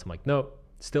the 2 months. I'm like, nope,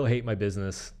 still hate my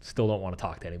business. Still don't want to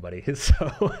talk to anybody.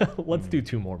 So let's do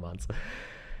 2 more months.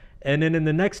 And then in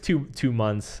the next two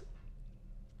months,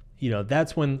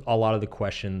 that's when a lot of the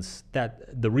questions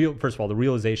first of all, the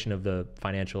realization of the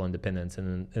financial independence,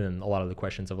 and then a lot of the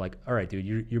questions of like, all right, dude,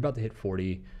 you're about to hit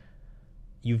 40.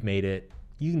 You've made it.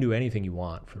 You can do anything you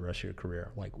want for the rest of your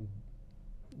career. Like,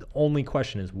 the only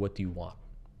question is, what do you want?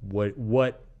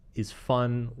 What is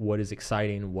fun? What is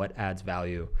exciting? What adds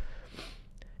value?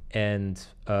 And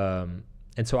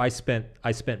so I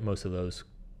spent most of those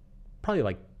probably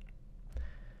like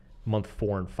month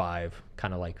 4 and 5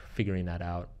 kind of like figuring that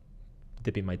out,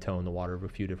 dipping my toe in the water of a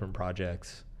few different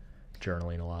projects,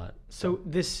 journaling a lot. So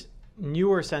this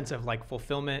newer sense of like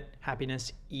fulfillment,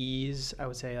 happiness, ease, I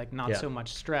would say, like not so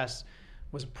much stress,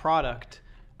 was a product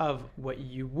of what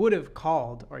you would have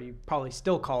called, or you probably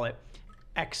still call it,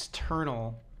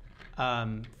 external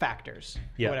factors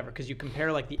or whatever, because you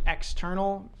compare like the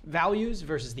external values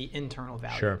versus the internal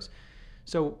values. Sure.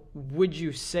 So would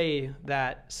you say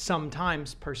that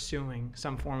sometimes pursuing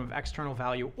some form of external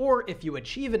value, or if you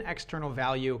achieve an external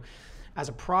value as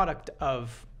a product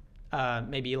of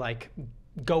maybe like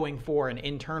going for an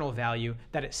internal value,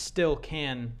 that it still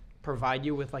can provide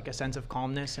you with like a sense of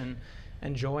calmness and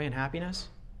joy and happiness?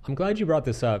 I'm glad you brought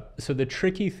this up. So the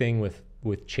tricky thing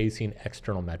with chasing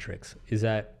external metrics is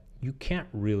that you can't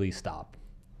really stop.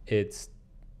 As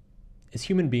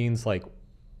human beings, like,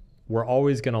 we're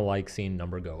always going to like seeing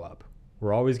number go up.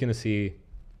 We're always going to see,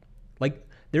 like,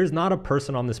 there's not a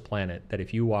person on this planet that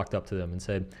if you walked up to them and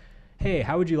said, hey,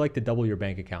 how would you like to double your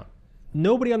bank account?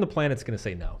 Nobody on the planet's going to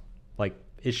say no. Like,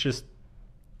 it's just,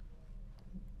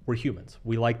 we're humans.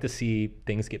 We like to see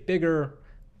things get bigger,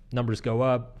 numbers go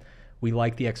up. We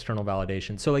like the external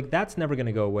validation. So like, that's never going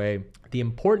to go away. The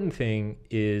important thing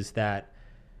is that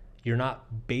you're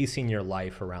not basing your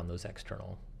life around those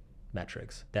external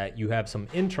metrics, that you have some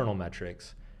internal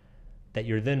metrics that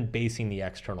you're then basing the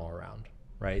external around,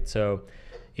 right? So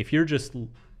if you're just,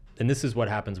 and this is what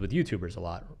happens with YouTubers a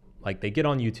lot, like they get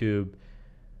on YouTube,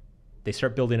 they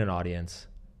start building an audience,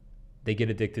 they get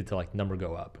addicted to like number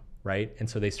go up, right? And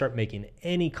so they start making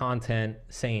any content,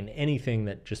 saying anything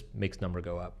that just makes number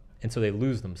go up. And so they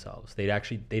lose themselves. They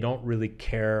don't really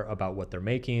care about what they're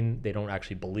making. They don't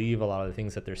actually believe a lot of the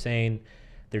things that they're saying.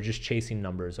 They're just chasing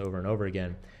numbers over and over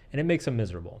again. And it makes them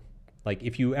miserable. Like,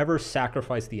 if you ever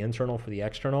sacrifice the internal for the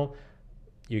external,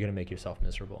 you're going to make yourself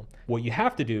miserable. What you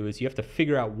have to do is you have to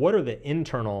figure out what are the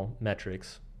internal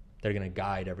metrics that are going to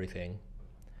guide everything.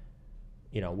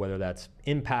 Whether that's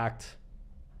impact,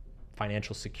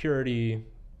 financial security,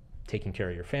 taking care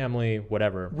of your family,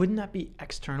 whatever. Wouldn't that be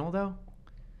external though?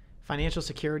 Financial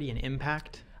security and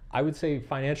impact? I would say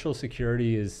financial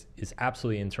security is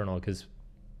absolutely internal, because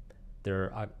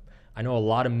I know a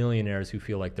lot of millionaires who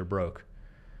feel like they're broke.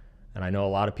 And I know a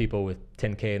lot of people with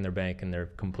 10K in their bank and they're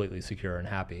completely secure and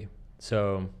happy.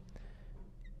 So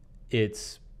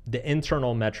the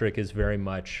internal metric is very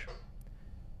much,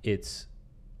 it's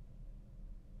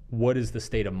what is the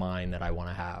state of mind that I want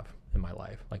to have in my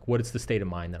life? Like, what is the state of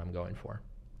mind that I'm going for?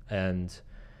 And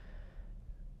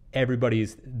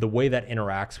the way that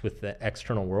interacts with the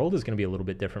external world is going to be a little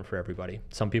bit different for everybody.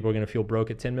 Some people are going to feel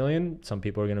broke at 10 million. Some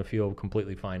people are going to feel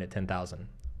completely fine at 10,000,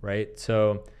 right?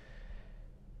 So,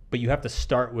 but you have to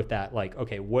start with that, like,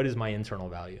 okay, what is my internal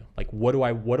value? Like, what do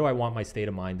I want my state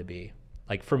of mind to be?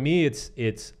 Like, for me,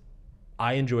 it's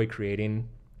I enjoy creating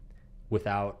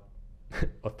without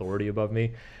authority above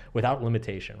me, without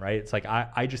limitation, right? It's like,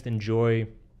 I just enjoy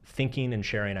thinking and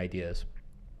sharing ideas.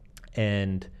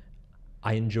 And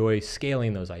I enjoy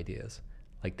scaling those ideas.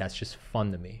 Like, that's just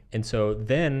fun to me. And so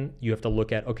then you have to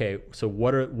look at, okay, so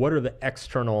what are the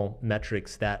external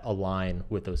metrics that align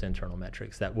with those internal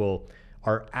metrics that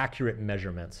are accurate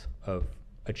measurements of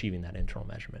achieving that internal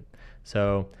measurement?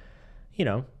 So,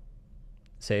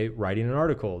 say writing an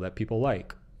article that people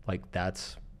like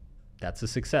that's a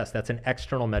success. That's an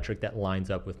external metric that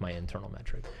lines up with my internal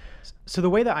metric. So the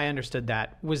way that I understood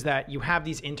that was that you have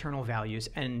these internal values,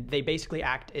 and they basically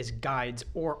act as guides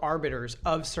or arbiters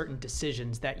of certain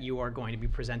decisions that you are going to be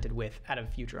presented with at a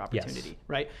future opportunity, yes.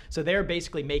 Right? So they're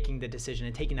basically making the decision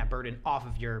and taking that burden off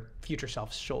of your future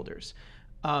self's shoulders.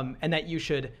 And that you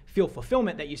should feel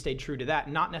fulfillment that you stayed true to that,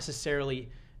 not necessarily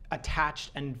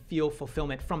attached and feel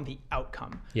fulfillment from the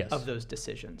outcome yes. of those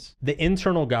decisions. The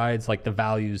internal guides, like the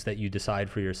values that you decide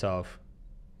for yourself,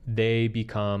 they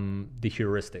become the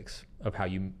heuristics of how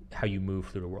you move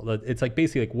through the world. It's like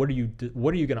basically like, what are you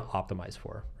going to optimize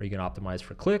for? Are you going to optimize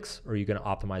for clicks? Or are you going to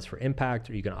optimize for impact?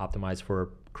 Are you going to optimize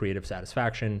for creative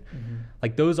satisfaction? Mm-hmm.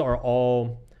 Like, those are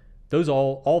all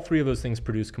all three of those things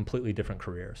produce completely different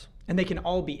careers. And they can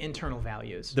all be internal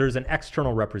values. There's an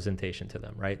external representation to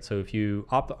them, right? So if you're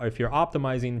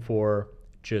optimizing for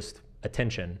just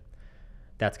attention,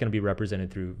 that's going to be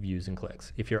represented through views and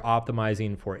clicks. If you're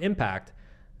optimizing for impact,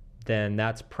 then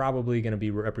that's probably going to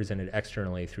be represented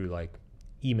externally through like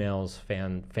emails,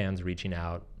 fans reaching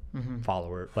out,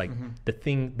 follower, like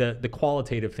the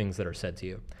qualitative things that are said to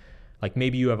you. Like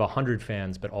maybe you have 100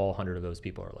 fans, but all 100 of those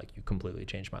people are like, you completely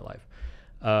changed my life.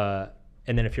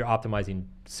 And then if you're optimizing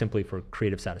simply for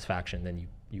creative satisfaction, then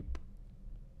you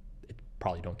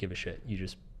probably don't give a shit. You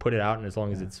just put it out, and as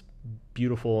long as it's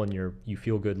beautiful and you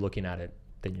feel good looking at it,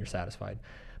 then you're satisfied.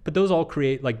 But those all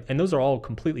create and those are all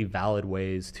completely valid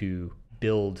ways to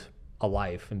build a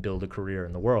life and build a career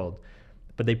in the world,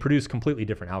 but they produce completely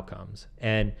different outcomes.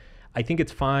 And I think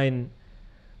it's fine.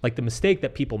 Like the mistake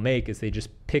that people make is they just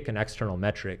pick an external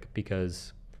metric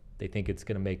because they think it's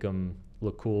going to make them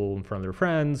look cool in front of their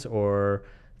friends, or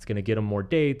it's going to get them more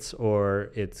dates,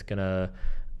 or it's going to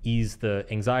ease the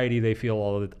anxiety they feel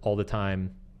all the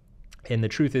time. And the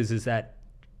truth is that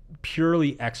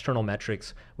purely external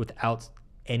metrics without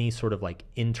any sort of like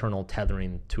internal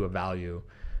tethering to a value,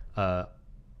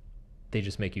 they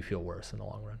just make you feel worse in the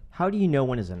long run. How do you know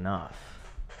when is enough?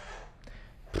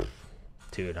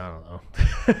 Dude, I don't know.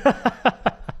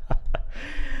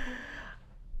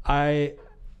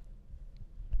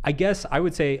 I guess I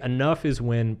would say enough is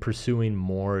when pursuing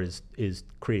more is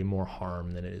creating more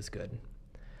harm than it is good.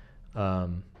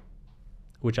 That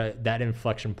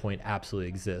inflection point absolutely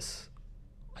exists,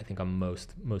 I think, on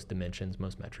most dimensions,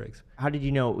 most metrics. How did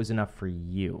you know it was enough for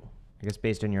you? I guess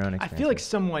based on your own experience. I feel like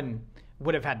someone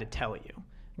would have had to tell you.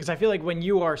 Because I feel like when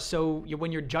your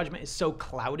judgment is so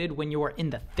clouded, when you are in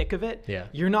the thick of it,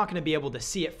 you're not going to be able to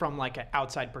see it from like an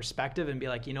outside perspective and be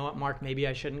like, you know what, Mark, maybe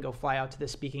I shouldn't go fly out to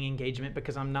this speaking engagement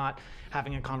because I'm not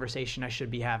having a conversation I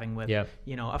should be having with,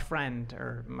 a friend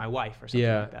or my wife or something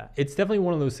like that. It's definitely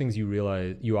one of those things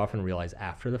you often realize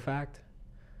after the fact.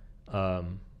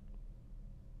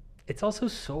 It's also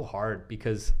so hard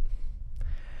because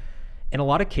in a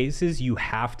lot of cases, you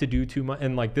have to do too much.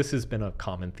 And like, this has been a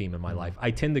common theme in my life. I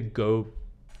tend to go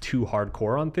too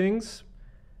hardcore on things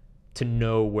to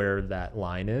know where that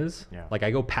line is. Yeah. Like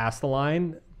I go past the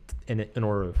line in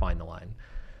order to find the line.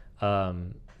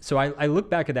 So I look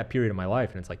back at that period of my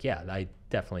life and it's like, yeah, I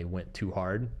definitely went too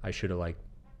hard. I should have like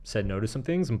said no to some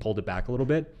things and pulled it back a little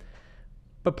bit.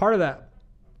 But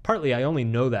partly I only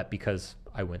know that because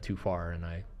I went too far, and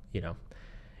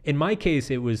in my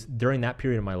case, it was during that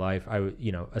period of my life,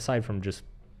 aside from just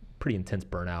pretty intense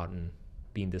burnout and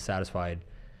being dissatisfied,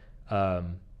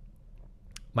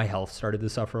 my health started to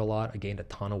suffer a lot. I gained a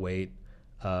ton of weight,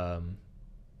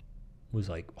 was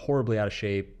like horribly out of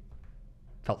shape,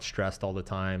 felt stressed all the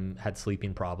time, had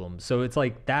sleeping problems. So it's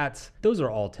like those are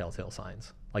all telltale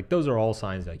signs. Like those are all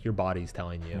signs like your body's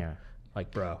telling you. Yeah. Like,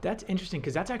 bro. That's interesting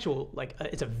because that's actual, like,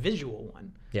 it's a visual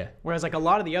one. Yeah. Whereas, like, a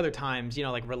lot of the other times,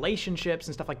 like relationships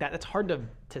and stuff like that, that's hard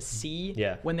to see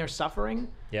when they're suffering.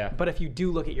 Yeah. But if you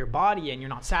do look at your body and you're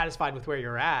not satisfied with where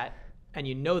you're at, and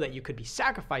you know that you could be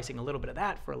sacrificing a little bit of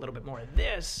that for a little bit more of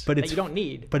this that you don't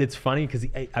need. But it's funny because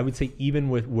I would say even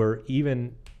with, we're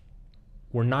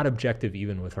not objective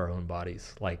even with our own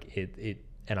bodies. Like,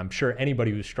 and I'm sure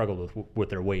anybody who's struggled with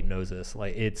their weight knows this.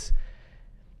 Like,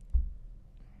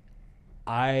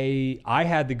 I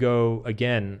had to go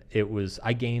again.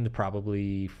 I gained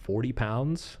probably 40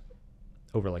 pounds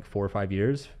over like 4 or 5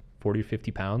 years, 40 or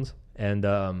 50 pounds. And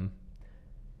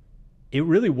it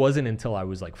really wasn't until I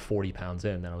was like 40 pounds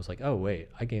in that I was like, oh wait,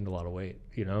 I gained a lot of weight,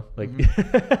 like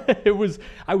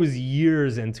I was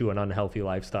years into an unhealthy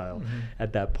lifestyle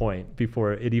at that point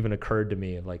before it even occurred to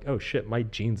me like, oh shit, my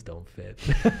jeans don't fit.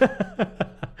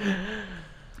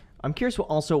 I'm curious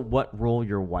also what role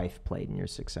your wife played in your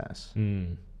success.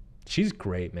 She's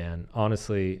great, man.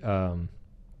 Honestly,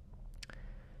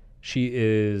 she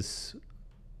is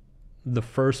the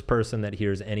first person that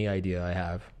hears any idea I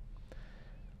have.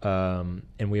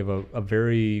 And we have a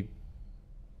very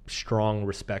strong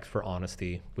respect for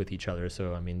honesty with each other.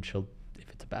 So, I mean, if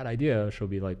it's a bad idea, she'll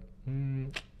be like, I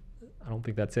don't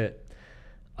think that's it.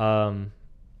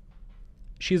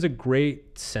 She has a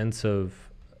great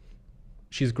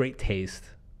she's great taste,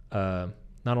 not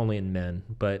only in men,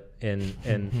 but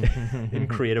in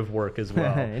creative work as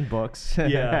well. In books.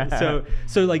 Yeah.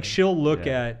 So like she'll look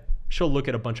at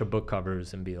a bunch of book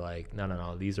covers and be like,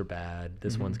 no, these are bad.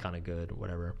 This one's kind of good,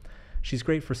 whatever. She's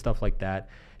great for stuff like that.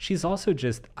 She's also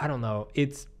just, I don't know,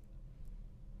 it's,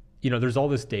 there's all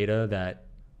this data that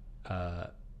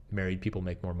married people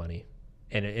make more money.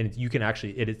 And you can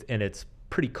actually, it's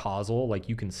pretty causal. Like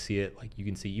you can see it, like you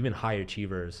can see even high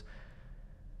achievers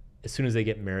as soon as they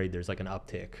get married, there's like an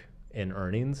uptick in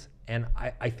earnings. And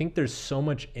I think there's so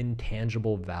much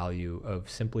intangible value of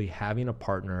simply having a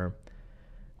partner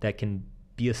that can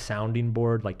be a sounding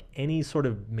board. Like any sort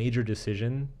of major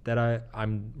decision that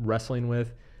I'm wrestling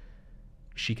with,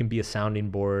 she can be a sounding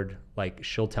board. Like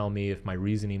she'll tell me if my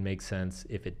reasoning makes sense.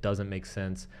 If it doesn't make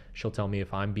sense, she'll tell me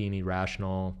if I'm being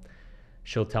irrational.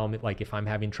 She'll tell me like if I'm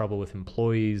having trouble with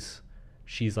employees.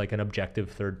 She's like an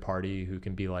objective third party who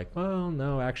can be like, well,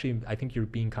 no, actually, I think you're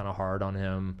being kind of hard on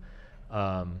him.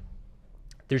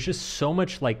 There's just so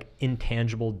much like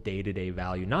intangible day-to-day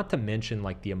value, not to mention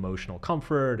like the emotional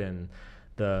comfort and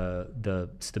the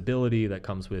stability that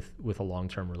comes with a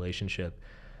long-term relationship.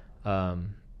 But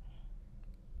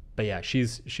yeah,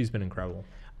 she's been incredible.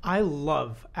 I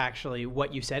love actually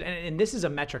what you said. And this is a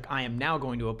metric I am now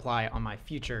going to apply on my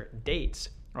future dates,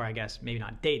 or I guess maybe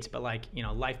not dates, but like,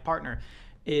 life partner,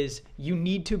 is you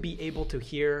need to be able to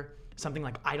hear something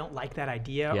like, I don't like that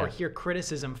idea, or hear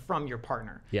criticism from your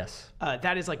partner. Yes.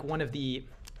 That is like one of the,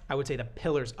 I would say, the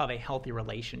pillars of a healthy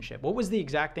relationship. What was the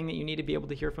exact thing that you need to be able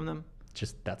to hear from them?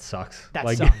 Just that sucks. That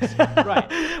sucks.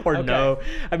 Right. Or Okay. no.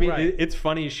 I mean, Right. it's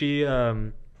funny. She,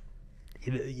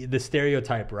 the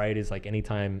stereotype, right, is like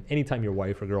anytime your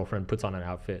wife or girlfriend puts on an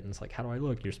outfit and it's like, how do I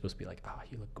look? You're supposed to be like, oh,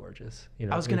 you look gorgeous.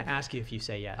 I was going to ask you if you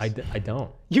say yes. I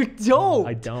don't. You don't?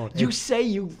 I don't. You say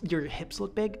your hips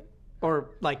look big?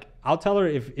 Or like... I'll tell her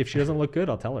if she doesn't look good,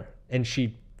 I'll tell her. And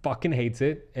she fucking hates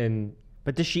it.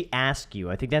 But does she ask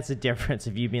you? I think that's the difference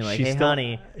of you being like, She's hey, still-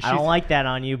 honey, I don't like that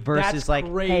on you, versus That's like,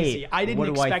 crazy. hey, I didn't what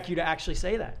do expect you to actually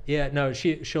say that. Yeah, no,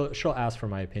 she'll ask for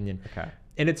my opinion. Okay.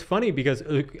 And it's funny because,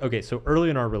 okay, so early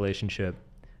in our relationship,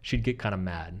 she'd get kind of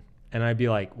mad. And I'd be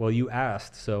like, well, you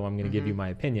asked, so I'm going to give you my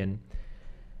opinion.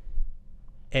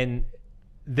 And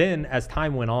then as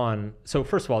time went on, so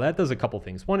first of all, that does a couple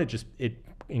things. One,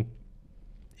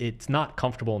 it's not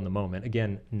comfortable in the moment.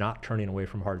 Again, not turning away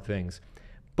from hard things.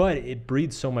 But it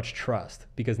breeds so much trust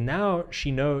because now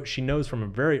she knows from a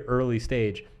very early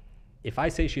stage, if I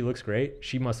say she looks great,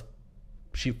 she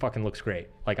fucking looks great.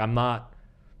 Like I'm not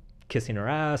kissing her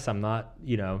ass. I'm not,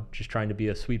 just trying to be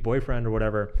a sweet boyfriend or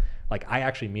whatever. Like I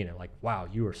actually mean it. Like, wow,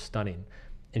 you are stunning.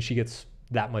 And she gets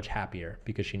that much happier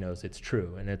because she knows it's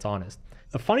true and it's honest.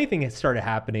 A funny thing has started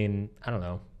happening, I don't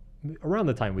know, around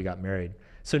the time we got married.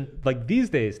 So like these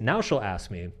days, now she'll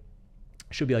ask me,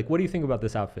 she'll be like, what do you think about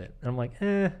this outfit? And I'm like,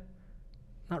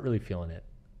 not really feeling it.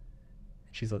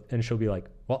 And she'll be like,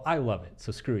 well, I love it,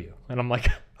 so screw you. And I'm like,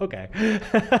 okay.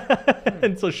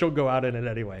 And so she'll go out in it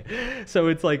anyway. So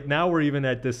it's like now we're even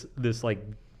at this like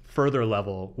further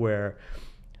level where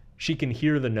she can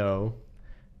hear the no,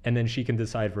 and then she can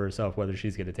decide for herself whether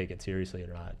she's going to take it seriously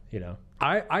or not.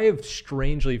 I have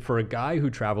strangely, for a guy who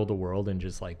traveled the world and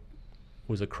just like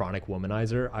was a chronic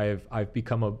womanizer, I've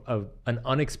become an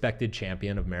unexpected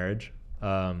champion of marriage.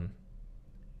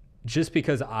 Just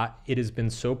because it has been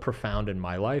so profound in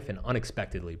my life and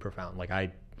unexpectedly profound.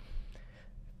 Like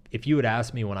if you had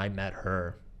asked me when I met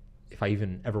her, if I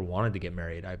even ever wanted to get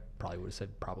married, I probably would have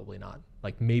said probably not.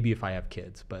 Like maybe if I have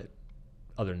kids, but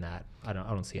other than that, I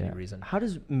don't see any reason. How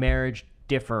does marriage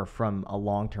differ from a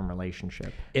long-term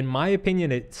relationship? In my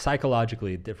opinion, it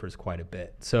psychologically differs quite a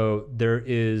bit. So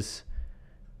there's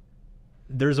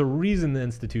a reason the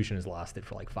institution has lasted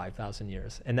for like 5,000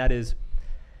 years. And that is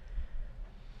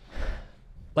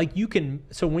like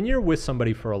so when you're with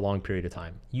somebody for a long period of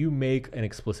time, you make an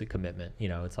explicit commitment.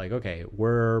 It's like, okay,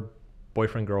 we're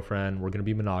boyfriend, girlfriend, we're going to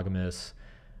be monogamous.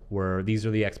 These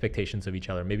are the expectations of each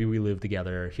other. Maybe we live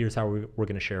together. Here's how we're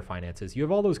going to share finances. You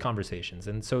have all those conversations.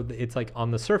 And so it's like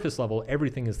on the surface level,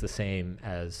 everything is the same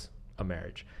as a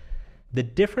marriage. The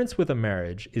difference with a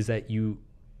marriage is that you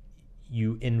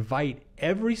invite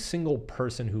every single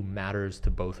person who matters to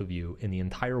both of you in the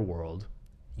entire world.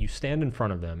 You stand in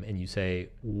front of them and you say,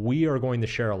 we are going to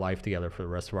share a life together for the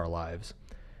rest of our lives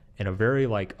in a very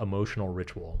like emotional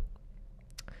ritual.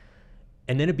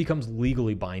 And then it becomes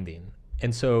legally binding.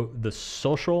 And so the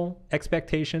social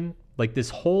expectation, like this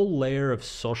whole layer of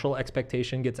social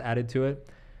expectation gets added to it.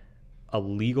 A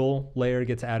legal layer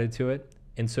gets added to it.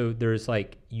 And so there's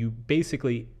like, you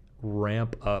basically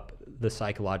ramp up the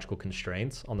psychological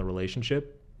constraints on the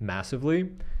relationship massively,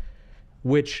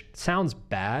 which sounds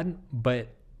bad, but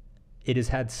it has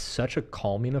had such a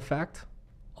calming effect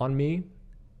on me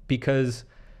because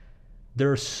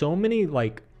there are so many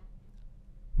like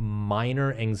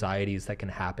minor anxieties that can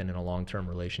happen in a long-term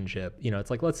relationship. It's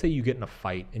like, let's say you get in a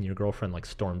fight and your girlfriend like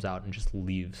storms out and just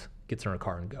leaves, gets in her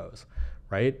car and goes,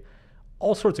 right?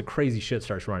 All sorts of crazy shit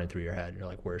starts running through your head. You're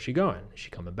like, where is she going? Is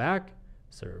she coming back?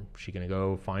 Is she going to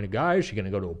go find a guy? Is she going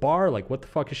to go to a bar? Like, what the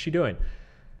fuck is she doing?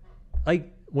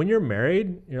 Like, when you're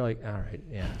married, you're like, all right,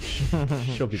 yeah,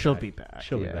 she'll be back.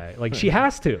 She'll be back. Like she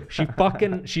has to.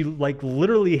 She like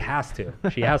literally has to.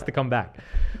 She has to come back.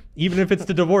 Even if it's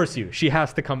to divorce you, she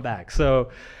has to come back. So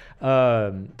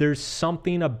there's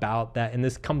something about that. And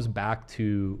this comes back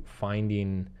to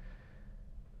finding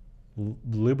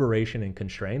liberation and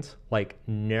constraints, like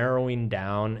narrowing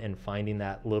down and finding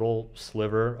that little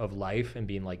sliver of life and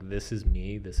being like, this is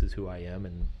me, this is who I am,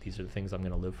 and these are the things I'm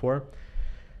going to live for.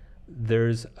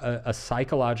 There's a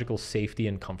psychological safety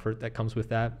and comfort that comes with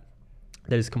that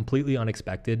is completely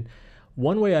unexpected.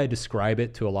 One way I describe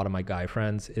it to a lot of my guy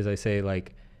friends is I say,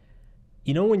 like,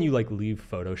 you know, when you like leave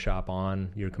Photoshop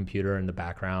on your computer in the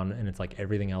background and it's like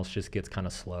everything else just gets kind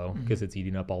of slow because it's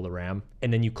eating up all the RAM,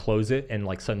 and then you close it and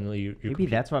like suddenly maybe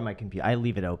that's why my computer, I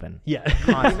leave it open. Yeah.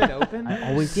 Leave it open? I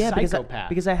always,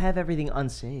 because I have everything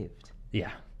unsaved.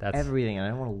 Yeah. That's everything, and I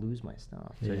don't want to lose my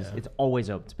stuff. So it's always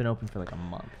open. It's been open for like a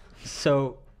month.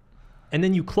 So, and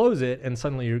then you close it and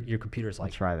suddenly your computer's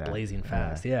like blazing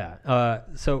fast. Yeah.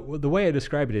 So the way I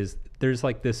describe it is there's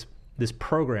like this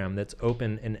program that's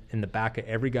open in the back of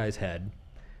every guy's head,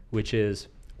 which is,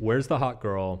 where's the hot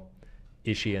girl?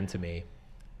 Is she into me?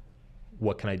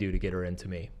 What can I do to get her into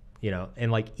me? You know,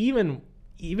 and like even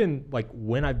like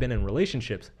when I've been in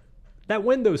relationships, that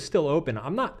window's still open.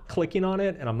 I'm not clicking on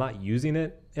it and I'm not using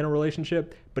it in a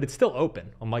relationship, but it's still open.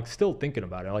 I'm like still thinking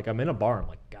about it. Like I'm in a bar, I'm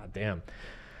like, God damn,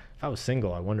 if I was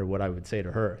single, I wonder what I would say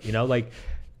to her. You know, like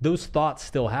those thoughts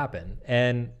still happen.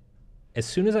 And as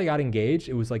soon as I got engaged,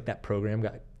 it was like that program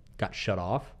got shut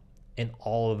off and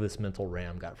all of this mental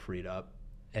RAM got freed up.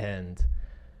 And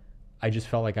I just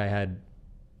felt like I had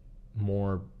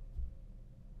more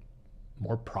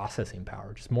processing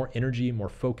power, just more energy, more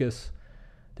focus.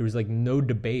 There was like no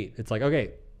debate. It's like,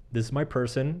 okay, this is my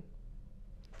person.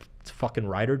 It's fucking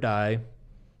ride or die.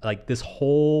 Like this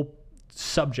whole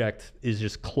subject is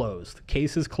just closed.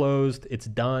 Case is closed. It's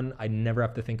done. I never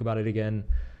have to think about it again.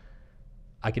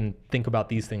 I can think about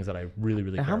these things that I really,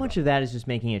 really care How much about. of that is just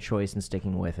making a choice and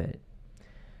sticking with it?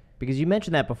 Because you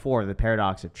mentioned that before, the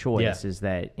paradox of choice is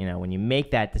that, you know, when you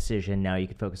make that decision, now you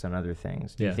can focus on other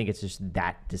things. Do you think it's just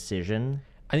that decision?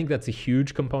 I think that's a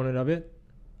huge component of it.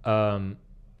 So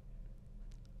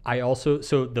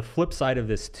the flip side of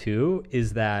this too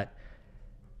is that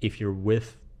if you're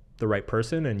with the right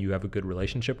person and you have a good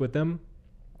relationship with them,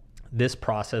 this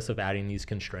process of adding these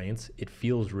constraints, it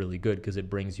feels really good because it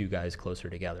brings you guys closer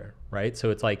together, right? So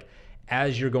it's like,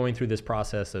 as you're going through this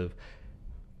process of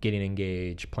getting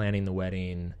engaged, planning the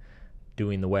wedding,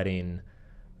 doing the wedding,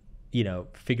 you know,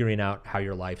 figuring out how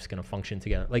your life's going to function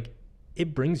together, like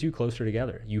it brings you closer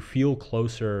together. You feel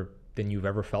closer than you've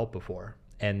ever felt before.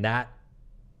 And that,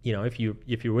 you know, if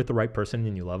you're with the right person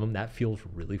and you love them, that feels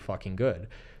really fucking good.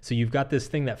 So you've got this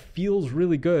thing that feels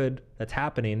really good that's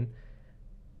happening,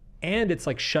 and it's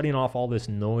like shutting off all this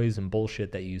noise and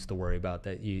bullshit that you used to worry about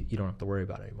that you don't have to worry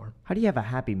about anymore. How do you have a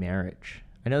happy marriage?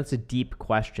 I know it's a deep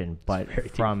question,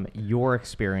 but from your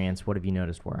experience, what have you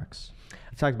noticed works?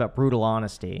 You talked about brutal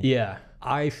honesty. Yeah.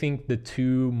 I think the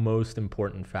two most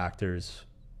important factors,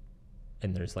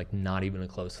 and there's like not even a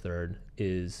close third,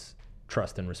 is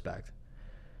trust and respect.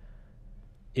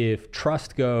 If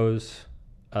trust goes,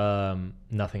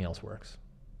 nothing else works,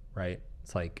 right?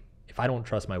 It's like, if I don't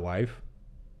trust my wife,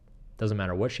 doesn't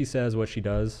matter what she says, what she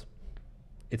does,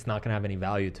 it's not gonna have any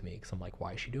value to me because I'm like,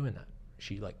 why is she doing that? Is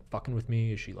she like fucking with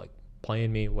me? Is she like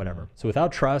playing me? Whatever. So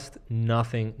without trust,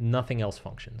 nothing else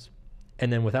functions.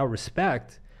 And then without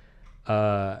respect,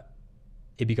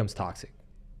 it becomes toxic.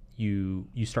 You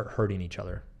start hurting each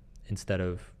other instead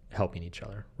of helping each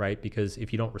other, right? Because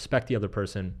if you don't respect the other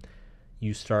person,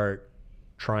 you start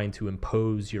trying to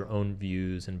impose your own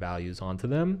views and values onto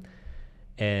them,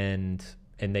 and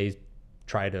they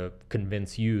try to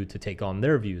convince you to take on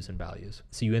their views and values.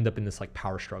 So you end up in this like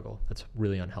power struggle that's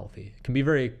really unhealthy. It can be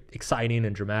very exciting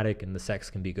and dramatic and the sex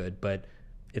can be good, but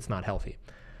it's not healthy.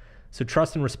 So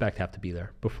trust and respect have to be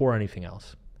there before anything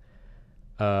else.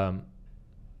 The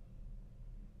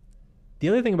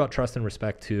other thing about trust and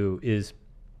respect too is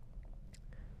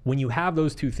when you have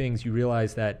those two things, you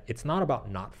realize that it's not about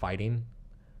not fighting.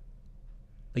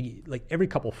 Like every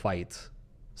couple fights.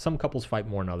 Some couples fight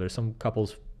more than others. Some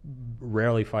couples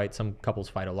rarely fight. Some couples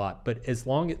fight a lot. But as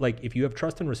long as, like, if you have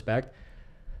trust and respect,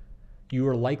 you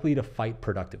are likely to fight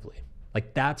productively.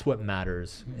 Like that's what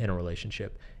matters in a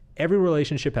relationship. Every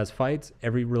relationship has fights.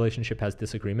 Every relationship has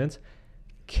disagreements.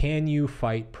 Can you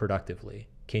fight productively?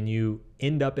 Can you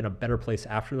end up in a better place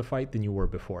after the fight than you were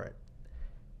before it?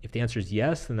 If the answer is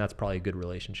yes, then that's probably a good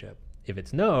relationship. If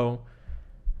it's no,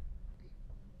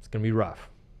 it's going to be rough.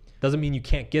 Doesn't mean you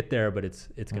can't get there, but it's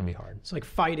going to be hard. It's like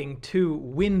fighting to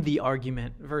win the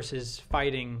argument versus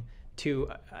fighting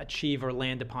to achieve or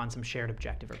land upon some shared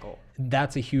objective or goal.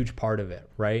 That's a huge part of it,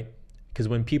 right? Because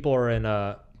when people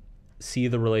are see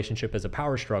the relationship as a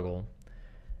power struggle,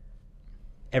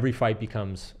 every fight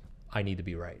becomes, I need to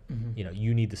be right.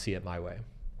 You need to see it my way.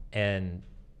 And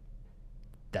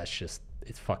that's just,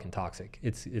 it's fucking toxic.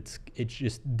 It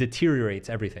just deteriorates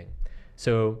everything.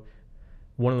 So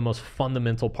one of the most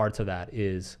fundamental parts of that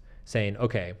is saying,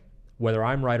 okay, whether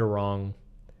I'm right or wrong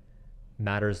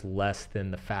matters less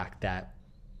than the fact that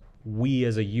we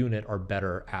as a unit are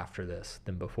better after this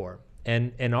than before.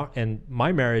 And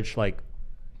my marriage, like,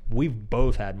 we've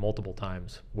both had multiple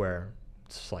times where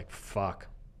it's just like, fuck,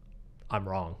 I'm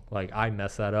wrong. Like, I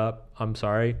messed that up. I'm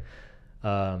sorry.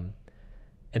 And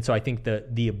so I think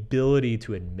the ability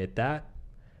to admit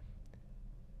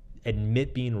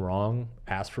being wrong,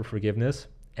 ask for forgiveness,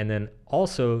 and then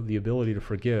also the ability to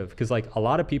forgive. Because like a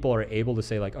lot of people are able to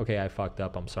say like, okay, I fucked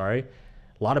up, I'm sorry.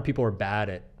 A lot of people are bad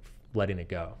at letting it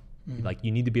go. Like,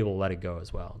 you need to be able to let it go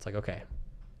as well. It's like, okay,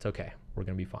 it's okay. We're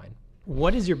going to be fine.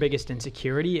 What is your biggest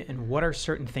insecurity, and what are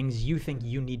certain things you think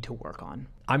you need to work on?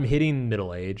 I'm hitting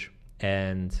middle age,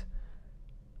 and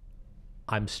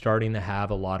I'm starting to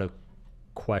have a lot of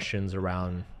questions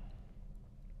around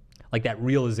like that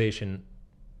realization,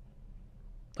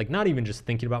 like not even just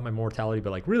thinking about my mortality,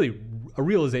 but like really a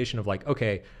realization of like,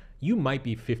 okay, you might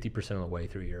be 50% of the way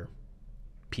through your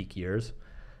peak years.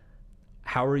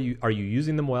 How are you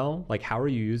using them well? Like, how are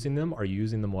you using them? Are you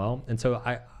using them well? And so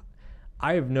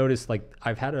I have noticed, like,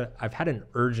 I've had an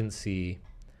urgency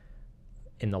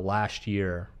in the last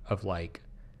year of like,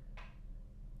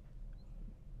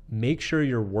 make sure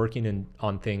you're working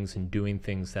on things and doing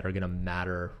things that are going to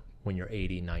matter when you're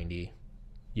 80, 90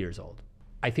 years old.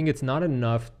 I think it's not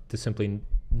enough to simply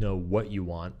know what you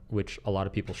want, which a lot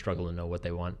of people struggle to know what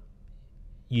they want.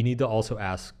 You need to also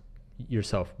ask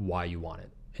yourself why you want it,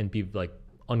 and be like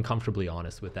uncomfortably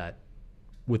honest with that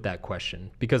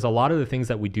question. Because a lot of the things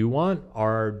that we do want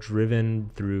are driven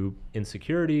through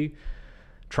insecurity,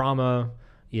 trauma.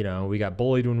 You know, we got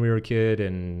bullied when we were a kid,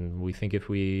 and we think if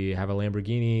we have a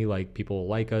Lamborghini, like, people will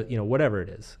like us, whatever it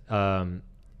is.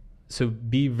 So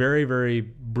be very, very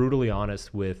brutally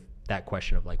honest with that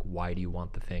question of like, why do you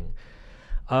want the thing?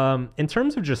 In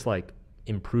terms of just like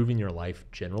improving your life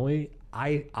generally,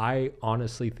 I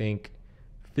honestly think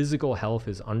physical health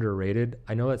is underrated.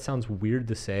 I know that sounds weird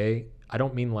to say. I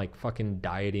don't mean like fucking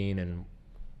dieting and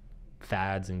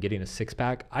fads and getting a six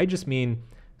pack. I just mean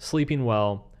sleeping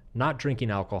well, not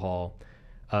drinking alcohol,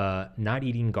 not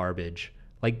eating garbage.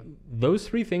 Like, those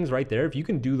three things right there, if you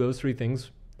can do those three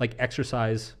things, like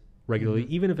exercise regularly,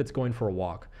 even if it's going for a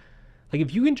walk, like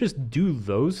if you can just do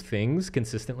those things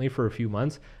consistently for a few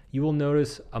months, you will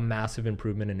notice a massive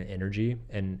improvement in energy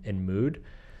and mood.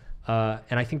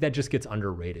 And I think that just gets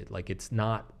underrated. Like, it's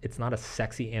not a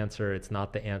sexy answer. It's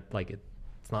not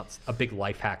it's not a big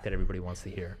life hack that everybody wants to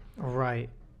hear. Right.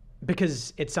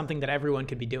 Because it's something that everyone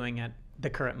could be doing at the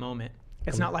current moment.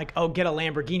 It's not like, oh, get a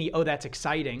Lamborghini. Oh, that's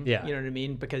exciting. Yeah. You know what I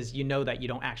mean? Because you know that you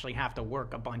don't actually have to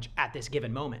work a bunch at this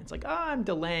given moment. It's like, oh, I'm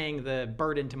delaying the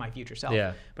burden to my future self.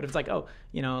 Yeah. But if it's like, oh,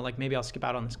 like maybe I'll skip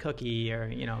out on this cookie, or,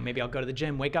 maybe I'll go to the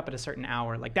gym, wake up at a certain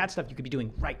hour. Like, that stuff you could be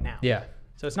doing right now. Yeah.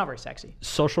 So it's not very sexy.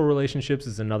 Social relationships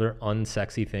is another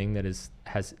unsexy thing that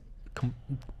has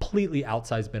completely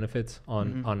outsized benefits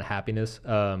on happiness.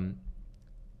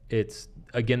 It's,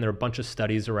 again, there are a bunch of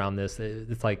studies around this.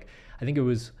 It's like, I think it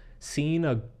was seeing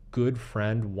a good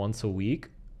friend once a week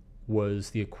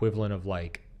was the equivalent of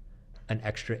like an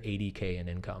extra $80K in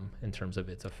income in terms of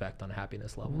its effect on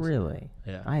happiness levels. Really?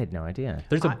 Yeah. I had no idea.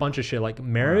 There's a bunch of shit. Like,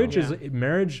 marriage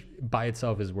marriage by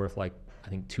itself is worth like, I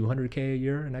think, $200K a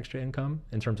year in extra income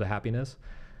in terms of happiness.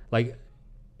 Like,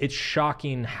 it's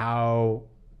shocking how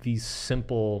these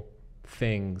simple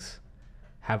things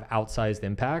have outsized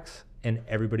impacts, and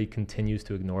everybody continues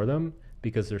to ignore them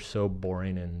because they're so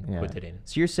boring and quotidian.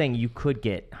 So you're saying you could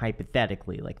get,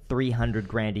 hypothetically, like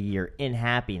 $300,000 a year in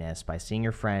happiness by seeing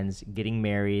your friends, getting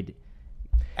married,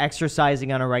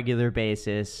 exercising on a regular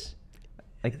basis,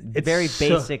 like very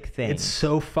basic things. It's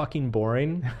so fucking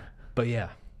boring, but yeah.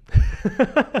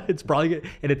 It's probably good,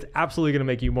 and it's absolutely going to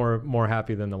make you more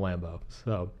happy than the Lambo.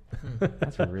 So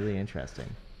that's really interesting.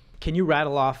 Can you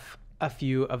rattle off a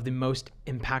few of the most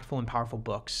impactful and powerful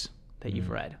books that you've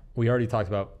read? We already talked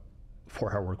about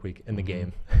 4-Hour Workweek in the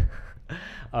game.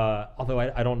 Although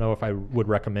I don't know if I would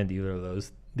recommend either of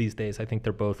those these days. I think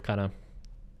they're both kind of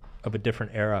a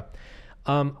different era.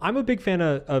 I'm a big fan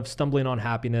of Stumbling on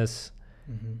Happiness.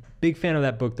 Big fan of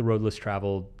that book, The Road Less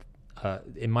Traveled.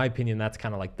 In my opinion, that's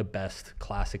kind of like the best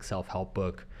classic self-help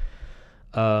book.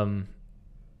 It's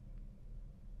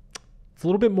a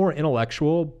little bit more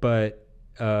intellectual, but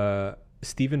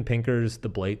Steven Pinker's The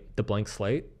Blank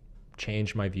Slate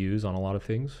changed my views on a lot of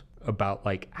things about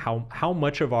like how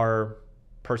much of our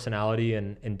personality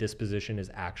and disposition is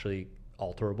actually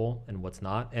alterable and what's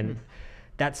not. And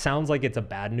that sounds like it's a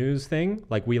bad news thing.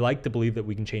 Like, we like to believe that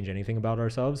we can change anything about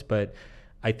ourselves, but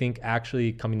I think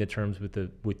actually coming to terms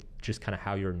with just kind of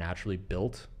how you're naturally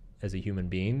built as a human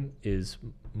being is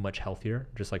much healthier.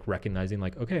 Just like recognizing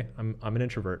like, okay, I'm an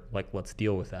introvert. Like, let's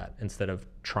deal with that instead of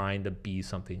trying to be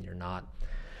something you're not.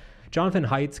 Jonathan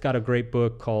Haidt's got a great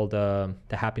book called The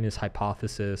Happiness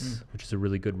Hypothesis, which is a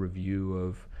really good review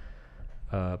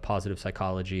of positive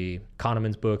psychology.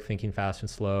 Kahneman's book, Thinking Fast and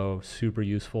Slow, super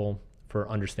useful for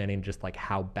understanding just like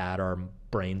how bad our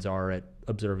brains are at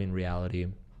observing reality.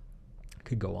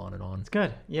 Could go on and on. It's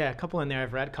good. Yeah, a couple in there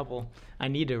I've read, a couple I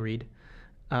need to read.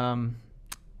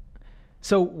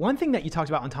 So one thing that you talked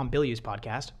about on Tom Bilyeu's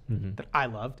podcast that I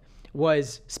loved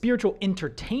was spiritual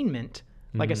entertainment,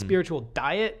 like a spiritual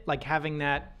diet, like having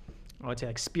that, I would say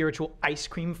like spiritual ice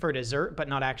cream for dessert, but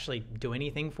not actually doing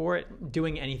anything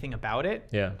about it.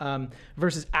 Yeah.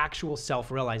 Versus actual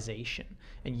self-realization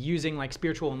and using like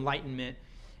spiritual enlightenment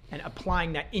and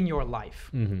applying that in your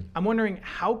life. I'm wondering,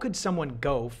 how could someone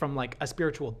go from like a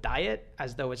spiritual diet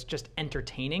as though it's just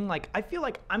entertaining? Like, I feel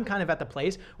like I'm kind of at the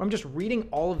place where I'm just reading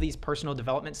all of these personal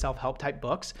development, self-help type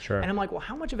books. Sure. And I'm like, well,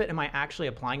 how much of it am I actually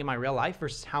applying in my real life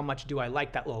versus how much do I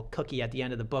like that little cookie at the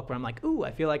end of the book where I'm like, ooh,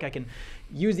 I feel like I can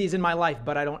use these in my life,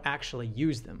 but I don't actually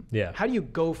use them. Yeah. How do you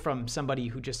go from somebody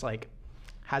who just like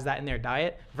has that in their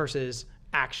diet versus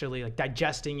actually like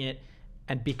digesting it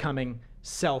and becoming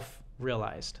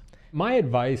self-realized? My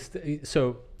advice,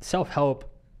 so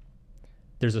self-help,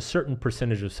 there's a certain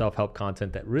percentage of self-help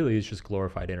content that really is just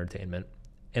glorified entertainment.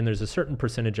 And there's a certain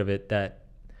percentage of it that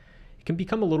it can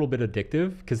become a little bit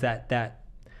addictive, because that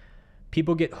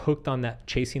people get hooked on that,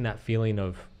 chasing that feeling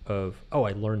of, oh,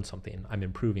 I learned something, I'm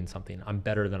improving something, I'm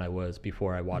better than I was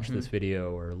before I watched this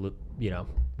video or,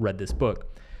 read this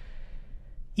book,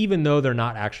 even though they're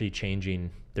not actually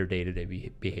changing their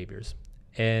day-to-day behaviors.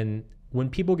 And when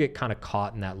people get kind of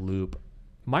caught in that loop,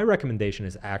 my recommendation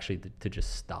is actually to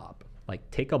just stop.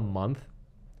 Like, take a month,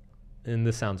 and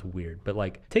this sounds weird, but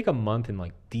like take a month and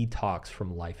like detox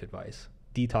from life advice.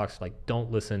 Detox, like don't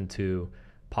listen to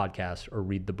podcasts or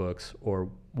read the books or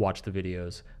watch the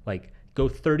videos. Like, go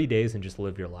 30 days and just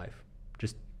live your life.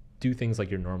 Just do things like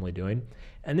you're normally doing.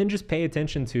 And then just pay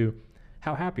attention to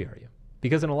how happy are you?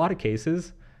 Because in a lot of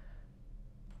cases,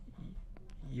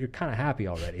 you're kind of happy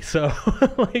already. So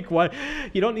like, what,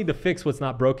 you don't need to fix what's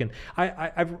not broken.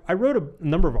 I wrote a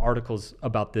number of articles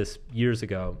about this years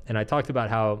ago, and I talked about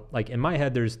how, like, in my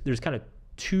head, there's kind of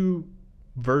two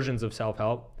versions of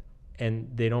self-help, and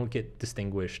they don't get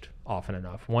distinguished often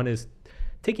enough. One is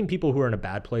taking people who are in a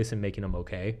bad place and making them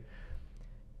okay.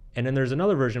 And then there's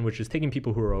another version, which is taking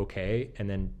people who are okay and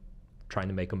then trying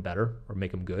to make them better or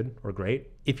make them good or great.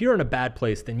 If you're in a bad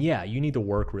place, then yeah, you need to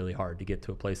work really hard to get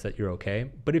to a place that you're okay.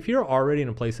 But if you're already in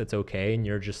a place that's okay and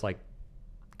you're just like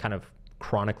kind of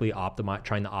chronically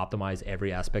trying to optimize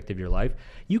every aspect of your life,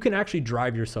 you can actually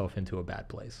drive yourself into a bad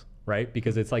place, right?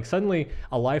 Because it's like suddenly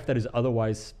a life that is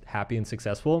otherwise happy and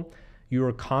successful, you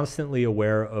are constantly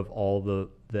aware of all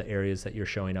the areas that you're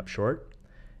showing up short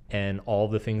and all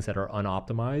the things that are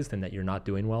unoptimized and that you're not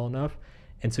doing well enough.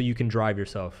 And so you can drive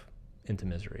yourself into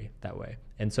misery that way.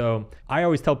 And so I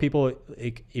always tell people,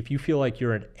 if you feel like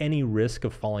you're at any risk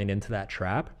of falling into that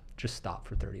trap, just stop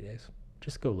for 30 days.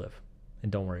 Just go live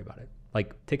and don't worry about it.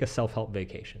 Like, take a self-help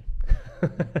vacation.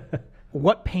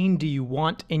 What pain do you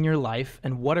want in your life,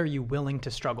 and what are you willing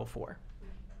to struggle for?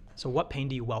 So what pain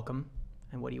do you welcome,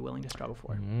 and what are you willing to struggle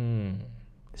for?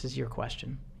 This is your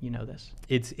question. You know this.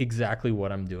 It's exactly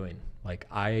what I'm doing. Like,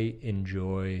 I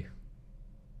enjoy,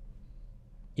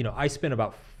 I spent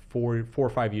about 4 or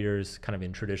 5 years kind of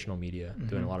in traditional media,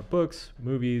 doing a lot of books,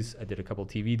 movies. I did a couple of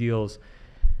TV deals.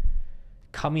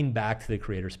 Coming back to the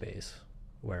creator space,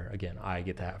 where again, I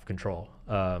get to have control.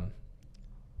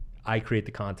 I create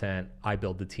the content, I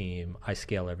build the team, I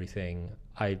scale everything,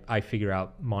 I figure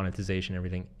out monetization,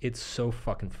 everything. It's so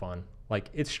fucking fun. Like,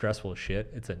 it's stressful as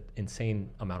shit. It's an insane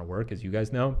amount of work, as you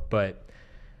guys know, but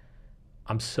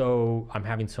I'm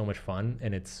having so much fun,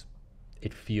 and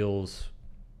it feels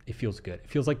good. It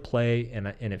feels like play, and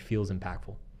it feels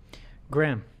impactful.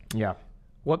 Graham. Yeah.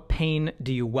 What pain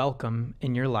do you welcome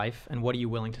in your life, and what are you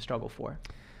willing to struggle for?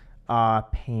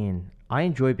 Pain. I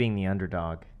enjoy being the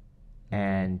underdog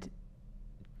and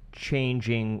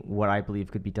changing what I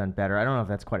believe could be done better. I don't know if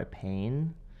that's quite a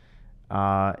pain.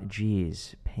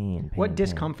 Pain. What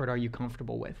discomfort are you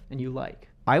comfortable with and you like?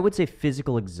 I would say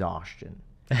physical exhaustion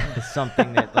is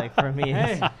something that, like, for me,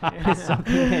 is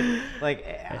something that, like,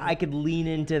 I could lean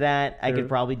into that. I could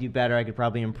probably do better. I could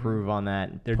probably improve on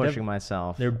that. Pushing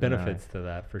myself. There are benefits to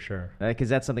that for sure. Because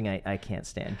that's something I can't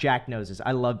stand. Jack knows this.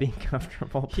 I love being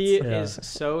comfortable. He is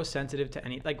so sensitive to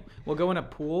any, like, we'll go in a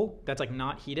pool that's like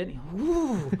not heated.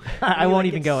 I won't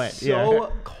even go in.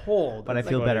 So cold. But I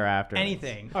feel better after.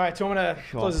 Anything. All right, so I'm going to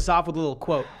close this off with a little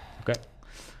quote. Okay.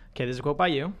 Okay, this is a quote by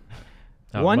you.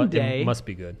 It must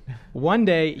be good. One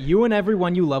day, you and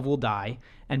everyone you love will die,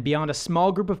 and beyond a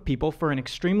small group of people for an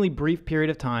extremely brief period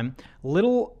of time,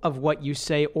 little of what you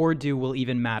say or do will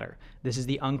even matter. This is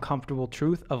the uncomfortable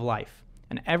truth of life,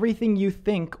 and everything you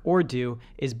think or do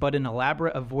is but an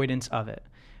elaborate avoidance of it.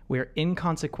 We are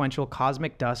inconsequential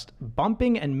cosmic dust,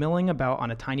 bumping and milling about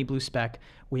on a tiny blue speck.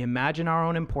 We imagine our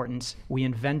own importance. We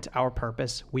invent our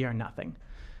purpose. We are nothing.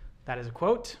 That is a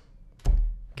quote.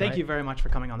 Thank you very much for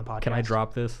coming on the podcast. Can I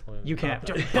drop this? You can't.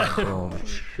 Oh,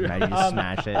 I just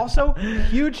smash it. Also,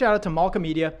 huge shout out to Malka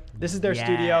Media. This is their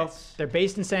studio. They're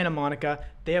based in Santa Monica.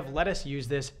 They have let us use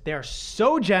this. They are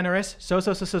so generous. So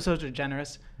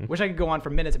generous. Wish I could go on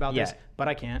for minutes about this, but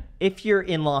I can't. If you're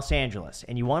in Los Angeles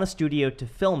and you want a studio to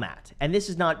film at, and this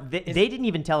is not, they didn't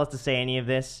even tell us to say any of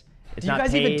this. It's do you not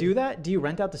guys paid. even do that? Do you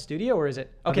rent out the studio, or is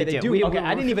it? Okay, they do. We, okay,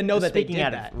 I didn't even know that they did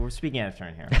that. We're speaking out of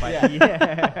turn here.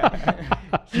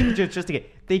 But just to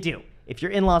get, they do. If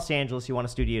you're in Los Angeles, you want a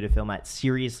studio to film at,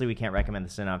 seriously, we can't recommend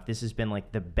this enough. This has been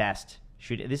like the best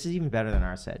shoot. This is even better than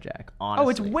our set, Jack. Honestly. Oh,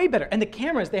 it's way better. And the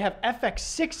cameras, they have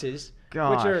FX6s,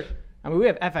 Gosh. which are, I mean, we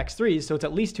have FX3s, so it's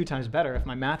at least 2 times better if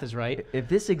my math is right. If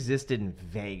this existed in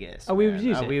Vegas, we would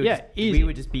use it. Easy. We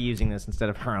would just be using this instead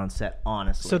of our own set,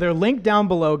 honestly. So they're linked down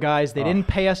below, guys. They didn't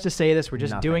pay us to say this. We're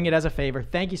just doing it as a favor.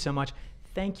 Thank you so much.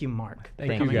 Thank you, Mark.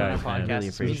 Thank you coming guys, on our man. podcast. Really It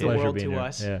means appreciate the it. world Pleasure being to here.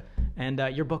 us. Yeah.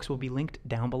 And your books will be linked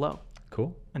down below.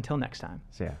 Cool. Until next time.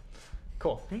 So, yeah.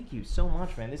 Cool. Thank you so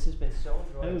much, man. This has been so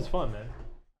enjoyable. It was fun, man.